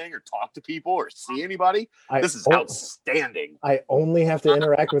do anything or talk to people or see anybody. This is outstanding. I only have to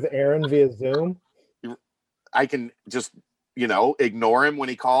interact with Aaron via Zoom. I can just, ignore him when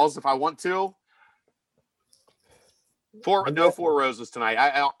he calls if I want to. No Four Roses tonight.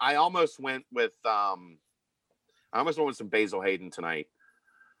 I almost went with some Basil Hayden tonight.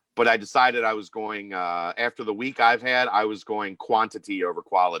 But I decided I was going, after the week I've had, I was going quantity over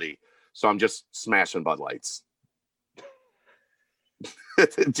quality. So I'm just smashing Bud Lights.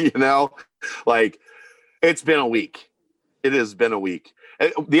 Like, it's been a week. It has been a week.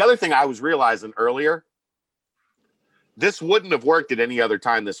 The other thing I was realizing earlier, this wouldn't have worked at any other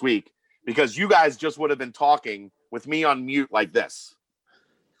time this week because you guys just would have been talking with me on mute like this.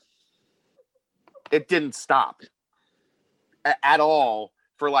 It didn't stop at all.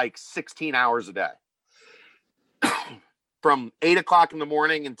 For like 16 hours a day. From 8 o'clock in the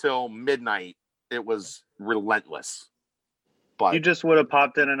morning until midnight, it was relentless. But you just would have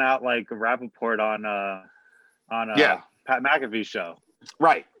popped in and out like Rappaport on Pat McAfee's show.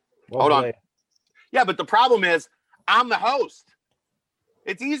 Right. Hold on. Yeah, but the problem is I'm the host.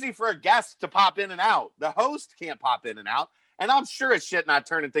 It's easy for a guest to pop in and out. The host can't pop in and out. And I'm sure as shit not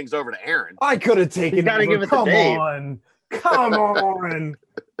turning things over to Aaron. I could have taken it. Give it to Dave. Come on.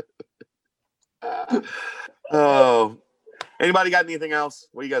 Oh, anybody got anything else?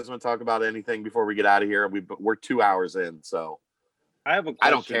 What do you guys want to talk about? Anything before we get out of here? We're 2 hours in, so I have a question. I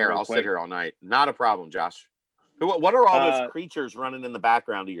don't care. I'll sit here all night. Not a problem, Josh. What are all those creatures running in the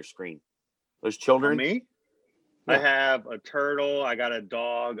background of your screen? Those children? Me? Yeah. I have a turtle. I got a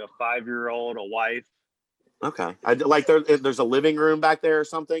dog, a 5-year-old, a wife. Okay. There's a living room back there or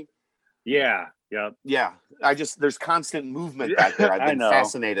something? Yeah. Yep. Yeah. There's constant movement back there. I've been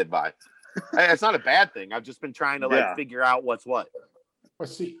fascinated by. It's not a bad thing. I've just been trying to figure out what's what. Well,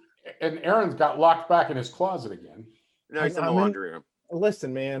 see, and Aaron's got locked back in his closet again. No, he's in the laundry room.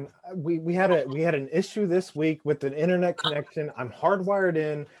 Listen, man, we had an issue this week with an internet connection. I'm hardwired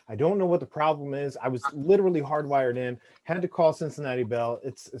in. I don't know what the problem is. I was literally hardwired in. Had to call Cincinnati Bell.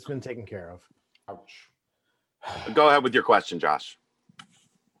 It's been taken care of. Ouch. Go ahead with your question, Josh.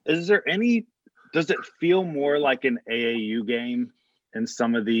 Does it feel more like an AAU game in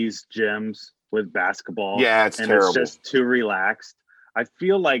some of these gyms with basketball? Yeah, it's terrible. It's just too relaxed. I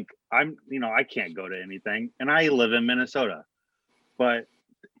feel like I can't go to anything, and I live in Minnesota, but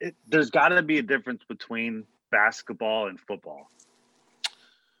there's got to be a difference between basketball and football.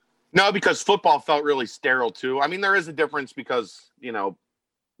 No, because football felt really sterile too. I mean, there is a difference because,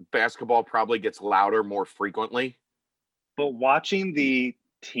 basketball probably gets louder more frequently. But watching the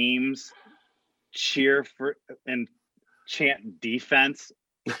teams cheer for and chant defense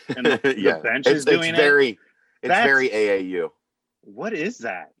and the bench is doing it's very AAU. What is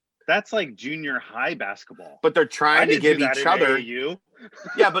that? That's like junior high basketball. But they're trying to give each other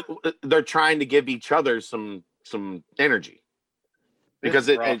yeah, but they're trying to give each other some energy because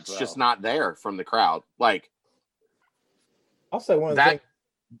it's just not there from the crowd. Like, I'll say one of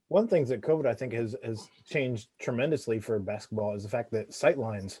the things that COVID I think has changed tremendously for basketball is the fact that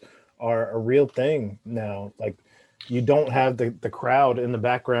sightlines are a real thing now. Like, you don't have the crowd in the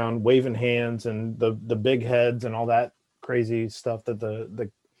background waving hands and the big heads and all that crazy stuff that the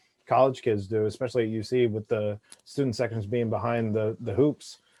college kids do, especially at UC with the student sections being behind the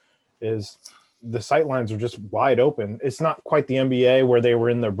hoops. Is the sightlines are just wide open. It's not quite the NBA where they were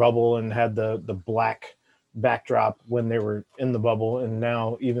in their bubble and had the black backdrop when they were in the bubble, and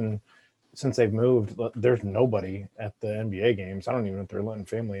now even since they've moved, there's nobody at the NBA games. I don't even know if they're letting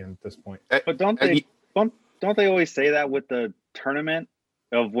family in at this point. But don't they always say that with the tournament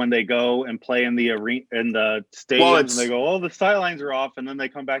of when they go and play in the arena in the stadiums and they go, the sidelines are off, and then they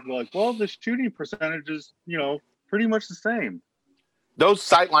come back and go like, well, the shooting percentage is pretty much the same. Those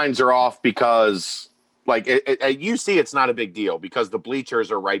sightlines are off because like at UC it's not a big deal because the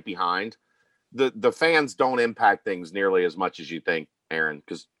bleachers are right behind. The fans don't impact things nearly as much as you think, Aaron,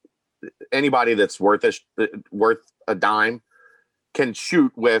 because anybody that's worth a dime can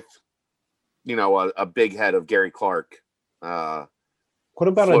shoot with, a big head of Gary Clark. What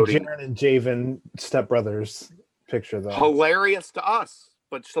about a Jaren and Javen stepbrothers picture, though? Hilarious to us,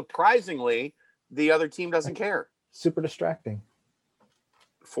 but surprisingly, the other team doesn't care. Super distracting.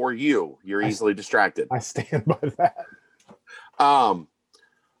 For you, you're easily distracted. I stand by that.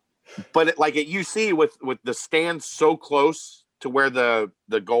 But at UC with the stands so close to where the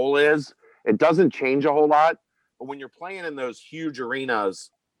goal is, it doesn't change a whole lot. But when you're playing in those huge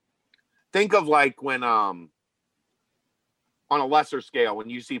arenas, think of like when on a lesser scale when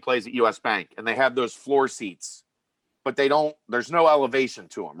UC plays at US Bank and they have those floor seats, but there's no elevation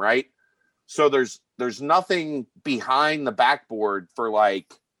to them, right? So there's nothing behind the backboard for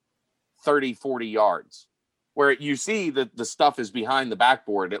like 30, 40 yards. Where at UC, the stuff is behind the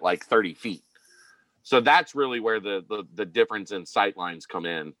backboard at like 30 feet. So that's really where the difference in sight lines come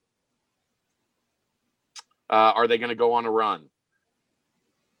in. Are they going to go on a run?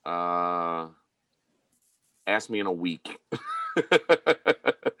 Ask me in a week.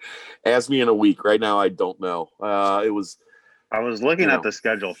 Ask me in a week. Right now, I don't know. I was looking at the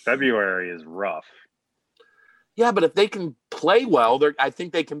schedule. February is rough. Yeah, but if they can play well, I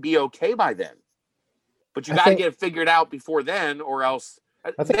think they can be okay by then. But you got to get it figured out before then, or else.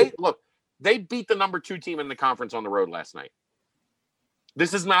 They beat the number 2 team in the conference on the road last night.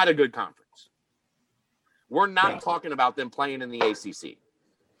 This is not a good conference. We're not talking about them playing in the ACC.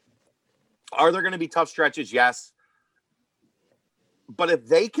 Are there going to be tough stretches? Yes. But if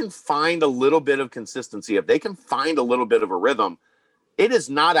they can find a little bit of consistency, if they can find a little bit of a rhythm, it is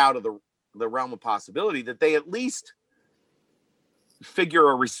not out of the realm of possibility that they at least figure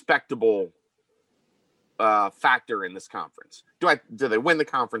a respectable factor in this conference. Do they win the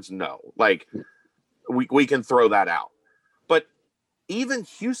conference? No. Like we can throw that out. But even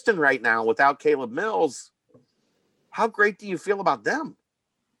Houston right now without Caleb Mills, how great do you feel about them?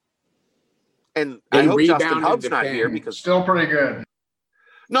 And I hope Justin Hub's not here because still pretty good.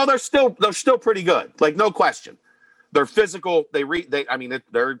 No, they're still pretty good. Like no question. They're physical. They're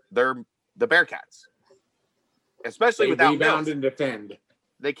the Bearcats. Especially without rebound Mills. And defend.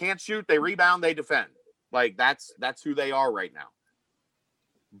 They can't shoot, they rebound, they defend. Like that's who they are right now.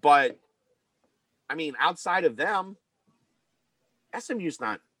 But I mean, outside of them, SMU's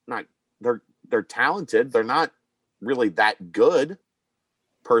not they're talented. They're not really that good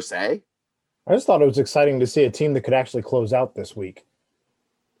per se. I just thought it was exciting to see a team that could actually close out this week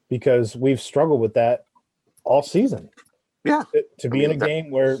because we've struggled with that all season. Yeah. To be in a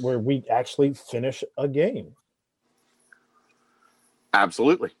game where we actually finish a game.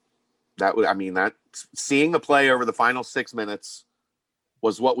 Absolutely. That seeing the play over the final 6 minutes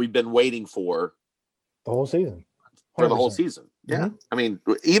was what we've been waiting for the whole season. 100%. For the whole season. Yeah. Mm-hmm. I mean,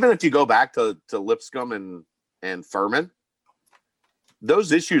 even if you go back to Lipscomb and Furman,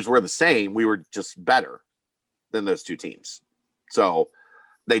 those issues were the same. We were just better than those two teams. So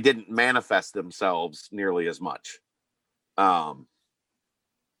they didn't manifest themselves nearly as much. I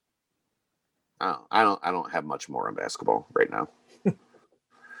don't have much more on basketball right now.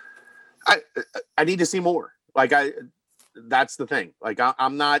 I need to see more. That's the thing.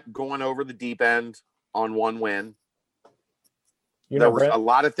 I'm not going over the deep end on one win. There were a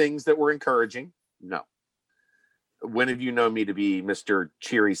lot of things that were encouraging. No. When have you known me to be Mr.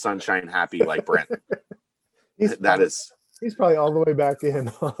 Cheery, sunshine, happy like Brent? He's probably all the way back in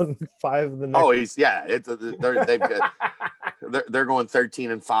on 5 of the next. They're going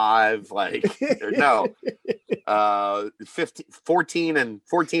 13-5. 14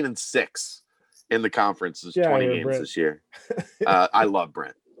 and 6 in the conference is 20 games Brent. This year. I love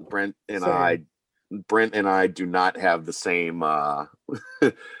Brent. Brent and I do not have the same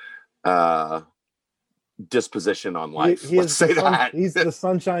disposition on life. Let's say that. He's the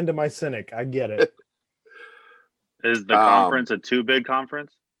sunshine to my cynic. I get it. Is the conference a too big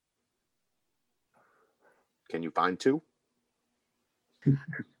conference? Can you find 2? And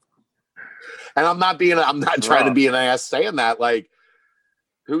I'm not trying to be an ass saying that. Like,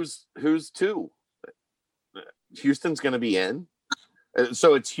 who's 2? Houston's going to be in.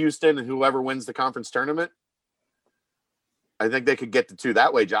 So it's Houston and whoever wins the conference tournament. I think they could get to 2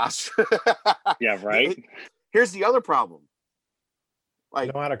 that way, Josh. Yeah, right. Here's the other problem.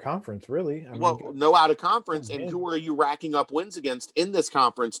 No out of conference, really. No out of conference. And who are you racking up wins against in this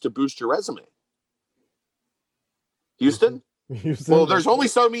conference to boost your resume? Houston? Well, there's only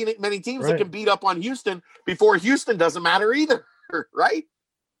so many teams that can beat up on Houston before Houston doesn't matter either, right?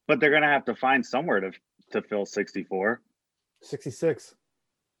 But they're going to have to find somewhere to fill 64. 66.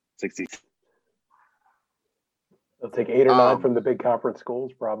 60. They'll take 8 or 9 from the big conference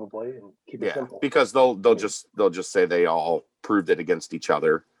schools probably and keep it simple. Because they'll just say they all proved it against each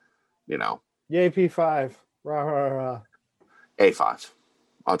other, you know. Yay, P5. Rah, rah, rah. A5.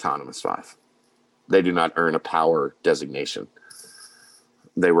 Autonomous 5. They do not earn a power designation.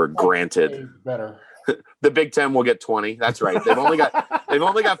 They were granted. Better. The Big Ten will get 20. That's right. They've only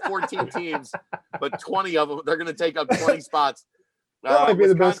got 14 teams, but 20 of them, they're going to take up 20 spots. That might be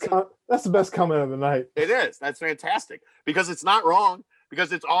the best. That's the best comment of the night. It is. That's fantastic because it's not wrong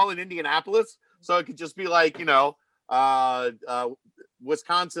because it's all in Indianapolis. So it could just be like,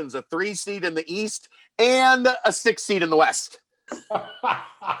 Wisconsin's a 3 seed in the East and a 6 seed in the West.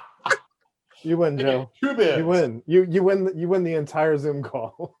 You win, Joe. You win. You win the entire Zoom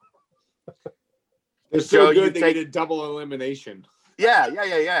call. They're so good they get a double elimination. Yeah.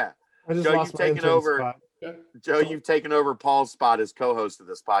 I just Joe, lost my intern spot. Joe, you've taken over Paul's spot as co-host of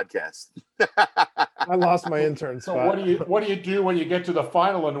this podcast. I lost my intern spot. So what do you do when you get to the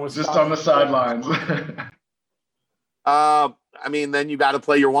final and was just on the sidelines? I mean, then you got to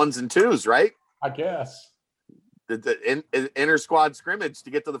play your 1s and 2s, right? I guess. The inter squad scrimmage to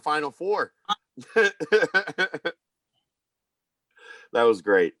get to the Final Four. That was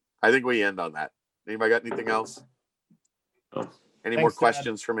great. I think we end on that. Anybody got anything else? Any more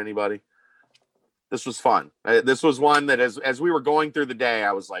questions from anybody? This was fun. This was one that as we were going through the day,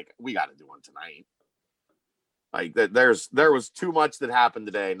 I was like, we got to do one tonight. Like there was too much that happened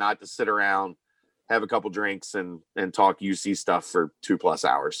today not to sit around, have a couple drinks and talk UC stuff for 2+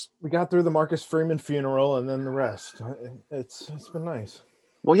 hours. We got through the Marcus Freeman funeral and then the rest. It's been nice.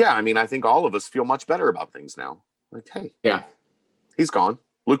 Well, yeah, I mean, I think all of us feel much better about things now. Like, hey, yeah, he's gone.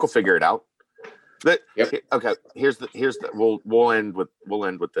 Luke will figure it out. Okay, here's the we'll end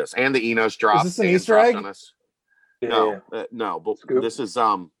with this and the Enos drop. Is this an Easter egg? On us. No, no, but this is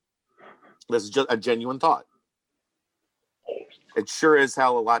just a genuine thought. It sure is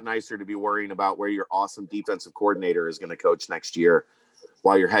hell a lot nicer to be worrying about where your awesome defensive coordinator is going to coach next year,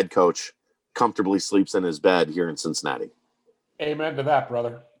 while your head coach comfortably sleeps in his bed here in Cincinnati. Amen to that,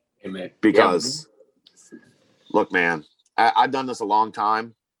 brother. Amen. Because, look, man, I've done this a long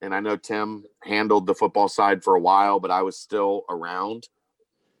time. And I know Tim handled the football side for a while, but I was still around.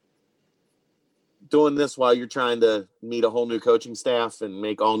 Doing this while you're trying to meet a whole new coaching staff and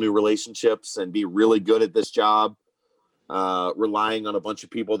make all new relationships and be really good at this job, relying on a bunch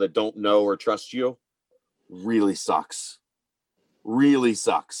of people that don't know or trust you, really sucks. Really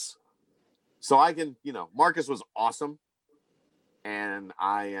sucks. So I can, Marcus was awesome. And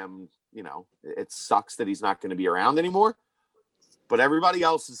I am, it sucks that he's not going to be around anymore. But everybody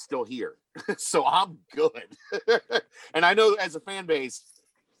else is still here. So I'm good. And I know as a fan base,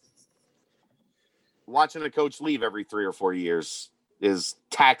 watching a coach leave every 3 or 4 years is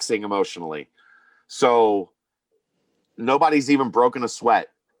taxing emotionally. So nobody's even broken a sweat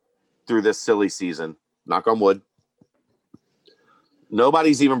through this silly season. Knock on wood.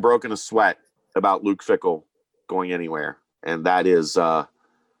 Nobody's even broken a sweat about Luke Fickell going anywhere. And that is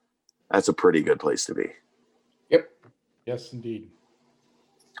that's a pretty good place to be. Yep. Yes, indeed.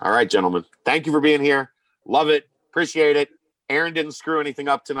 All right, gentlemen. Thank you for being here. Love it. Appreciate it. Aaron didn't screw anything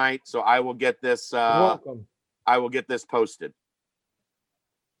up tonight, so I will get this. Welcome. I will get this posted.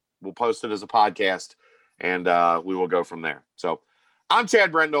 We'll post it as a podcast, and we will go from there. So, I'm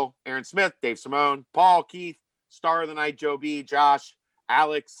Chad Brendel, Aaron Smith, Dave Simone, Paul, Keith, Star of the Night, Joe B, Josh,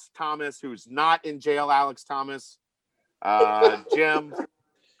 Alex Thomas, who's not in jail. Alex Thomas, Jim.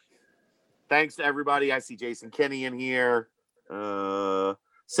 Thanks to everybody. I see Jason Kinney in here.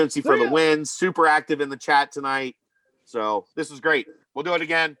 Cincy for the win. Super active in the chat tonight. So this was great. We'll do it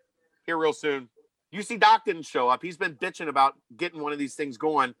again here real soon. UC Doc didn't show up. He's been bitching about getting one of these things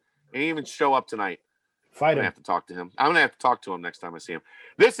going, and he didn't even show up tonight. Fight him. I'm going to have to talk to him. I'm going to have to talk to him next time I see him.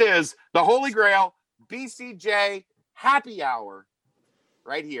 This is the Holy Grail BCJ Happy Hour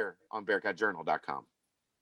right here on BearcatJournal.com.